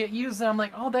words get used, and I'm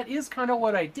like, oh, that is kind of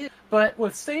what I did. But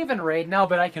with Save and Raid, now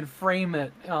that I can frame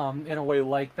it in a way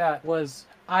like that, was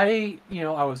I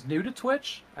was new to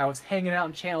Twitch. I was hanging out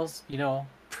in channels, you know,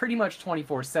 pretty much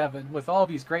 24/7 with all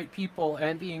these great people,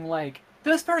 and being like,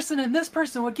 this person and this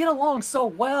person would get along so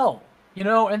well, you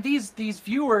know, and these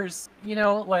viewers, you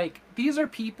know, like, these are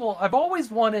people I've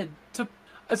always wanted to,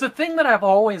 it's a thing that I've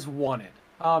always wanted.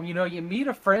 You know, you meet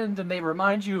a friend and they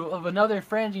remind you of another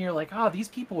friend, and you're like, oh, these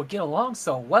people would get along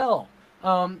so well.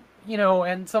 You know,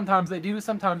 and sometimes they do,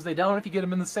 sometimes they don't, if you get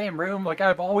them in the same room. Like,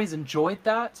 I've always enjoyed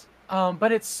that.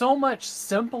 But it's so much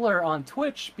simpler on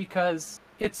Twitch because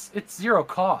it's zero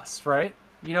cost, right?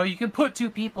 You know, you can put two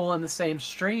people in the same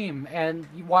stream and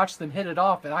you watch them hit it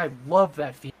off, and I love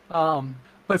that feeling.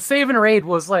 But Save and Raid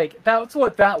was like, that's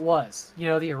what that was. You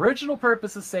know, the original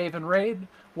purpose of Save and Raid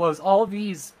was all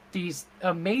these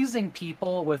amazing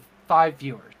people with 5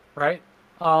 viewers, right?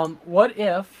 What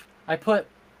if I put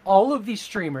all of these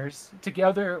streamers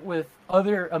together with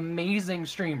other amazing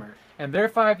streamers and their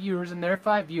 5 viewers and their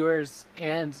 5 viewers,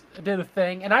 and did a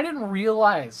thing, and I didn't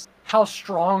realize how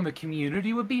strong the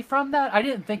community would be from that. I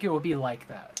didn't think it would be like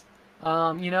that.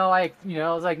 You know, I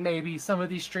was like, maybe some of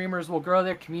these streamers will grow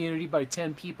their community by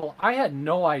 10 people. I had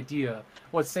no idea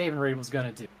what Save and Raid was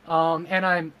gonna do.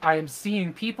 And I'm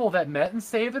seeing people that met in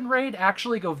Save and Raid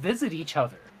actually go visit each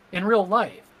other in real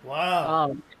life.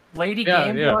 Wow. Lady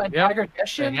Game and Tiger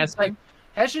Hessian, like,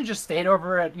 Hessian just stayed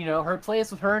over at, you know, her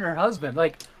place with her and her husband.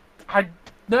 Like, I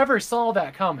never saw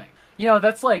that coming. You know,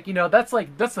 that's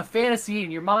the fantasy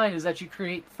in your mind, is that you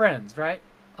create friends, right?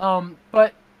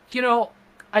 But, you know,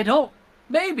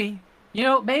 maybe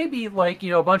like,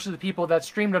 you know, a bunch of the people that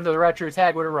streamed under the retro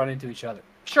tag would have run into each other.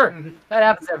 Sure, that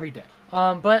happens every day.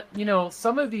 But, you know,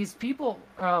 some of these people,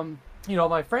 you know,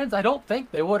 my friends, I don't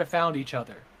think they would have found each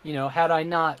other, you know, had I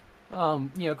not,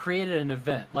 you know, created an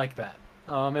event like that.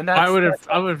 And that's, I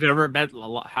would have never met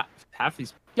half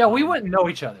these. Yeah, we wouldn't know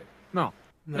each other. No.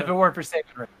 If it weren't for Save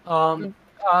and Raid.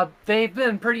 They've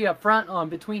been pretty upfront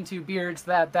between two beards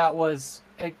that was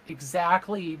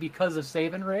exactly because of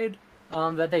Save and Raid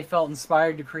that they felt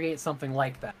inspired to create something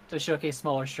like that to showcase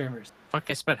smaller streamers. Fuck,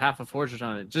 I spent half a fortune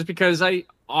on it just because I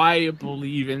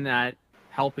believe in that,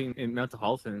 helping in mental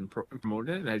health and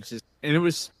promoting it. And it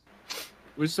was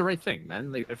the right thing,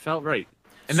 man. Like, it felt right.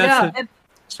 And that's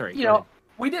sorry. You know,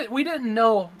 we didn't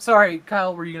know. Sorry,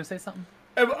 Kyle, were you gonna say something?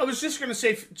 I was just gonna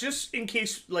say, just in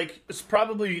case, like, there's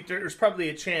probably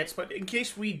a chance, but in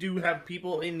case we do have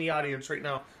people in the audience right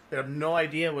now that have no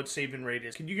idea what Save and Raid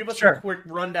is, can you give us a quick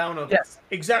rundown of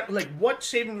exactly, like, what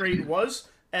Save and Raid was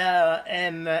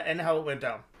and how it went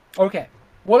down? Okay,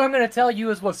 what I'm gonna tell you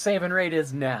is what Save and Raid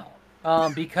is now,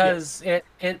 because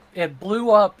it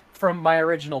blew up from my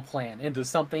original plan into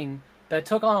something that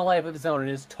took on a life of its own and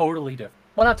is totally different.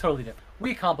 Well, not totally different.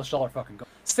 We accomplished all our fucking goals.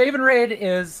 Save and Raid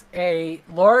is a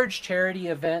large charity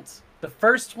event. The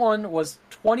first one was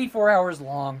 24 hours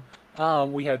long.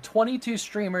 We had 22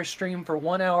 streamers stream for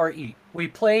 1 hour each. We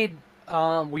played,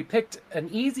 we picked an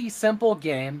easy, simple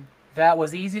game that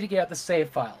was easy to get the save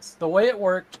files. The way it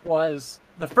worked was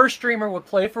The first streamer would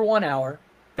play for 1 hour.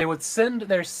 They would send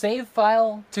their save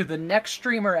file to the next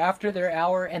streamer after their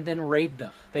hour and then raid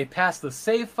them. They pass the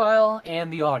save file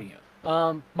and the audio.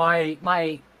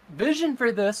 My vision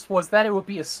for this was that it would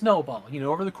be a snowball. You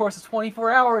know, over the course of 24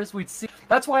 hours, we'd see.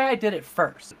 That's why I did it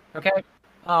first. Okay.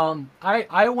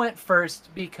 I went first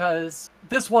because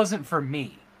this wasn't for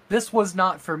me. This was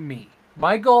not for me.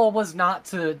 My goal was not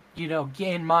to, you know,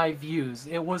 gain my views.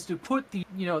 It was to put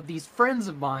these friends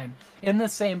of mine in the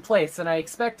same place, and I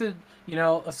expected, you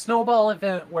know, a snowball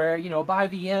event where, you know, by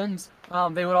the end,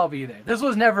 they would all be there. This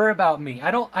was never about me.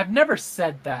 I've never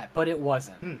said that, but it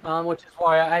wasn't, which is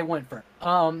why I went for it.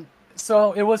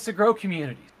 So it was to grow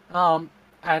communities. And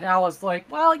I was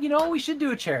like, well, you know, we should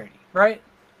do a charity, right?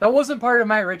 That wasn't part of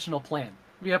my original plan.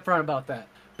 Be upfront about that.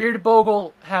 Bearded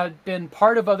Bogle had been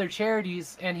part of other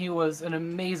charities, and he was an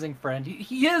amazing friend.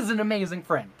 He is an amazing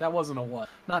friend. That wasn't a what,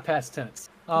 not past tense.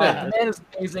 The man is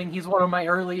amazing. He's one of my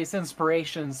earliest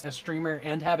inspirations as streamer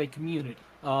and have a community,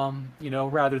 you know,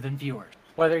 rather than viewers.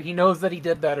 Whether he knows that he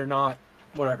did that or not,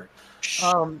 whatever.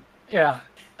 Yeah.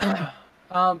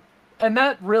 And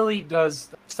that really does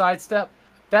sidestep.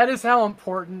 That is how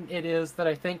important it is that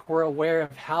I think we're aware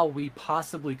of how we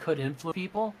possibly could influence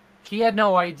people. He had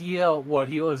no idea what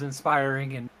he was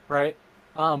inspiring, and right?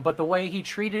 But the way he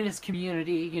treated his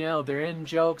community, you know, their in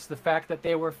jokes, the fact that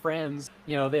they were friends,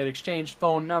 you know, they had exchanged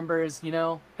phone numbers, you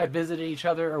know, had visited each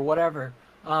other or whatever.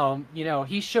 You know,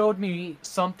 he showed me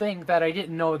something that I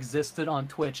didn't know existed on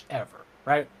Twitch ever,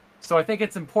 right? So I think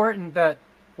it's important that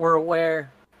we're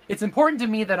aware. It's important to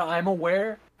me that I'm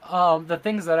aware the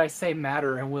things that I say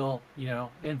matter and will, you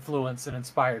know, influence and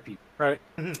inspire people, right?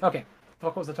 Okay,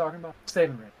 what was I talking about?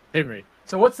 Save and raid. Save and raid.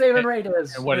 So what save and raid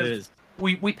is? And what it is.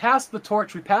 We passed the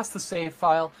torch. We passed the save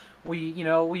file. We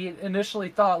initially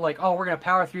thought like, oh, we're gonna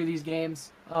power through these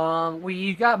games.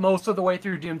 We got most of the way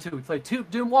through Doom 2. We played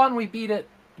Doom 1. We beat it.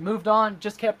 Moved on.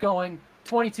 Just kept going.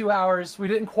 22 hours. We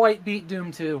didn't quite beat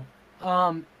Doom 2.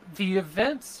 The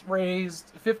events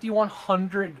raised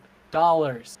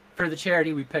 $5,100 for the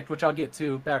charity we picked, which I'll get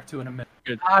back to in a minute.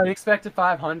 Good. I expected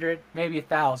 500, maybe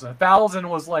 1,000. 1,000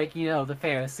 was like, you know, the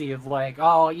fantasy of like,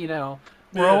 oh, you know,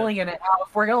 we're only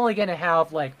gonna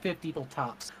have like 50 people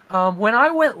tops. When I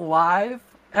went live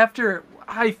after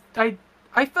I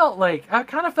felt like I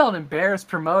kind of felt embarrassed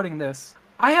promoting this.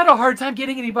 I had a hard time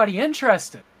getting anybody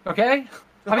interested. Okay,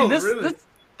 I mean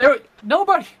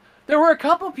There were a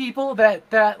couple people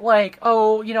that like,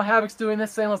 oh, you know, Havoc's doing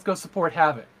this thing, let's go support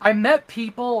Havoc. I met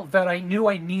people that I knew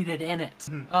I needed in it,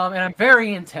 and I'm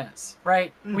very intense,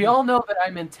 right? We all know that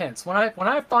I'm intense. When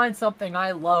I find something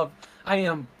I love, I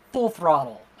am full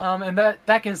throttle, and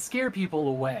that can scare people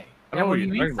away. And when you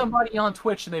meet somebody on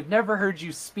Twitch and they've never heard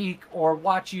you speak or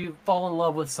watch you fall in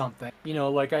love with something, you know,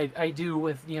 like I do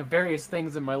with, you know, various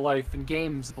things in my life and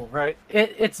games, right?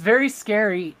 It's very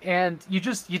scary, and you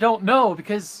don't know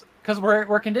because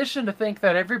we're conditioned to think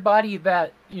that everybody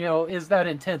that, you know, is that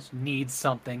intense needs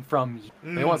something from you.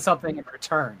 They want something in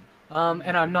return.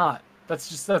 And I'm not.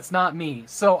 That's not me.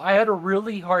 So I had a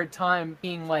really hard time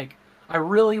being like, I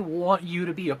really want you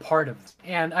to be a part of this.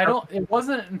 And it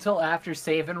wasn't until after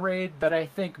Save and Raid that I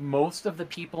think most of the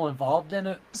people involved in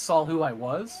it saw who I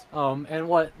was. And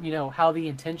what, you know, how the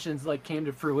intentions like came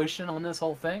to fruition on this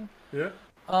whole thing. Yeah.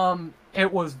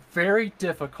 It was very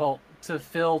difficult to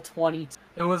fill 20.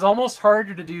 It was almost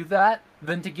harder to do that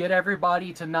than to get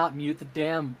everybody to not mute the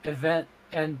damn event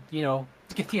and, you know,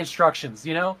 to get the instructions,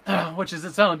 you know, which is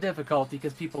its own difficulty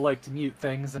because people like to mute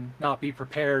things and not be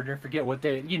prepared or forget what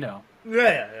they, you know.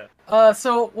 Yeah.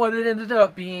 So what it ended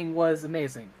up being was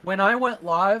amazing. When I went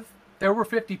live, there were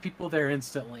 50 people there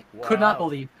instantly. Wow. Could not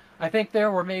believe. I think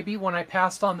there were maybe, when I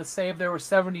passed on the save, there were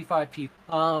 75 people.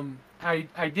 I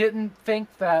didn't think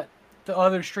that the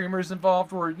other streamers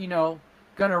involved were, you know,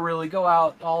 gonna really go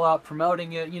all out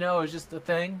promoting it. You know, it was just a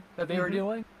thing that they were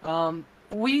doing.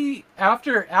 We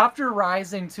after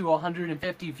rising to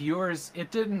 150 viewers, it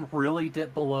didn't really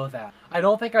dip below that. I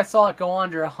don't think I saw it go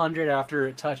under 100 after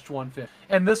it touched 150.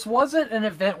 And this wasn't an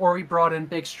event where we brought in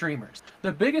big streamers.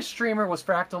 The biggest streamer was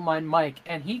Fractal Mind Mike,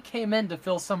 and he came in to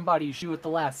fill somebody's shoe at the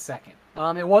last second.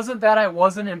 It wasn't that I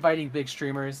wasn't inviting big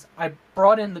streamers. I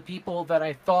brought in the people that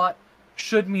I thought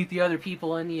should meet the other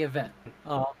people in the event.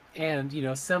 And, you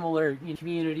know, similar, you know,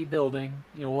 community building,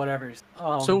 you know, whatever.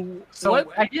 So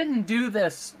I didn't do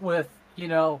this with, you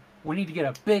know, we need to get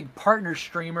a big partner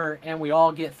streamer and we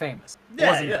all get famous.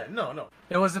 No.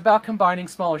 It was about combining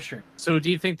smaller streamers. So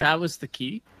do you think that was the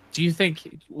key?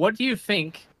 What do you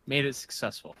think made it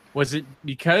successful? Was it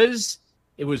because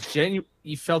it was genuine?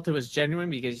 You felt it was genuine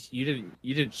because you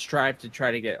didn't strive to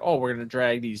try to get, oh, we're going to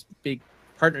drag these big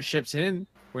partnerships in.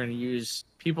 We're going to use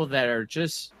people that are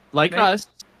just like Maybe. us,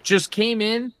 just came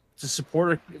in to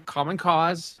support a common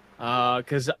cause.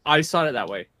 Because I saw it that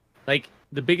way. Like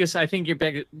the biggest, I think your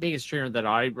biggest streamer that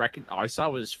I saw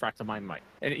was Fractal Mind Mike,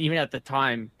 and even at the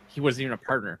time, he wasn't even a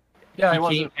partner. Yeah, I He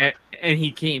wasn't. came and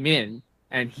he came in,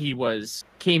 and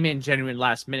came in genuine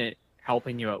last minute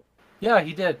helping you out. Yeah,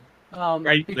 he did.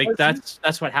 Right, Because like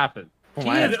that's what happened. From he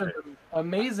my is understanding. an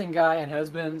amazing guy and has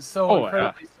been so Oh,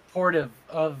 incredibly supportive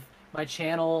of my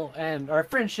channel and our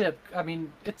friendship. I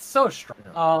mean, it's so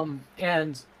strong.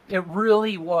 And it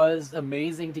really was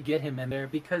amazing to get him in there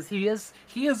because he is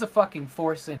a fucking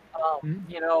force in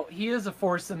you know, he is a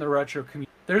force in the retro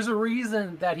community. There's a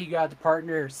reason that he got to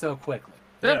partner so quickly.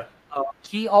 Yeah.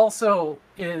 He also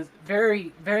is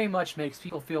very, very much makes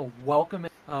people feel welcome,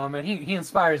 and he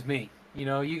inspires me. You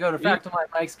know, you go to Yeah. Fractal Mind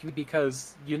Mike's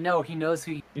because you know he knows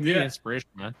who. You need Yeah. inspiration,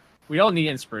 man. We all need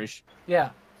inspiration. Yeah,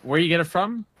 Where you get it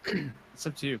from, it's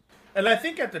up to you. And I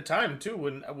think at the time too,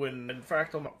 when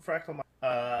Fractal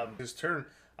his turn,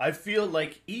 I feel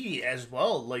like E as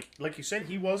well. Like you said,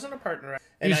 he wasn't a partner,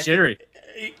 and He's jittery.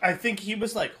 I think he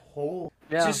was like,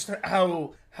 Yeah. just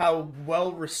how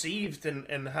well received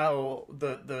and how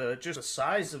the just the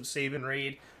size of Save and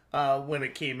Raid when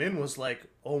it came in was like,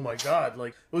 oh my god,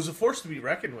 like it was a force to be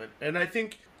reckoned with. And I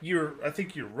think you're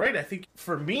right. I think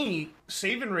for me,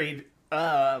 Save and Raid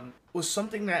was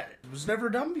something that was never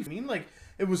done before. I mean, like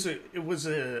it was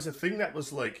a thing that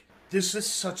was like, this is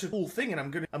such a cool thing, and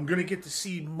I'm gonna get to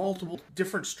see multiple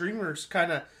different streamers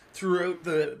kind of throughout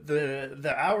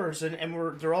the hours, and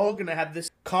they're all gonna have this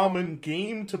common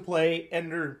game to play,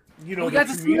 and they're we the got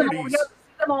to see them. We communities. got to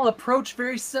see them all approach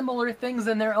very similar things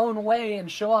in their own way and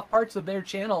show off parts of their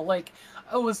channel. Like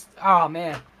it was, oh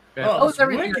man, Yeah. Oh, that was it's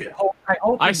everything. wicked. I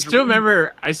hope I and still dreamed.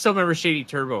 remember Shady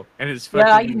Turbo and his Yeah,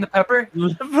 fucking, eating the pepper.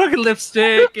 fucking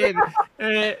lipstick and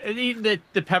eating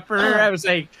the pepper. I was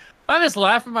like, I was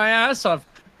laughing my ass off.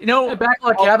 You know, The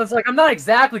backlog cabin's like, I'm not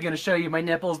exactly going to show you my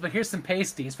nipples, but here's some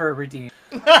pasties for a redeem.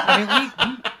 I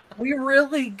mean, we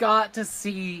really got to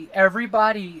see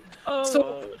everybody.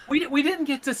 So we didn't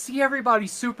get to see everybody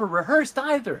super rehearsed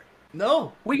either.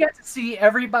 No, We got to see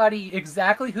everybody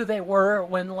exactly who they were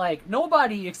when, like,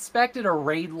 nobody expected a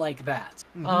raid like that.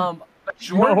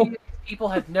 Majority of people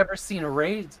had never seen a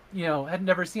raid, had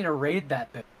never seen a raid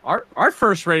that big. our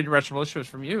first raid in Retro Militia was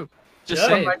from you. Just Yeah.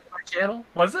 saying. My channel?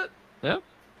 Was it? Yeah.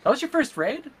 That was your first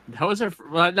raid? That was our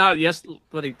well, no, yes,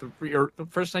 but like the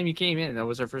first time you came in, that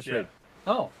was our first Yeah. raid.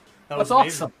 Oh, that that's was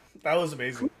amazing. awesome. That was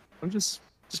amazing. I'm just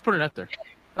putting it out there.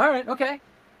 All right, okay.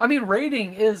 I mean,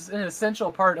 raiding is an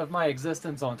essential part of my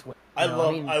existence on Twitch. I You know,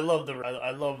 love mean, I love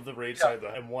the raid side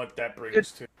and what that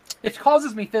brings to. it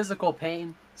causes me physical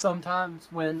pain sometimes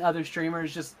when other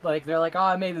streamers just like they're like, oh,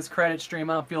 I made this credit stream,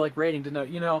 I don't feel like raiding to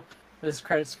know, this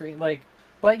credit screen, like,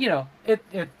 but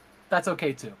it that's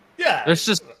okay too. Yeah,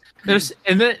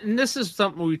 And this is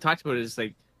something we talked about is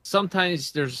like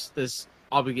sometimes there's this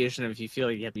obligation of if you feel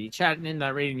like you have to be chatting in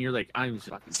that raid and you're like, I'm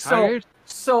fucking tired.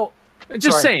 So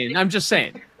Just sorry. saying. I'm just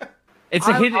saying.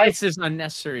 It's this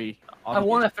unnecessary. I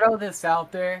want to throw this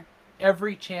out there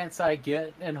every chance I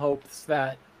get in hopes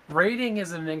that rating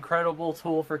is an incredible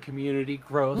tool for community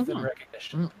growth and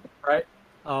recognition, right?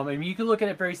 And you can look at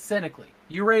it very cynically.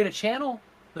 You raid a channel,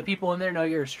 the people in there know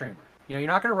you're a streamer. You're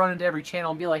not going to run into every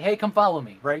channel and be like, hey, come follow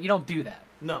me, right? You don't do that.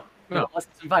 no. No. Unless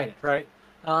it's invited, right?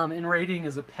 And rating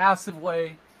is a passive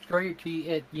way to grow your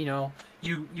community.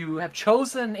 You have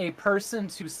chosen a person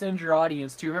to send your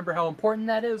audience to. Remember how important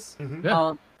that is?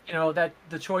 Yeah. That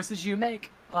the choices you make,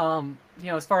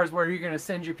 as far as where you're going to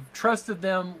send your trusted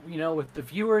them, with the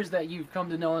viewers that you've come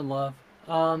to know and love.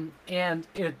 And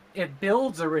it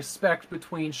builds a respect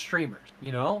between streamers.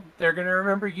 They're going to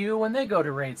remember you when they go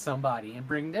to raid somebody and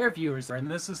bring their viewers there, and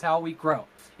this is how we grow.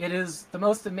 It is the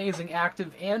most amazing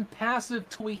active and passive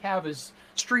tool we have as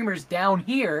streamers down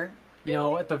here,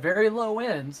 at the very low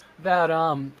ends that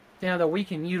that we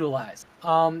can utilize.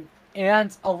 And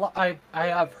I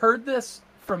have heard this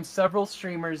from several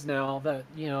streamers now that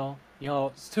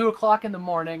it's 2:00 in the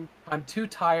morning. I'm too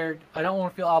tired. I don't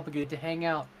want to feel obligated to hang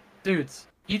out. Dudes,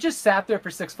 you just sat there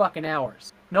for 6 fucking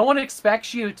hours. No one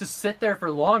expects you to sit there for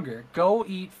longer. Go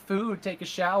eat food, take a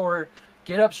shower,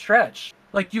 get up, stretch.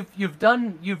 Like you've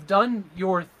done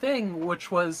your thing,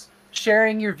 which was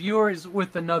sharing your viewers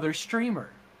with another streamer.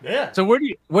 Yeah. So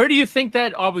where do you think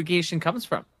that obligation comes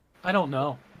from? I don't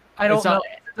know. I don't know.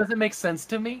 It doesn't make sense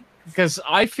to me. Because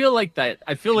I feel like that.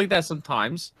 I feel like that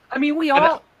sometimes. I mean, we And,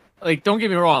 all. like, don't get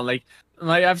me wrong. Like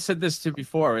I've said this to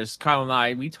before. Is Kyle and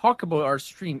I, we talk about our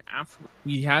stream after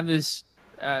we have this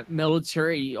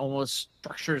military almost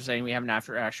structure, saying we have an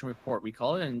after action report, we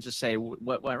call it, and just say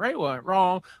what went right, what went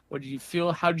wrong, what did you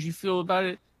feel, how did you feel about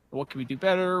it, what can we do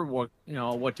better, what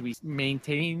do we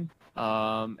maintain,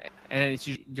 and it's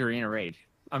usually during a raid.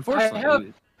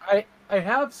 Unfortunately, I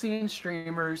have seen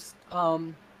streamers,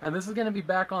 and this is gonna be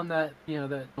back on that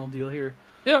that whole deal here.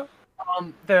 Yeah.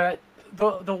 That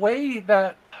the way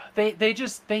that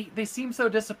they seem so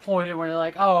disappointed when they're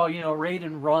like, oh, raid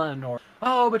and run, or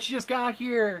oh, but you just got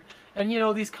here, and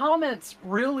these comments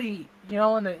really,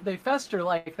 and they fester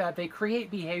like that. They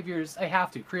create behaviors. They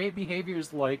have to create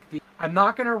behaviors like I'm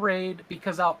not gonna raid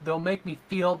because they'll make me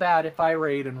feel bad if I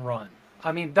raid and run.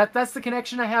 I mean, that's the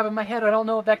connection I have in my head. I don't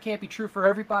know if that can't be true for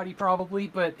everybody, probably,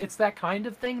 but it's that kind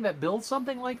of thing that builds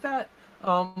something like that,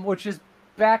 which is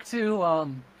back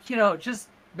to just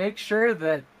make sure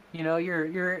that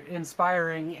you're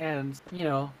inspiring and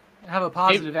have a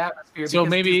positive atmosphere. So because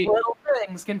maybe these little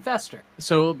things can fester.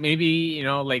 So maybe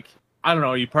like I don't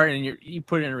know, you put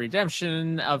in a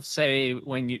redemption of, say,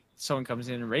 when someone comes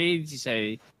in and raids, you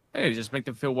say, hey, just make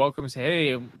them feel welcome. Say,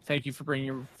 hey, thank you for bringing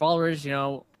your followers.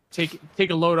 Take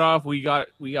a load off. We got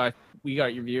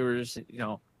your viewers.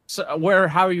 So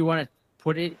however you want to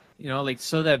put it. Like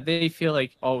so that they feel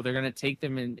like, oh, they're gonna take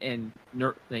them and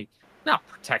not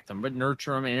protect them, but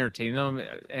nurture them, entertain them,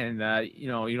 and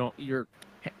you're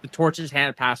the torch is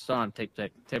passed on type by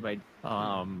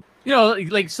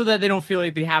like so that they don't feel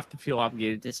like they have to feel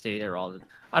obligated to stay there all the.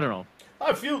 I don't know.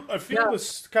 I feel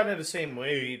it's kind of the same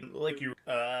way. Like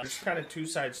there's kind of two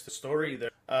sides to the story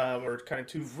there. Or kind of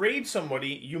to raid somebody,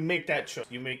 you make that choice.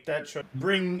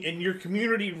 Bring, and your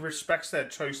community respects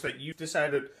that choice that you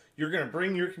decided you're going to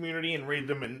bring your community and raid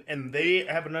them, and they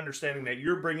have an understanding that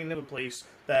you're bringing them a place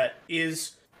that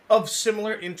is of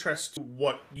similar interest to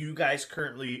what you guys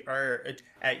currently are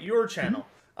at your channel.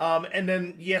 And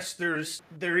then yes, there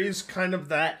is kind of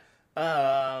that.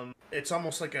 It's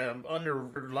almost like an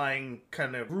underlying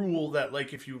kind of rule that,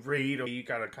 like, if you raid, you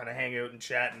gotta kind of hang out and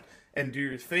chat and do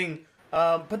your thing.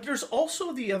 But there's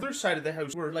also the other side of the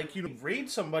house where, like, raid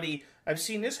somebody. I've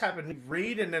seen this happen.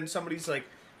 Raid, and then somebody's like,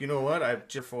 you know what? I've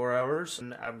just 4 hours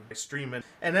and I'm streaming,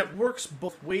 and that works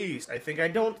both ways. I think I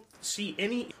don't see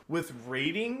any with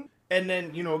raiding and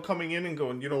then coming in and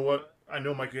going, you know what? I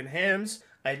know my good hands.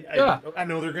 I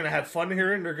know they're going to have fun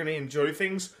here and they're going to enjoy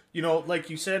things.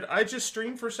 Like you said, I just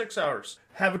streamed for 6 hours.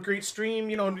 Have a great stream.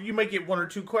 You might get 1 or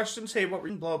 2 questions. Hey, what,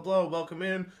 blah, blah, welcome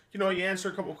in. You answer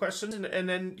a couple questions and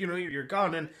then, you're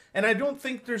gone. And I don't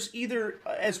think there's either,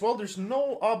 as well, there's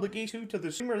no obligation to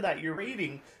the streamer that you're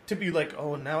rating to be like,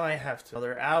 oh, now I have to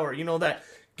another hour. That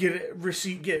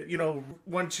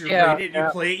once you're rated, you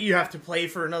play, you have to play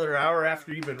for another hour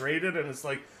after you've been rated. And it's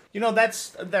like,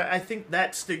 I think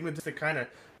that stigma to kind of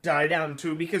die down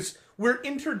too, because we're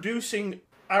introducing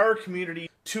our community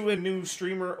to a new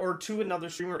streamer or to another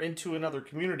streamer into another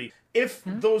community. If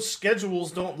those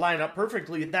schedules don't line up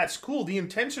perfectly, that's cool. The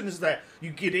intention is that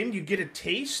you get in, you get a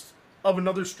taste of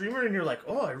another streamer, and you're like,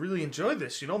 oh, I really enjoy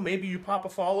this. Maybe you pop a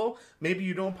follow, maybe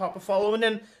you don't pop a follow, and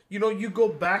then, you go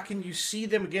back and you see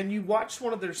them again. You watch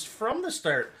one of theirs from the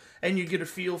start, and you get a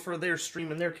feel for their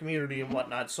stream and their community and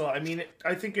whatnot. So, I mean,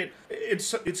 I think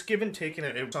it's give and take, and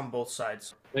it's on both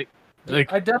sides.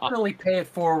 I definitely pay it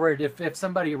forward if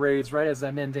somebody raids right as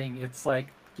I'm ending. It's like,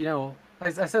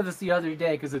 I said this the other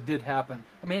day because it did happen.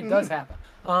 I mean, it does happen.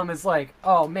 It's like,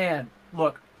 oh man,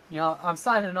 look, I'm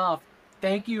signing off.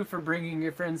 Thank you for bringing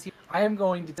your friends here. I am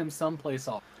going to them someplace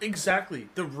else. Exactly.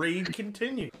 The raid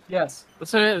continues. Yes.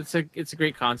 It's a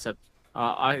great concept.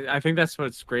 I think that's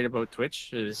what's great about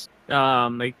Twitch is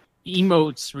like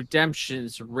emotes,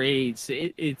 redemptions, raids.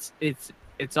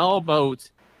 It's all about,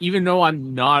 even though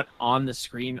I'm not on the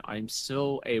screen, I'm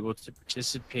still able to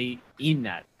participate in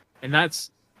that, and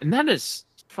that is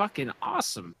fucking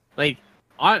awesome. Like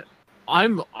I'm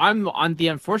on the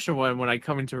unfortunate one when I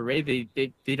come into a raid,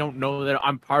 they don't know that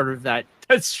I'm part of that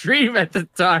stream at the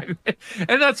time,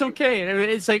 and that's okay. And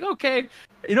it's like, okay,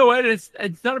 you know what? It's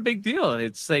not a big deal.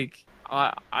 It's like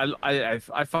I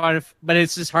find it, but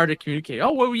it's just hard to communicate.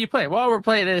 Oh, what were you playing? Well, we're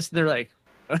playing this. And they're like,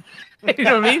 you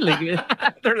know what I mean?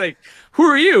 Like they're like, who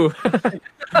are you?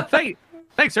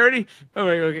 Thanks, Ernie. Oh,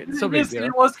 okay. So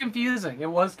it was confusing. It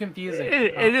was confusing.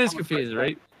 It is confusing,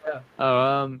 right?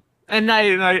 Yeah. And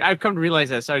I've come to realize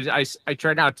that. So I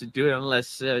try not to do it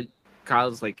unless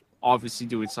Kyle's like obviously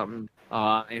doing something,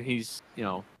 and he's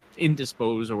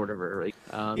indisposed or whatever. Right?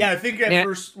 Yeah, I think at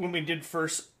first when we did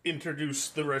first introduce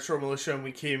the Retro Militia and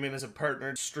we came in as a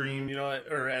partner stream,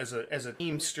 or as a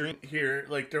team stream here,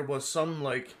 like there was some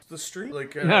like the stream,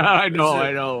 like I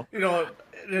know.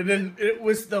 and then it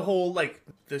was the whole like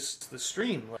the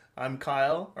stream. Like, I'm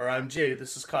Kyle or I'm Jay.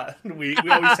 This is Kyle. We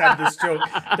always have this joke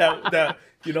that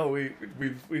you know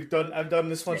I've done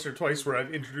this once or twice where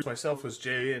I've introduced myself as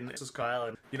Jay and this is Kyle,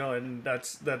 and you know, and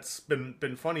that's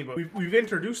been funny. But we've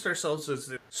introduced ourselves as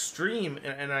the stream,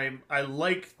 and I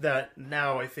like that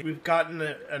now. I think we've gotten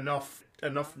enough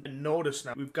notice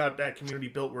now. We've got that community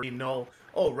built where we know,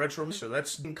 oh, Retro Mister,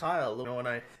 that's Kyle, you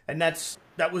know, and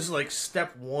that was like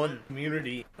step one,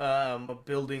 community of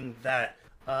building that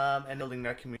and building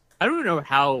that community. I don't know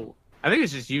how. I think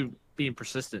it's just you being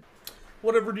persistent.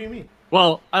 Whatever do you mean?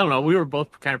 Well, I don't know. We were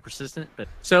both kind of persistent, but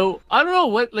so I don't know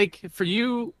what, like, for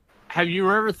you. Have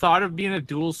you ever thought of being a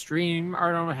dual stream?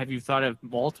 I don't know. Have you thought of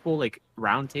multiple, like,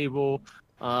 roundtable,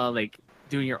 like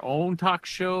doing your own talk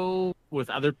show with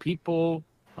other people?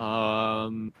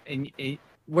 And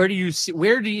where do you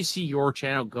see your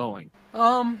channel going?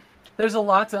 There's a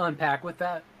lot to unpack with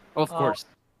that. Of course,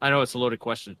 I know it's a loaded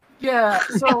question. Yeah.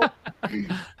 So, God, I'm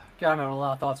having a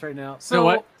lot of thoughts right now. So you know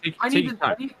what? I need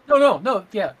to. No.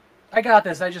 Yeah, I got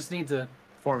this. I just need to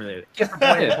Formulate it. get from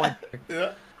point to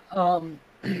Yeah. point.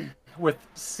 With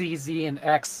CZ and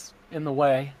X in the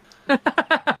way.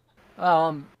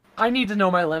 I need to know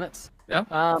my limits. Yeah,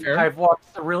 fair. I've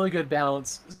walked a really good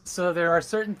balance. So there are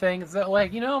certain things that,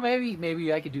 like, you know,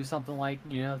 maybe I could do something like,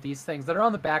 you know, these things that are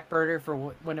on the back burner for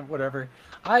whatever.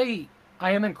 I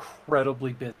am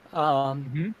incredibly busy.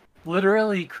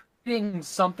 Literally creating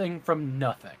something from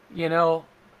nothing. You know,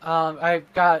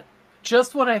 I've got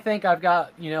just when I think I've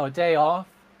got, you know, a day off,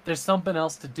 there's something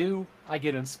else to do. I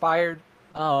get inspired.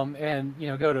 And, you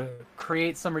know, go to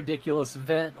create some ridiculous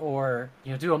event, or,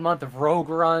 you know, do a month of rogue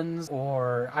runs,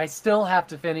 or I still have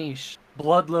to finish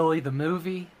Blood Lily the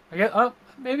movie. I guess,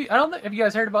 maybe, I don't know, have you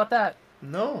guys heard about that?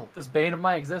 No. This bane of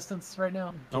my existence right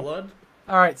now? Blood?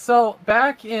 Alright, so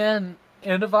back in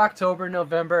end of October,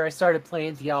 November, I started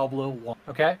playing Diablo 1,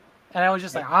 okay? And I was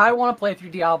just like, I want to play through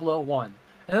Diablo 1.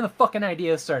 And then the fucking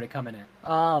ideas started coming in.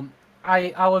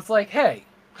 I was like, hey,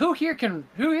 Who here can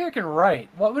write?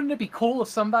 Wouldn't it be cool if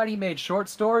somebody made short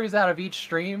stories out of each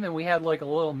stream, and we had like a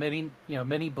little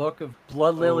mini book of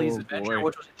Blood Lily's Adventure,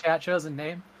 which was a chat chosen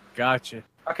name? Gotcha.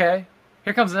 Okay,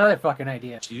 here comes another fucking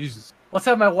idea. Jesus. Let's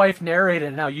have my wife narrate it,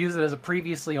 and I'll use it as a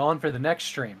previously on for the next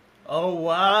stream. Oh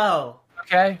wow.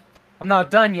 Okay, I'm not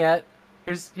done yet.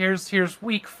 Here's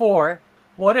week 4.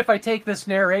 What if I take this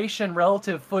narration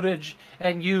relative footage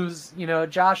and use, you know,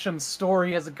 Josham's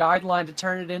story as a guideline to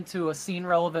turn it into a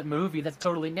scene-relevant movie that's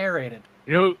totally narrated?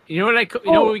 You know what we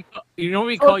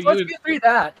call you. Let's get through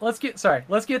that. Let's get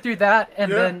through that,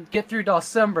 and then get through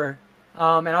December.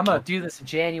 And I'm gonna do this in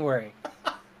January.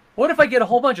 What if I get a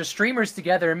whole bunch of streamers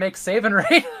together and make Save and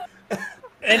Raid?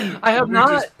 And I have we not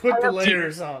just put the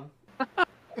layers on.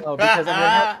 Oh, because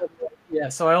yeah.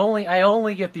 So I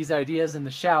only get these ideas in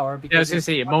the shower because I was gonna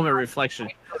say a moment of reflection.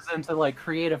 It goes into like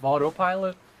creative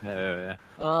autopilot. Yeah.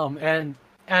 And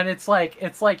it's like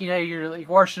you know, you're like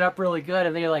washing up really good,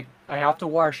 and then you're like, I have to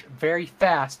wash very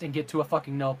fast and get to a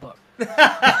fucking notebook.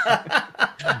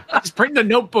 Just bring the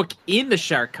notebook in the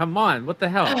shower. Come on, what the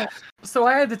hell? So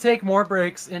I had to take more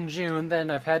breaks in June than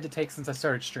I've had to take since I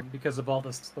started streaming because of all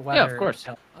the weather. Yeah, of course.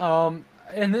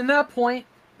 And in that point,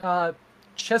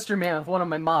 Chester Mammoth, one of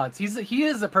my mods, he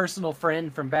is a personal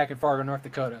friend from back in Fargo, North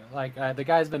Dakota. Like the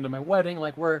guy's been to my wedding.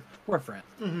 Like we're friends.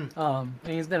 Mm-hmm. And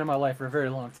he's been in my life for a very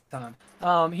long time.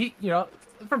 He, you know,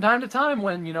 from time to time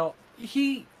when, you know,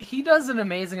 he does an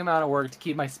amazing amount of work to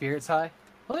keep my spirits high.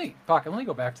 Let me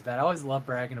go back to that. I always love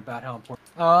bragging about how important.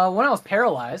 When I was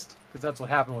paralyzed, because that's what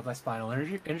happened with my spinal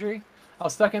injury, I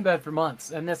was stuck in bed for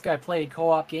months, and this guy played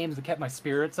co-op games and kept my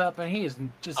spirits up, and he is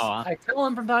just, I tell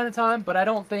him from time to time, but I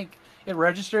don't think it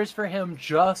registers for him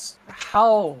just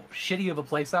how shitty of a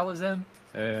place I was in,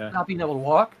 not being able to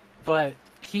walk, but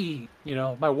he, you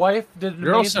know, my wife did an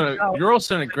amazing job. You're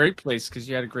also in a great place because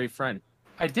you had a great friend.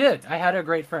 I did. I had a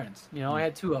great friend. You know, I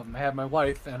had 2 of them. I had my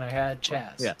wife and I had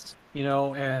Chaz. Yes. You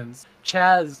know, and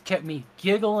Chaz kept me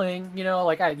giggling, you know,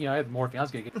 like I had morphine. I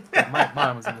was giggling. My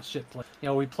mom was in the shit play. You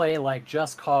know, we play like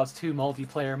Just Cause 2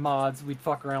 multiplayer mods. We'd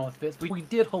fuck around with this. We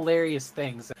did hilarious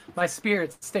things. My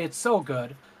spirits stayed so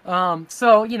good.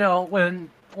 So, you know, when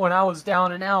I was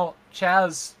down and out,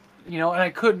 Chaz, you know, and I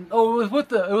couldn't, it was with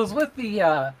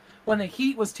the, when the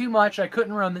heat was too much, I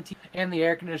couldn't run the TV and the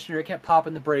air conditioner. It kept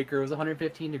popping the breaker. It was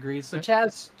 115 degrees. So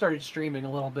Chaz started streaming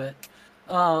a little bit.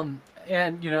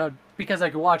 And, you know, because I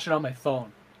could watch it on my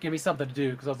phone. Give me something to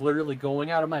do, because I was literally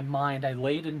going out of my mind. I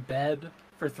laid in bed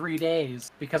for 3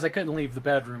 days because I couldn't leave the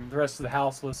bedroom. The rest of the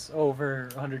house was over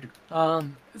 100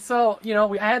 degrees. So, you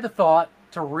know, I had the thought,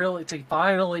 to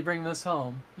finally bring this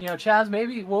home. You know, Chaz,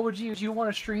 maybe what would you do? You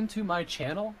want to stream to my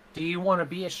channel? Do you want to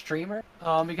be a streamer?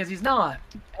 Because he's not,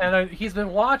 and he's been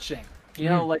watching. You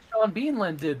know, like Sean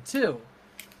Beanland did too.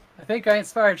 I think I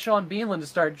inspired Sean Beanland to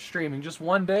start streaming. Just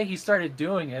one day he started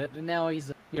doing it, and now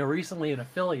he's recently an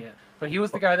affiliate. But he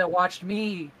was the guy that watched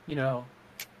me,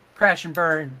 crash and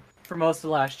burn for most of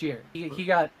last year. He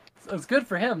got, it was good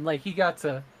for him. Like, he got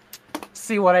to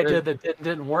see what I did that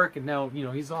didn't work, and now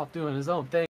he's off doing his own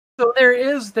thing. So there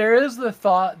is the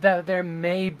thought that there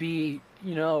may be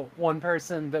one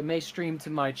person that may stream to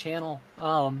my channel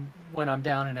when I'm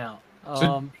down and out.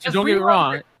 So don't get me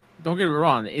wrong. Don't get me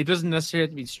wrong. It doesn't necessarily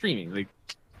have to be streaming. Like,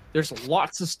 there's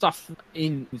lots of stuff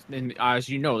in as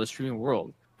you know, the streaming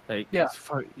world. Like,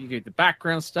 you get the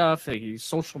background stuff, like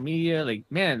social media. Like,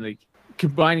 man, like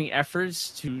combining efforts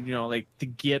to to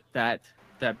get that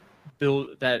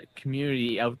build that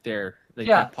community out there. Like,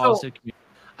 that positive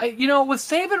community. With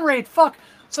Save and Raid, fuck.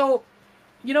 So,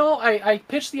 I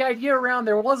pitched the idea around.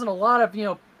 There wasn't a lot of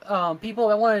people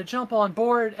that wanted to jump on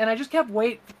board, and I just kept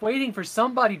waiting for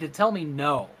somebody to tell me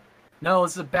no,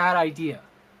 it's a bad idea.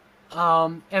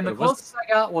 And the closest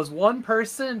I got was one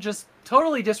person just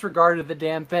totally disregarded the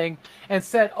damn thing and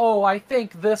said, "Oh, I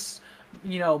think this,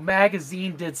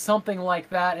 magazine did something like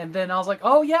that." And then I was like,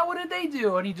 "Oh yeah, what did they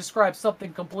do?" And he described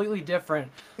something completely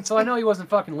different. So I know he wasn't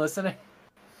fucking listening.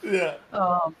 Yeah.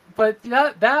 But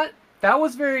that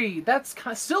was that's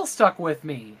kind of still stuck with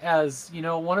me as,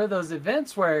 one of those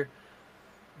events where,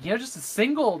 just a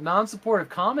single non-supportive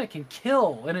comment can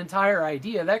kill an entire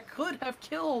idea. That could have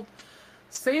killed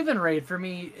Save and Raid for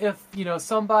me if,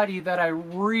 somebody that I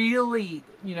really,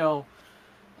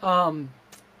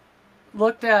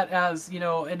 looked at as,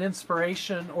 an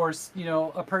inspiration, or,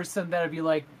 a person that would be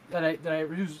like,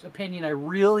 whose opinion I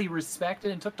really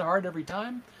respected and took to heart every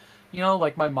time,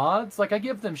 like my mods. Like, I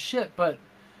give them shit, but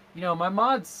my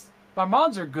mods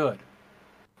are good.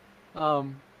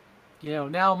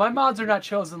 Now my mods are not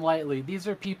chosen lightly. These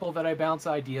are people that I bounce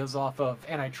ideas off of,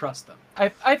 and I trust them.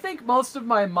 I think most of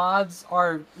my mods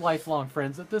are lifelong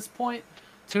friends at this point.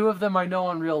 2 of them I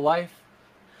know in real life.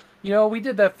 We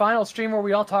did that final stream where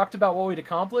we all talked about what we'd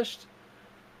accomplished.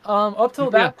 Up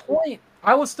till that point,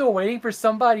 I was still waiting for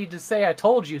somebody to say, "I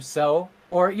told you so,"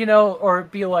 or or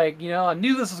be like, "I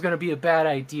knew this was going to be a bad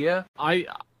idea."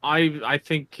 I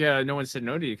think no one said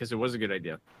no to you because it was a good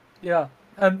idea. Yeah.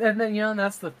 And then, and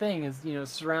that's the thing is,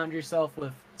 surround yourself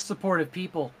with supportive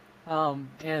people.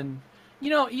 And,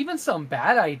 even some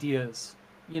bad ideas,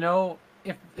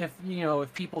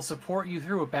 if people support you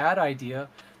through a bad idea,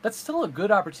 that's still a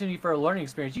good opportunity for a learning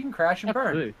experience. You can crash and burn.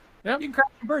 Absolutely. Yep. You can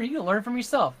crash and burn. You can learn from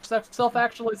yourself.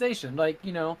 Self-actualization. Like,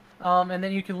 and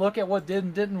then you can look at what did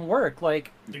and didn't work.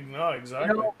 Like, no,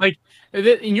 exactly. Like,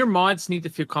 and your mods need to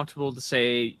feel comfortable to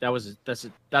say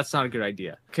that's not a good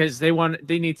idea, because they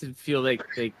need to feel like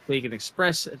they can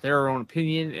express their own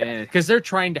opinion, and because they're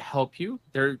trying to help you.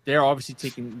 They're obviously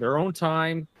taking their own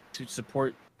time to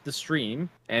support the stream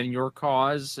and your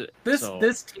cause.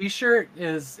 This T-shirt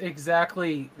is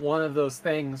exactly one of those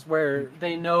things where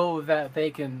they know that they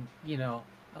can,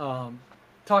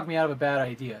 talk me out of a bad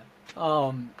idea,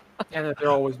 and that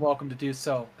they're always welcome to do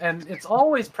so. And it's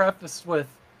always prefaced with,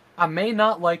 I may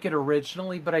not like it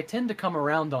originally, but I tend to come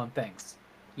around on things.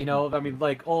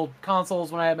 Like old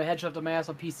consoles when I had my head shoved up my ass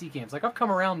on PC games. Like, I've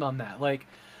come around on that. Like,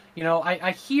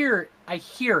 I hear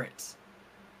it.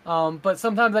 But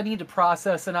sometimes I need to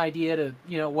process an idea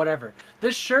to, whatever.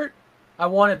 This shirt, I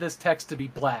wanted this text to be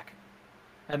black.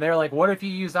 And they're like, what if you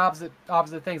use opposite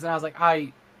things? And I was like,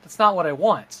 that's not what I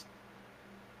want.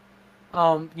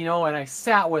 And I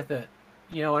sat with it,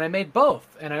 and I made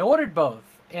both, and I ordered both,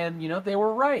 and, they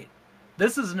were right.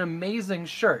 This is an amazing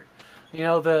shirt.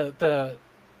 The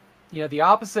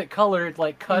opposite colored,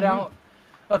 like, cutout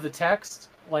of the text,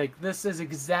 like, this is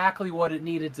exactly what it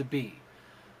needed to be.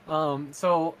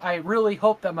 So I really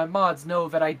hope that my mods know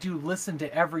that I do listen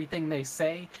to everything they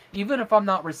say, even if I'm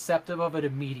not receptive of it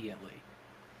immediately.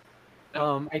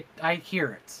 I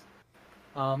hear it.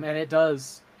 And it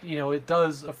does, it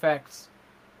does affect,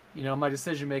 my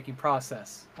decision-making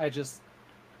process. I just,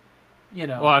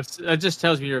 Well, it just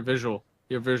tells me you're a visual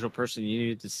person. You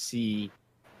needed to see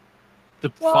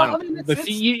the Well, final. I mean,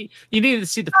 you needed to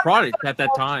see the product at that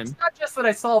time. It's not just that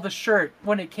I saw the shirt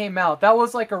when it came out. That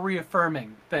was like a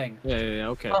reaffirming thing. Yeah,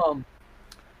 okay.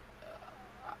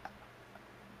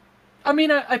 I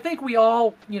mean, I think we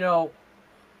all, we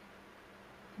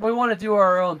want to do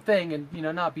our own thing and,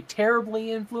 not be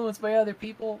terribly influenced by other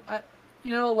people.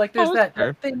 Like there's that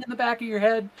thing in the back of your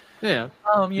head. Yeah.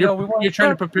 We want you're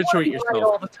trying to we perpetuate be yourself right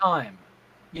all the time,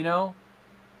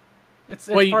 It's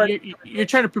Well, part you're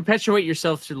trying to perpetuate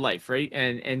yourself through life, right?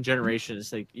 And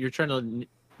generations. Like you're trying to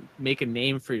make a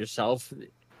name for yourself,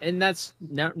 and that's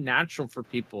natural for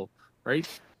people, right?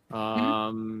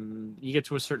 You get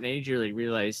to a certain age, you like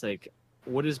realize like,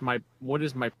 what is my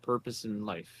purpose in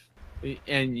life?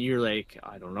 And you're like,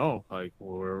 I don't know. Like,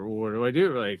 what do I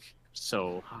do? Like,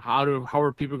 so how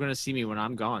are people going to see me when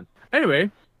I'm gone? Anyway,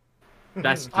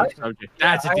 that's a deep subject.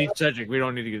 That's a deep subject. We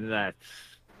don't need to get into that.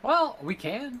 Well, we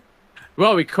can.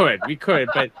 Well, we could,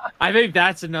 but I think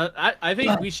that's another. I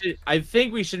think we should. I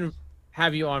think we should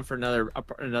have you on for another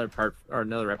part or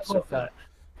another episode for that.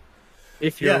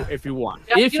 If you want,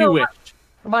 Yeah, if you wish.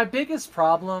 My biggest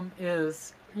problem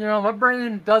is, my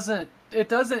brain doesn't.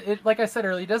 Like I said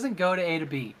earlier, it doesn't go to A to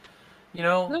B.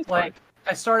 That's like fine.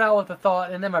 I start out with a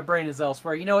thought, and then my brain is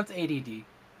elsewhere. It's ADD,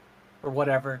 or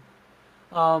whatever.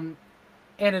 And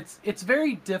it's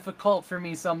very difficult for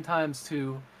me sometimes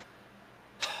to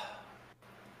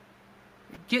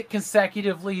get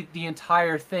consecutively the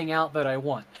entire thing out that I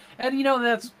want. And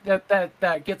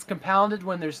that gets compounded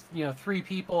when there's three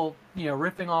people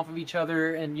riffing off of each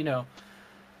other, and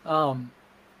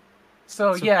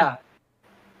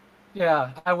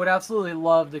yeah, I would absolutely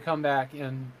love to come back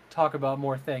and talk about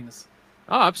more things.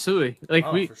 Oh, absolutely. Like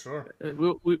for sure.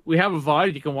 We have a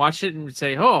VOD. You can watch it and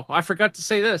say, "Oh, I forgot to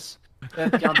say this."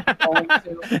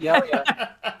 Yeah.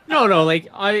 No. Like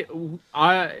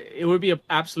it would be an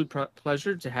absolute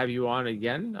pleasure to have you on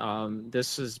again.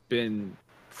 This has been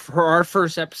for our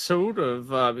first episode of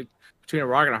Between a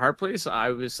Rock and a Hard Place. I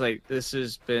was like, this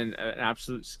has been an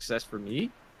absolute success for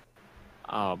me.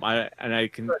 I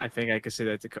think I could say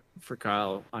that for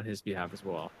Kyle on his behalf as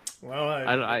well.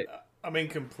 Well, I'm in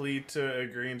complete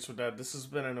agreement with that. This has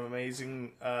been an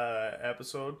amazing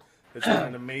episode. It's been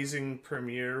an amazing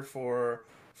premiere for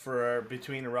our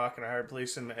Between a Rock and a Hard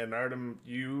Place, and Artem,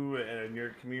 you and your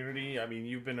community. I mean,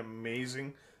 you've been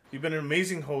amazing. You've been an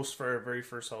amazing host for our very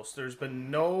first host. There's been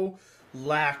no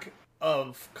lack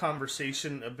of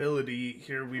conversation ability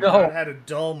here. We've not had a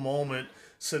dull moment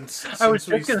since we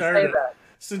started.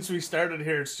 Since we started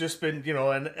here, it's just been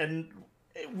and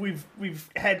we've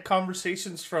had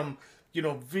conversations from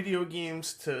video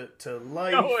games to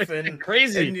life and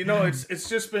crazy. And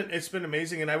it's been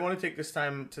amazing. And I want to take this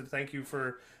time to thank you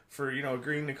for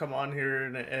agreeing to come on here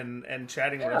and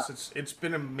chatting with us. It's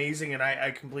been amazing, and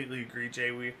I completely agree, Jay.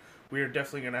 We are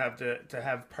definitely gonna have to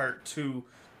have part 2,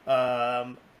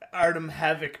 Artem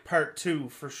Havoc part 2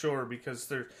 for sure, because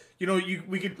there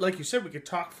we could, like you said, we could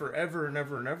talk forever and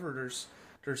ever and ever.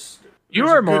 You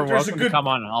are more welcome to come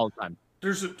on all the time.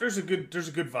 There's a good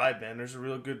vibe, man. There's a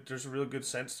real good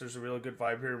sense. There's a real good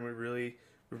vibe here, and we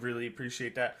really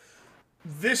appreciate that.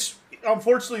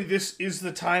 Unfortunately, this is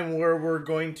the time where we're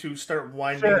going to start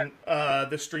winding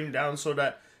the stream down so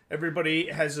that everybody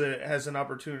has an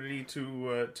opportunity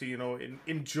to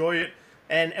enjoy it,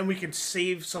 and we can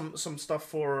save some stuff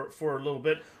for a little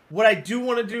bit. What I do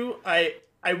want to do, I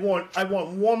want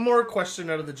one more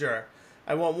question out of the jar.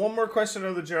 And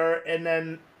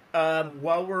then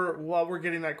while we're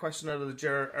getting that question out of the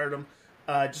jar, Artem,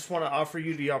 I just want to offer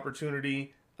you the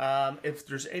opportunity. If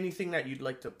there's anything that you'd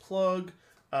like to plug,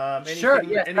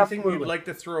 anything you'd like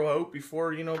to throw out before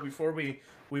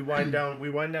we wind down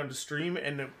to stream,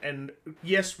 and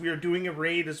yes, we are doing a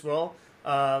raid as well.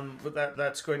 But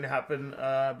that's going to happen.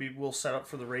 We'll set up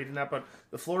for the raid and that. But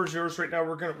the floor is yours right now.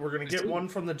 We're gonna get one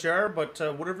from the jar. But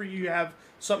whatever you have,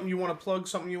 something you want to plug,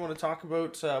 something you want to talk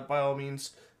about, by all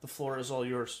means, the floor is all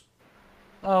yours.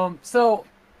 So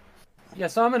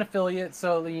I'm an affiliate.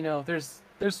 So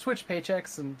there's Twitch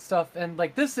paychecks and stuff, and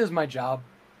like this is my job.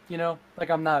 Like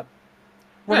I'm not.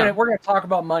 We're gonna talk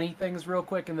about money things real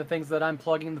quick, and the things that I'm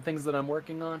plugging, the things that I'm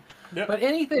working on. Yep. But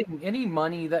any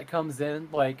money that comes in,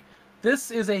 like.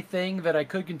 This is a thing that I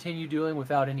could continue doing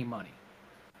without any money.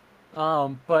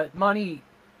 But money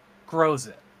grows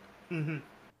it. Mm-hmm.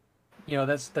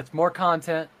 That's more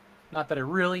content. Not that I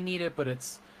really need it, but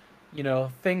it's,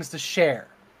 things to share.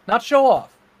 Not show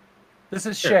off. This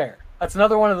is share. That's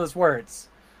another one of those words.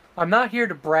 I'm not here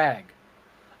to brag.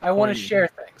 I want to share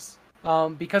things.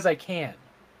 Because I can.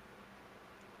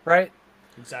 Right?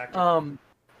 Exactly.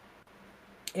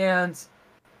 And...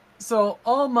 So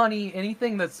all money,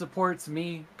 anything that supports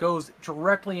me, goes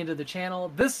directly into the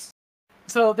channel.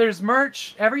 So there's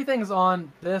merch. Everything's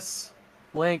on this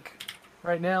link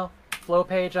right now. Flow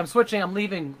page. I'm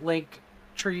leaving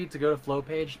Linktree to go to Flow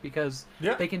page because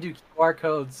they can do QR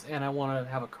codes, and I want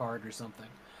to have a card or something.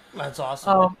 That's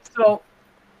awesome. So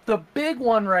the big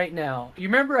one right now. You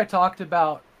remember I talked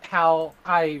about how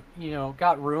I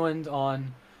got ruined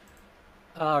on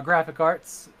graphic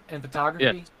arts and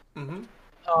photography. Yeah. Mm-hmm.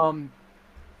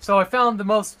 So I found the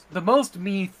most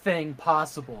me thing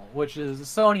possible, which is a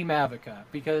Sony Mavica,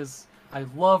 because I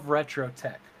love retro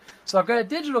tech. So I've got a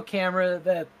digital camera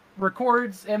that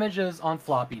records images on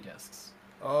floppy disks.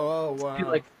 Oh wow! Do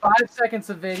like 5 seconds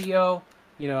of video,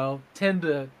 10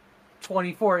 to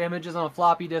 24 images on a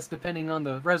floppy disk, depending on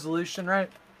the resolution, right?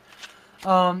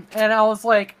 And I was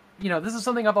like, this is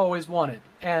something I've always wanted,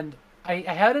 and I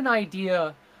had an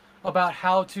idea about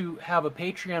how to have a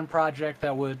Patreon project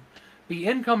that would be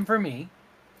income for me,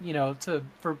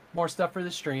 for more stuff for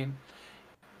the stream.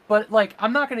 But like,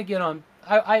 I'm not gonna get on.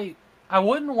 I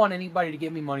wouldn't want anybody to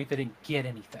give me money if they didn't get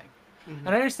anything. Mm-hmm.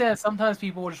 And I understand sometimes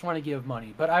people just want to give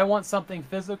money, but I want something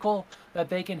physical that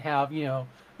they can have,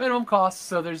 minimum costs,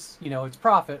 so there's, it's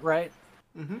profit, right?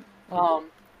 Mm-hmm.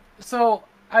 So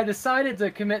I decided to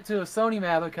commit to a Sony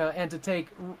Mavica and to take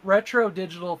retro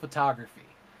digital photography.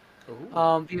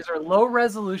 These are low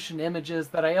resolution images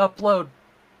that I upload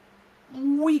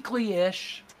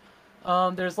weekly-ish.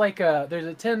 There's a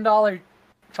 $10,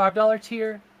 $5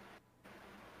 tier.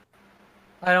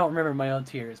 I don't remember my own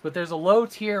tiers, but there's a low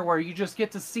tier where you just get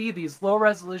to see these low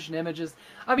resolution images.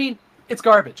 I mean, it's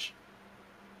garbage.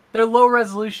 They're low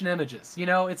resolution images.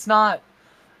 It's not,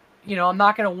 I'm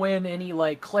not going to win any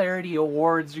like clarity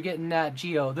awards or getting Nat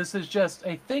Geo. This is just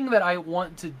a thing that I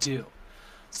want to do.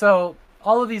 So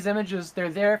all of these images, they're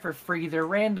there for free. They're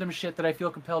random shit that I feel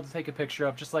compelled to take a picture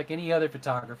of, just like any other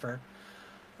photographer.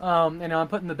 And I'm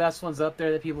putting the best ones up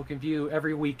there that people can view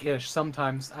every week-ish.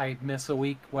 Sometimes I miss a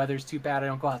week. Weather's too bad. I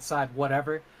don't go outside.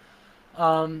 Whatever.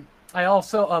 I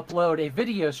also upload a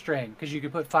video stream because you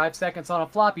can put 5 seconds on a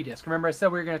floppy disk. Remember I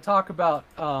said we were going to talk about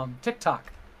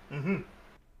TikTok.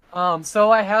 Mm-hmm.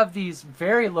 So I have these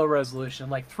very low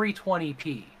resolution, like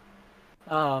 320p.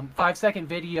 5-second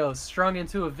videos strung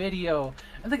into a video.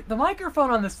 And the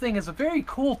microphone on this thing is a very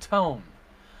cool tone.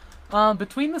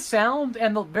 Between the sound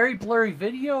and the very blurry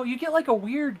video, you get like a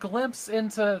weird glimpse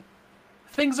into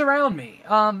things around me.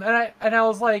 And I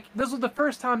was like, this was the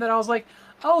first time that I was like,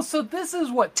 oh, so this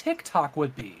is what TikTok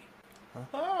would be.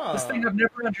 This thing I've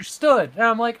never understood. And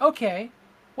I'm like, okay,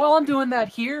 well, I'm doing that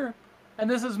here, and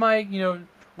this is my,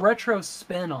 retro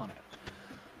spin on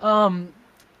it.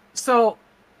 So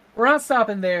we're not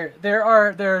stopping there. There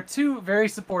are 2 very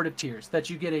supportive tiers that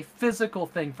you get a physical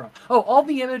thing from. Oh, all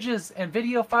the images and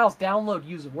video files, download,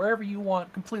 use it wherever you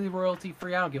want, completely royalty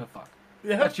free. I don't give a fuck.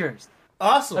 Yeah. That's yours.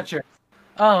 Awesome. That's yours.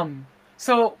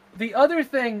 So the other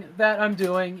thing that I'm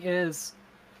doing is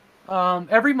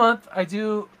every month I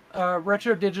do a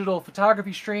retro digital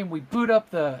photography stream. We boot up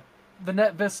the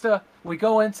Net Vista. We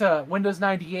go into Windows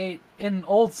 98 in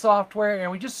old software, and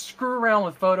we just screw around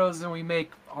with photos and we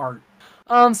make art.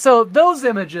 So those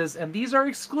images, and these are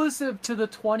exclusive to the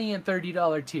 $20 and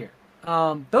 $30 tier.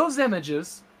 Those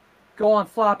images go on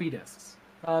floppy disks.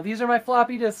 These are my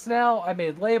floppy disks now. I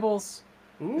made labels.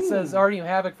 Ooh. It says Artium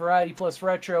Havoc Variety Plus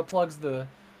Retro, plugs the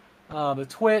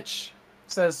Twitch.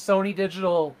 It says Sony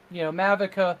Digital,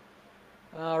 Mavica,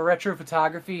 Retro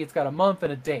Photography. It's got a month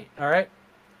and a date, all right?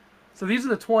 So these are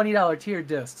the $20 tier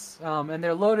discs, and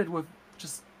they're loaded with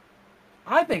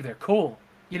I think they're cool,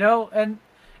 and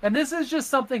this is just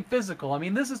something physical. I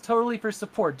mean, this is totally for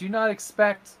support. Do not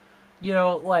expect,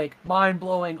 like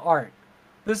mind-blowing art.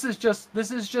 This is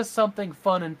just something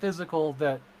fun and physical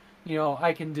that,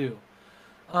 I can do.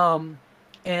 And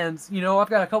I've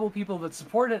got a couple people that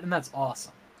support it, and that's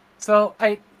awesome. So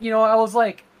I was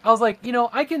like,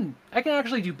 I can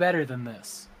actually do better than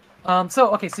this.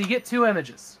 So you get 2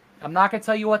 images. I'm not gonna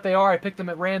tell you what they are. I picked them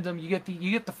at random. You get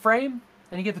the frame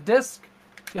and you get the disc.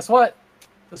 Guess what?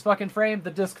 This fucking frame, the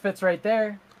disc fits right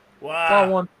there. Wow. It's all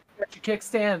one. Got your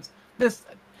kickstands.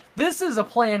 This is a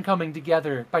plan coming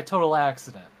together by total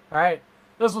accident. All right,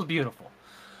 this was beautiful.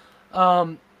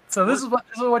 So this is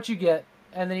what you get,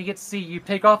 and then you get to see. You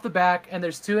take off the back, and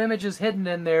there's 2 images hidden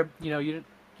in there. You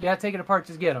gotta take it apart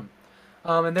to get them.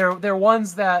 And they're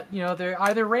ones that they're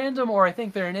either random or I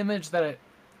think they're an image that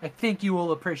I think you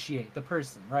will appreciate the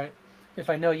person, right?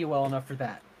 If I know you well enough for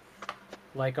that.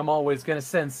 Like, I'm always going to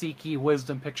send Seeki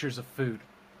Wisdom pictures of food.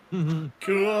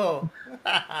 Cool.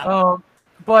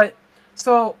 But,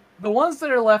 so, the ones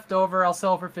that are left over, I'll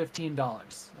sell for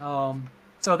 $15.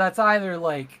 So that's either,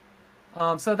 like,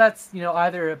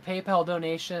 either a PayPal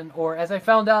donation, or as I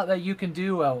found out that you can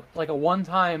do, a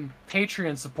one-time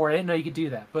Patreon support. I didn't know you could do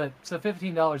that, but, so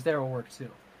 $15 there will work,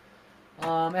 too.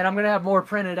 And I'm going to have more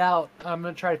printed out. I'm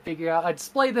going to try to figure out. I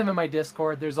display them in my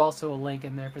Discord. There's also a link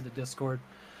in there for the Discord.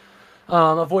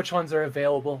 Of which ones are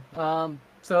available.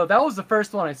 So that was the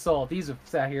first one I sold. These have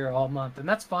sat here all month, and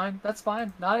that's fine. That's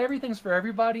fine. Not everything's for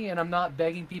everybody, and I'm not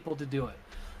begging people to do it.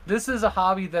 This is a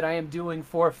hobby that I am doing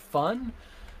for fun,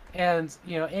 And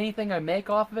anything I make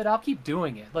off of it, I'll keep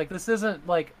doing it. Like, this isn't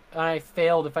like I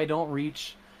failed if I don't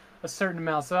reach a certain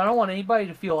amount. So I don't want anybody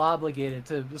to feel obligated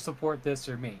to support this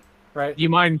or me, right? Do you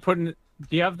mind putting? Do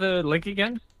you have the link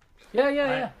again?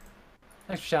 Yeah.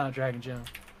 Thanks for shouting out Dragon Joe.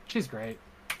 She's great.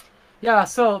 Yeah,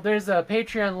 so there's a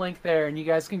Patreon link there, and you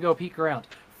guys can go peek around.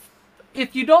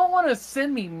 If you don't want to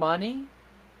send me money,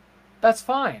 that's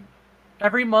fine.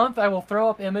 Every month I will throw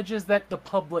up images that the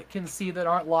public can see that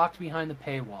aren't locked behind the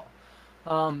paywall.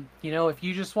 If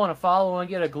you just want to follow and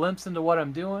get a glimpse into what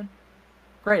I'm doing,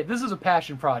 great. This is a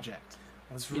passion project.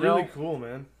 That's really cool,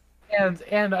 man.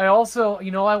 And I also,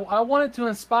 I wanted to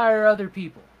inspire other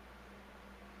people.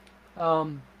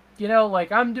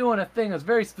 Like, I'm doing a thing that's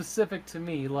very specific to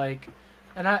me, like,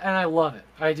 and I love it.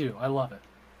 I do. I love it.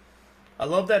 I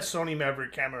love that Sony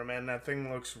Maverick camera, man. That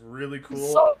thing looks really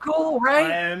cool. So cool, right?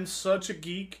 I am such a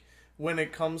geek when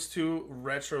it comes to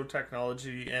retro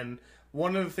technology, and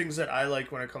one of the things that I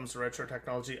like when it comes to retro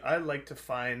technology, I like to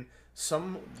find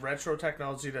some retro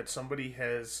technology that somebody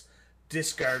has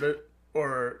discarded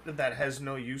or that has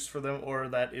no use for them or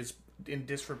that is in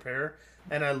disrepair,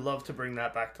 and I love to bring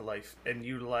that back to life and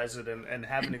utilize it and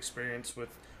have an experience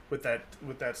with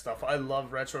that stuff. I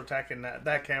love retro tech, and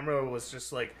that camera was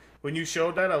just like, when you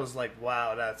showed that, I was like,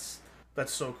 wow, that's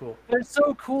so cool. They're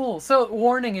so cool. So,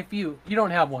 warning, if you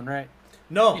don't have one, right?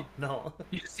 No.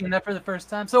 You just seen that for the first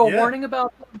time. So, Yeah. a warning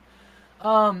about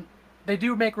them. They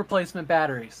do make replacement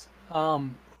batteries.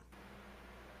 The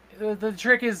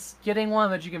trick is getting one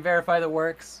that you can verify that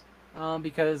works,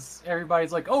 because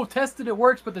everybody's like, oh, tested, it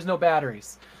works, but there's no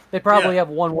batteries. They probably have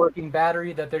one working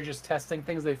battery that they're just testing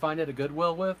things they find at a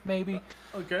Goodwill with, maybe.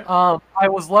 Okay. I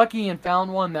was lucky and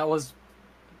found one that was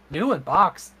new in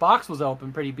box. Box was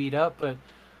open, pretty beat up, but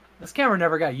this camera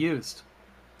never got used.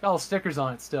 Got all the stickers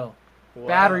on it still. Wow.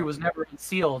 Battery was never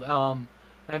sealed. And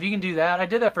if you can do that, I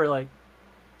did that for like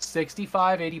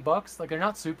 $65-$80. Like, they're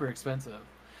not super expensive.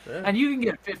 Yeah. And you can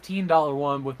get a $15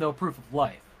 one with no proof of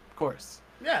life, of course.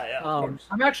 Yeah, of course.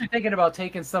 I'm actually thinking about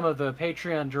taking some of the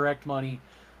Patreon direct money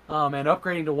and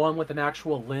upgrading to one with an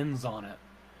actual lens on it.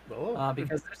 Oh.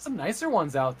 Because there's some nicer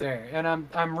ones out there, and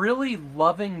I'm really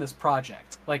loving this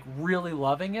project, like really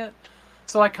loving it.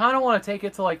 So I kind of want to take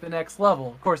it to like the next level.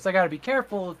 Of course, I got to be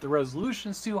careful if the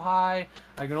resolution's too high.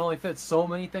 I can only fit so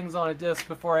many things on a disc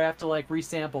before I have to like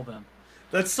resample them.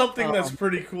 That's something that's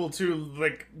pretty cool too.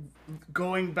 Like,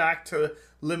 going back to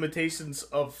limitations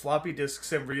of floppy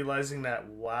disks and realizing that,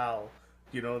 wow,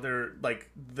 they're like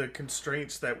the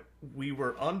constraints that we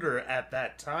were under at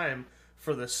that time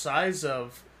for the size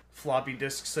of floppy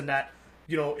disks, and that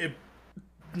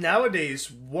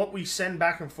nowadays what we send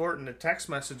back and forth in a text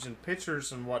message and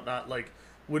pictures and whatnot, like,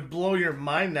 would blow your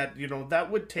mind that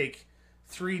that would take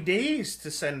 3 days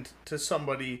to send to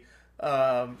somebody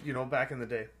back in the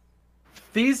day.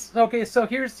 So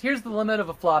here's the limit of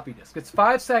a floppy disk. It's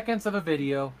 5 seconds of a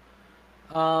video.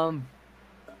 Trying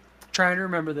to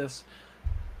remember this.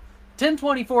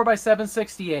 1024 by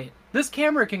 768. This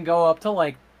camera can go up to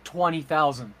like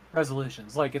 20,000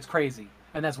 resolutions. Like, it's crazy.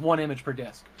 And that's one image per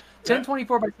disc.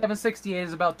 1024 by 768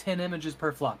 is about 10 images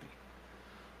per floppy.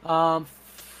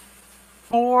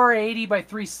 480 by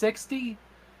 360, you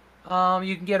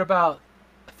can get about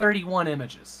 31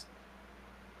 images.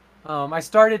 I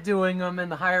started doing them in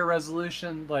the higher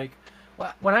resolution. Like,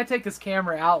 when I take this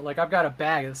camera out, like, I've got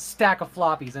a stack of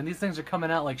floppies, and these things are coming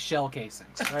out like shell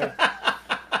casings, right?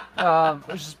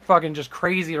 It's just fucking just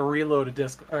crazy to reload a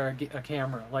disc or a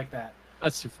camera like that.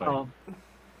 That's too funny.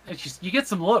 It's just, you get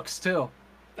some looks too.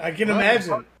 I can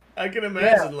imagine.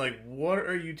 Like, what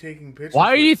are you taking pictures?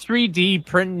 Why are you with? 3D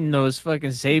printing those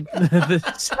fucking save?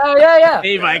 Oh yeah.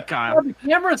 Save icon. The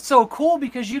camera's so cool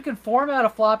because you can format a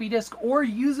floppy disk or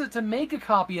use it to make a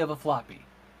copy of a floppy.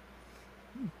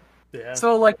 Yeah.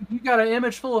 So, like, if you got an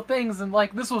image full of things, and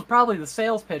like, this was probably the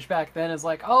sales pitch back then, is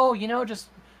like, oh, just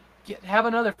have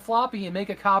another floppy and make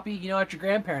a copy, at your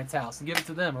grandparents' house and give it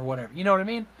to them or whatever. You know what I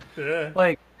mean? Yeah.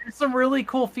 Like, there's some really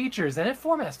cool features, and it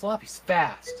formats floppies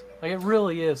fast. Like, it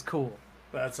really is cool.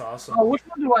 That's awesome. Oh, which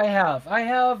one do I have? I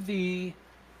have the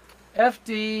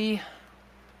FD.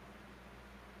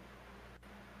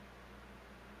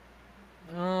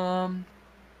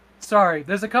 Sorry,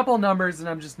 there's a couple numbers, and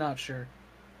I'm just not sure.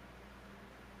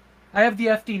 I have the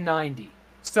FD90.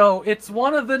 So it's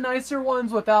one of the nicer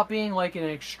ones without being like an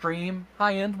extreme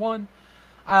high-end one.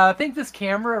 I think this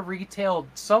camera retailed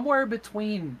somewhere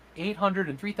between $800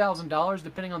 and $3,000,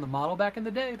 depending on the model back in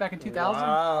the day, back in 2000.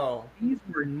 Wow. These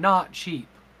were not cheap.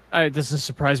 It doesn't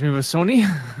surprise me with Sony.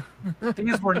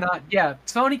 These were not. Yeah,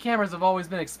 Sony cameras have always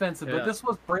been expensive, Yeah. but this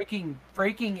was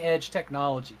breaking edge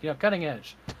technology. Cutting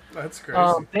edge. That's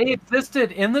crazy. They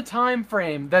existed in the time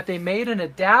frame that they made an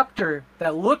adapter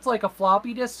that looked like a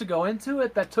floppy disk to go into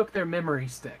it that took their memory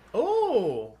stick.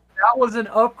 Oh, That was an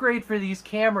upgrade for these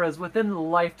cameras within the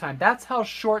lifetime. That's how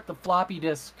short the floppy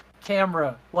disk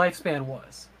camera lifespan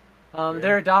was.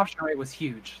 Their adoption rate was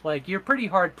huge. Like, you're pretty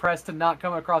hard pressed to not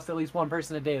come across at least one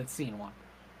person a day that's seen one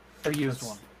or used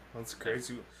one. that's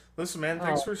crazy. Listen, man,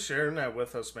 thanks for sharing that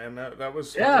with us, man. That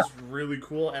was really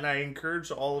cool, and I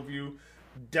encourage all of you,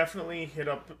 definitely hit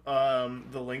up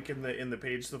the link in the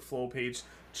page, the Flow page.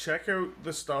 Check out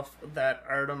the stuff that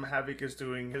Artem Havoc is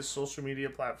doing, his social media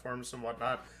platforms and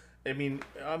whatnot. I mean,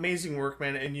 amazing work,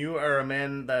 man. And you are a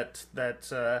man that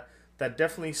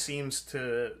definitely seems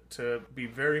to be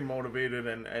very motivated,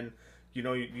 and you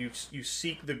know, you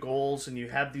seek the goals, and you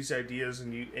have these ideas,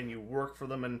 and you work for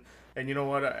them, and you know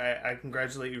what? I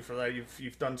congratulate you for that.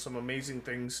 You've done some amazing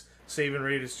things. Save and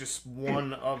Raid is just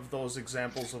one of those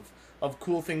examples of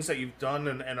cool things that you've done,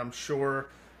 and I'm sure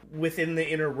within the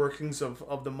inner workings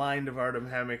of the mind of Artem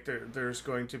Havoc, there's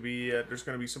going to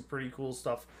be some pretty cool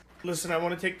stuff. Listen, I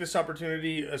want to take this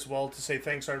opportunity as well to say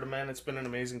thanks, Artem, man. It's been an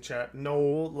amazing chat. No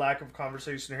lack of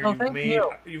conversation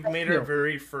here. You've made our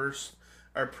very first,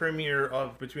 our premiere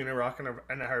of Between a Rock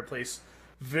and a Hard Place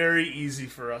very easy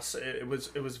for us. It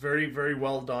was very, very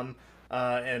well done.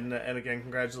 And again,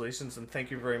 congratulations and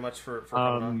thank you very much for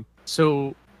coming on.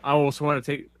 So I also want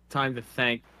to take time to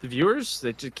thank the viewers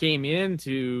that just came in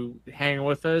to hang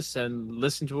with us and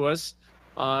listen to us.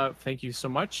 Thank you so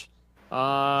much.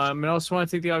 And I also want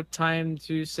to take the time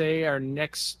to say our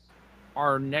next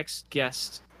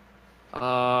guest,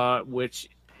 which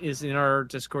is in our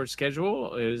Discord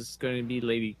schedule, is going to be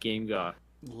Lady Game God.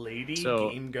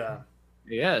 Game God.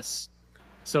 Yes.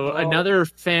 So another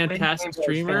fantastic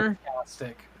streamer.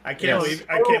 Fantastic. I can't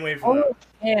wait for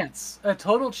that. A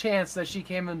total chance that she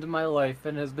came into my life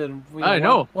and has been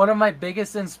one of my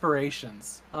biggest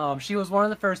inspirations. She was one of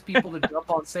the first people to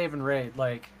jump on Save and Raid.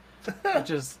 Like, it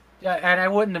just. Yeah, and I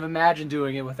wouldn't have imagined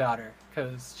doing it without her,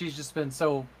 because she's just been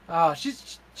so.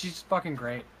 She's fucking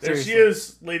great. There Seriously. she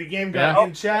is, Lady Game God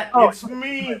in chat. It's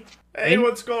me. Hey,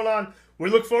 what's going on? We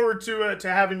look forward to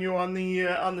having you on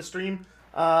the stream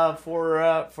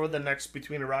for the next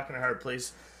Between a Rock and a Hard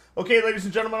Place. Okay, ladies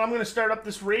and gentlemen, I'm going to start up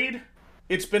this raid.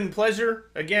 It's been a pleasure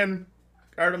again.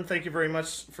 Artem, thank you very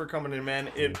much for coming in,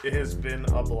 man. It has been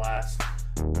a blast.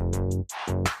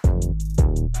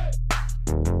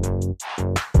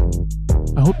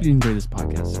 I hope you enjoyed this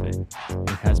podcast today.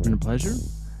 It has been a pleasure.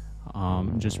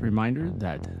 Just a reminder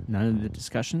that none of the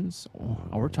discussions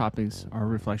or topics are a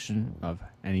reflection of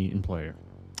any employer.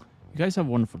 You guys have a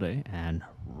wonderful day, and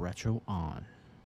retro on.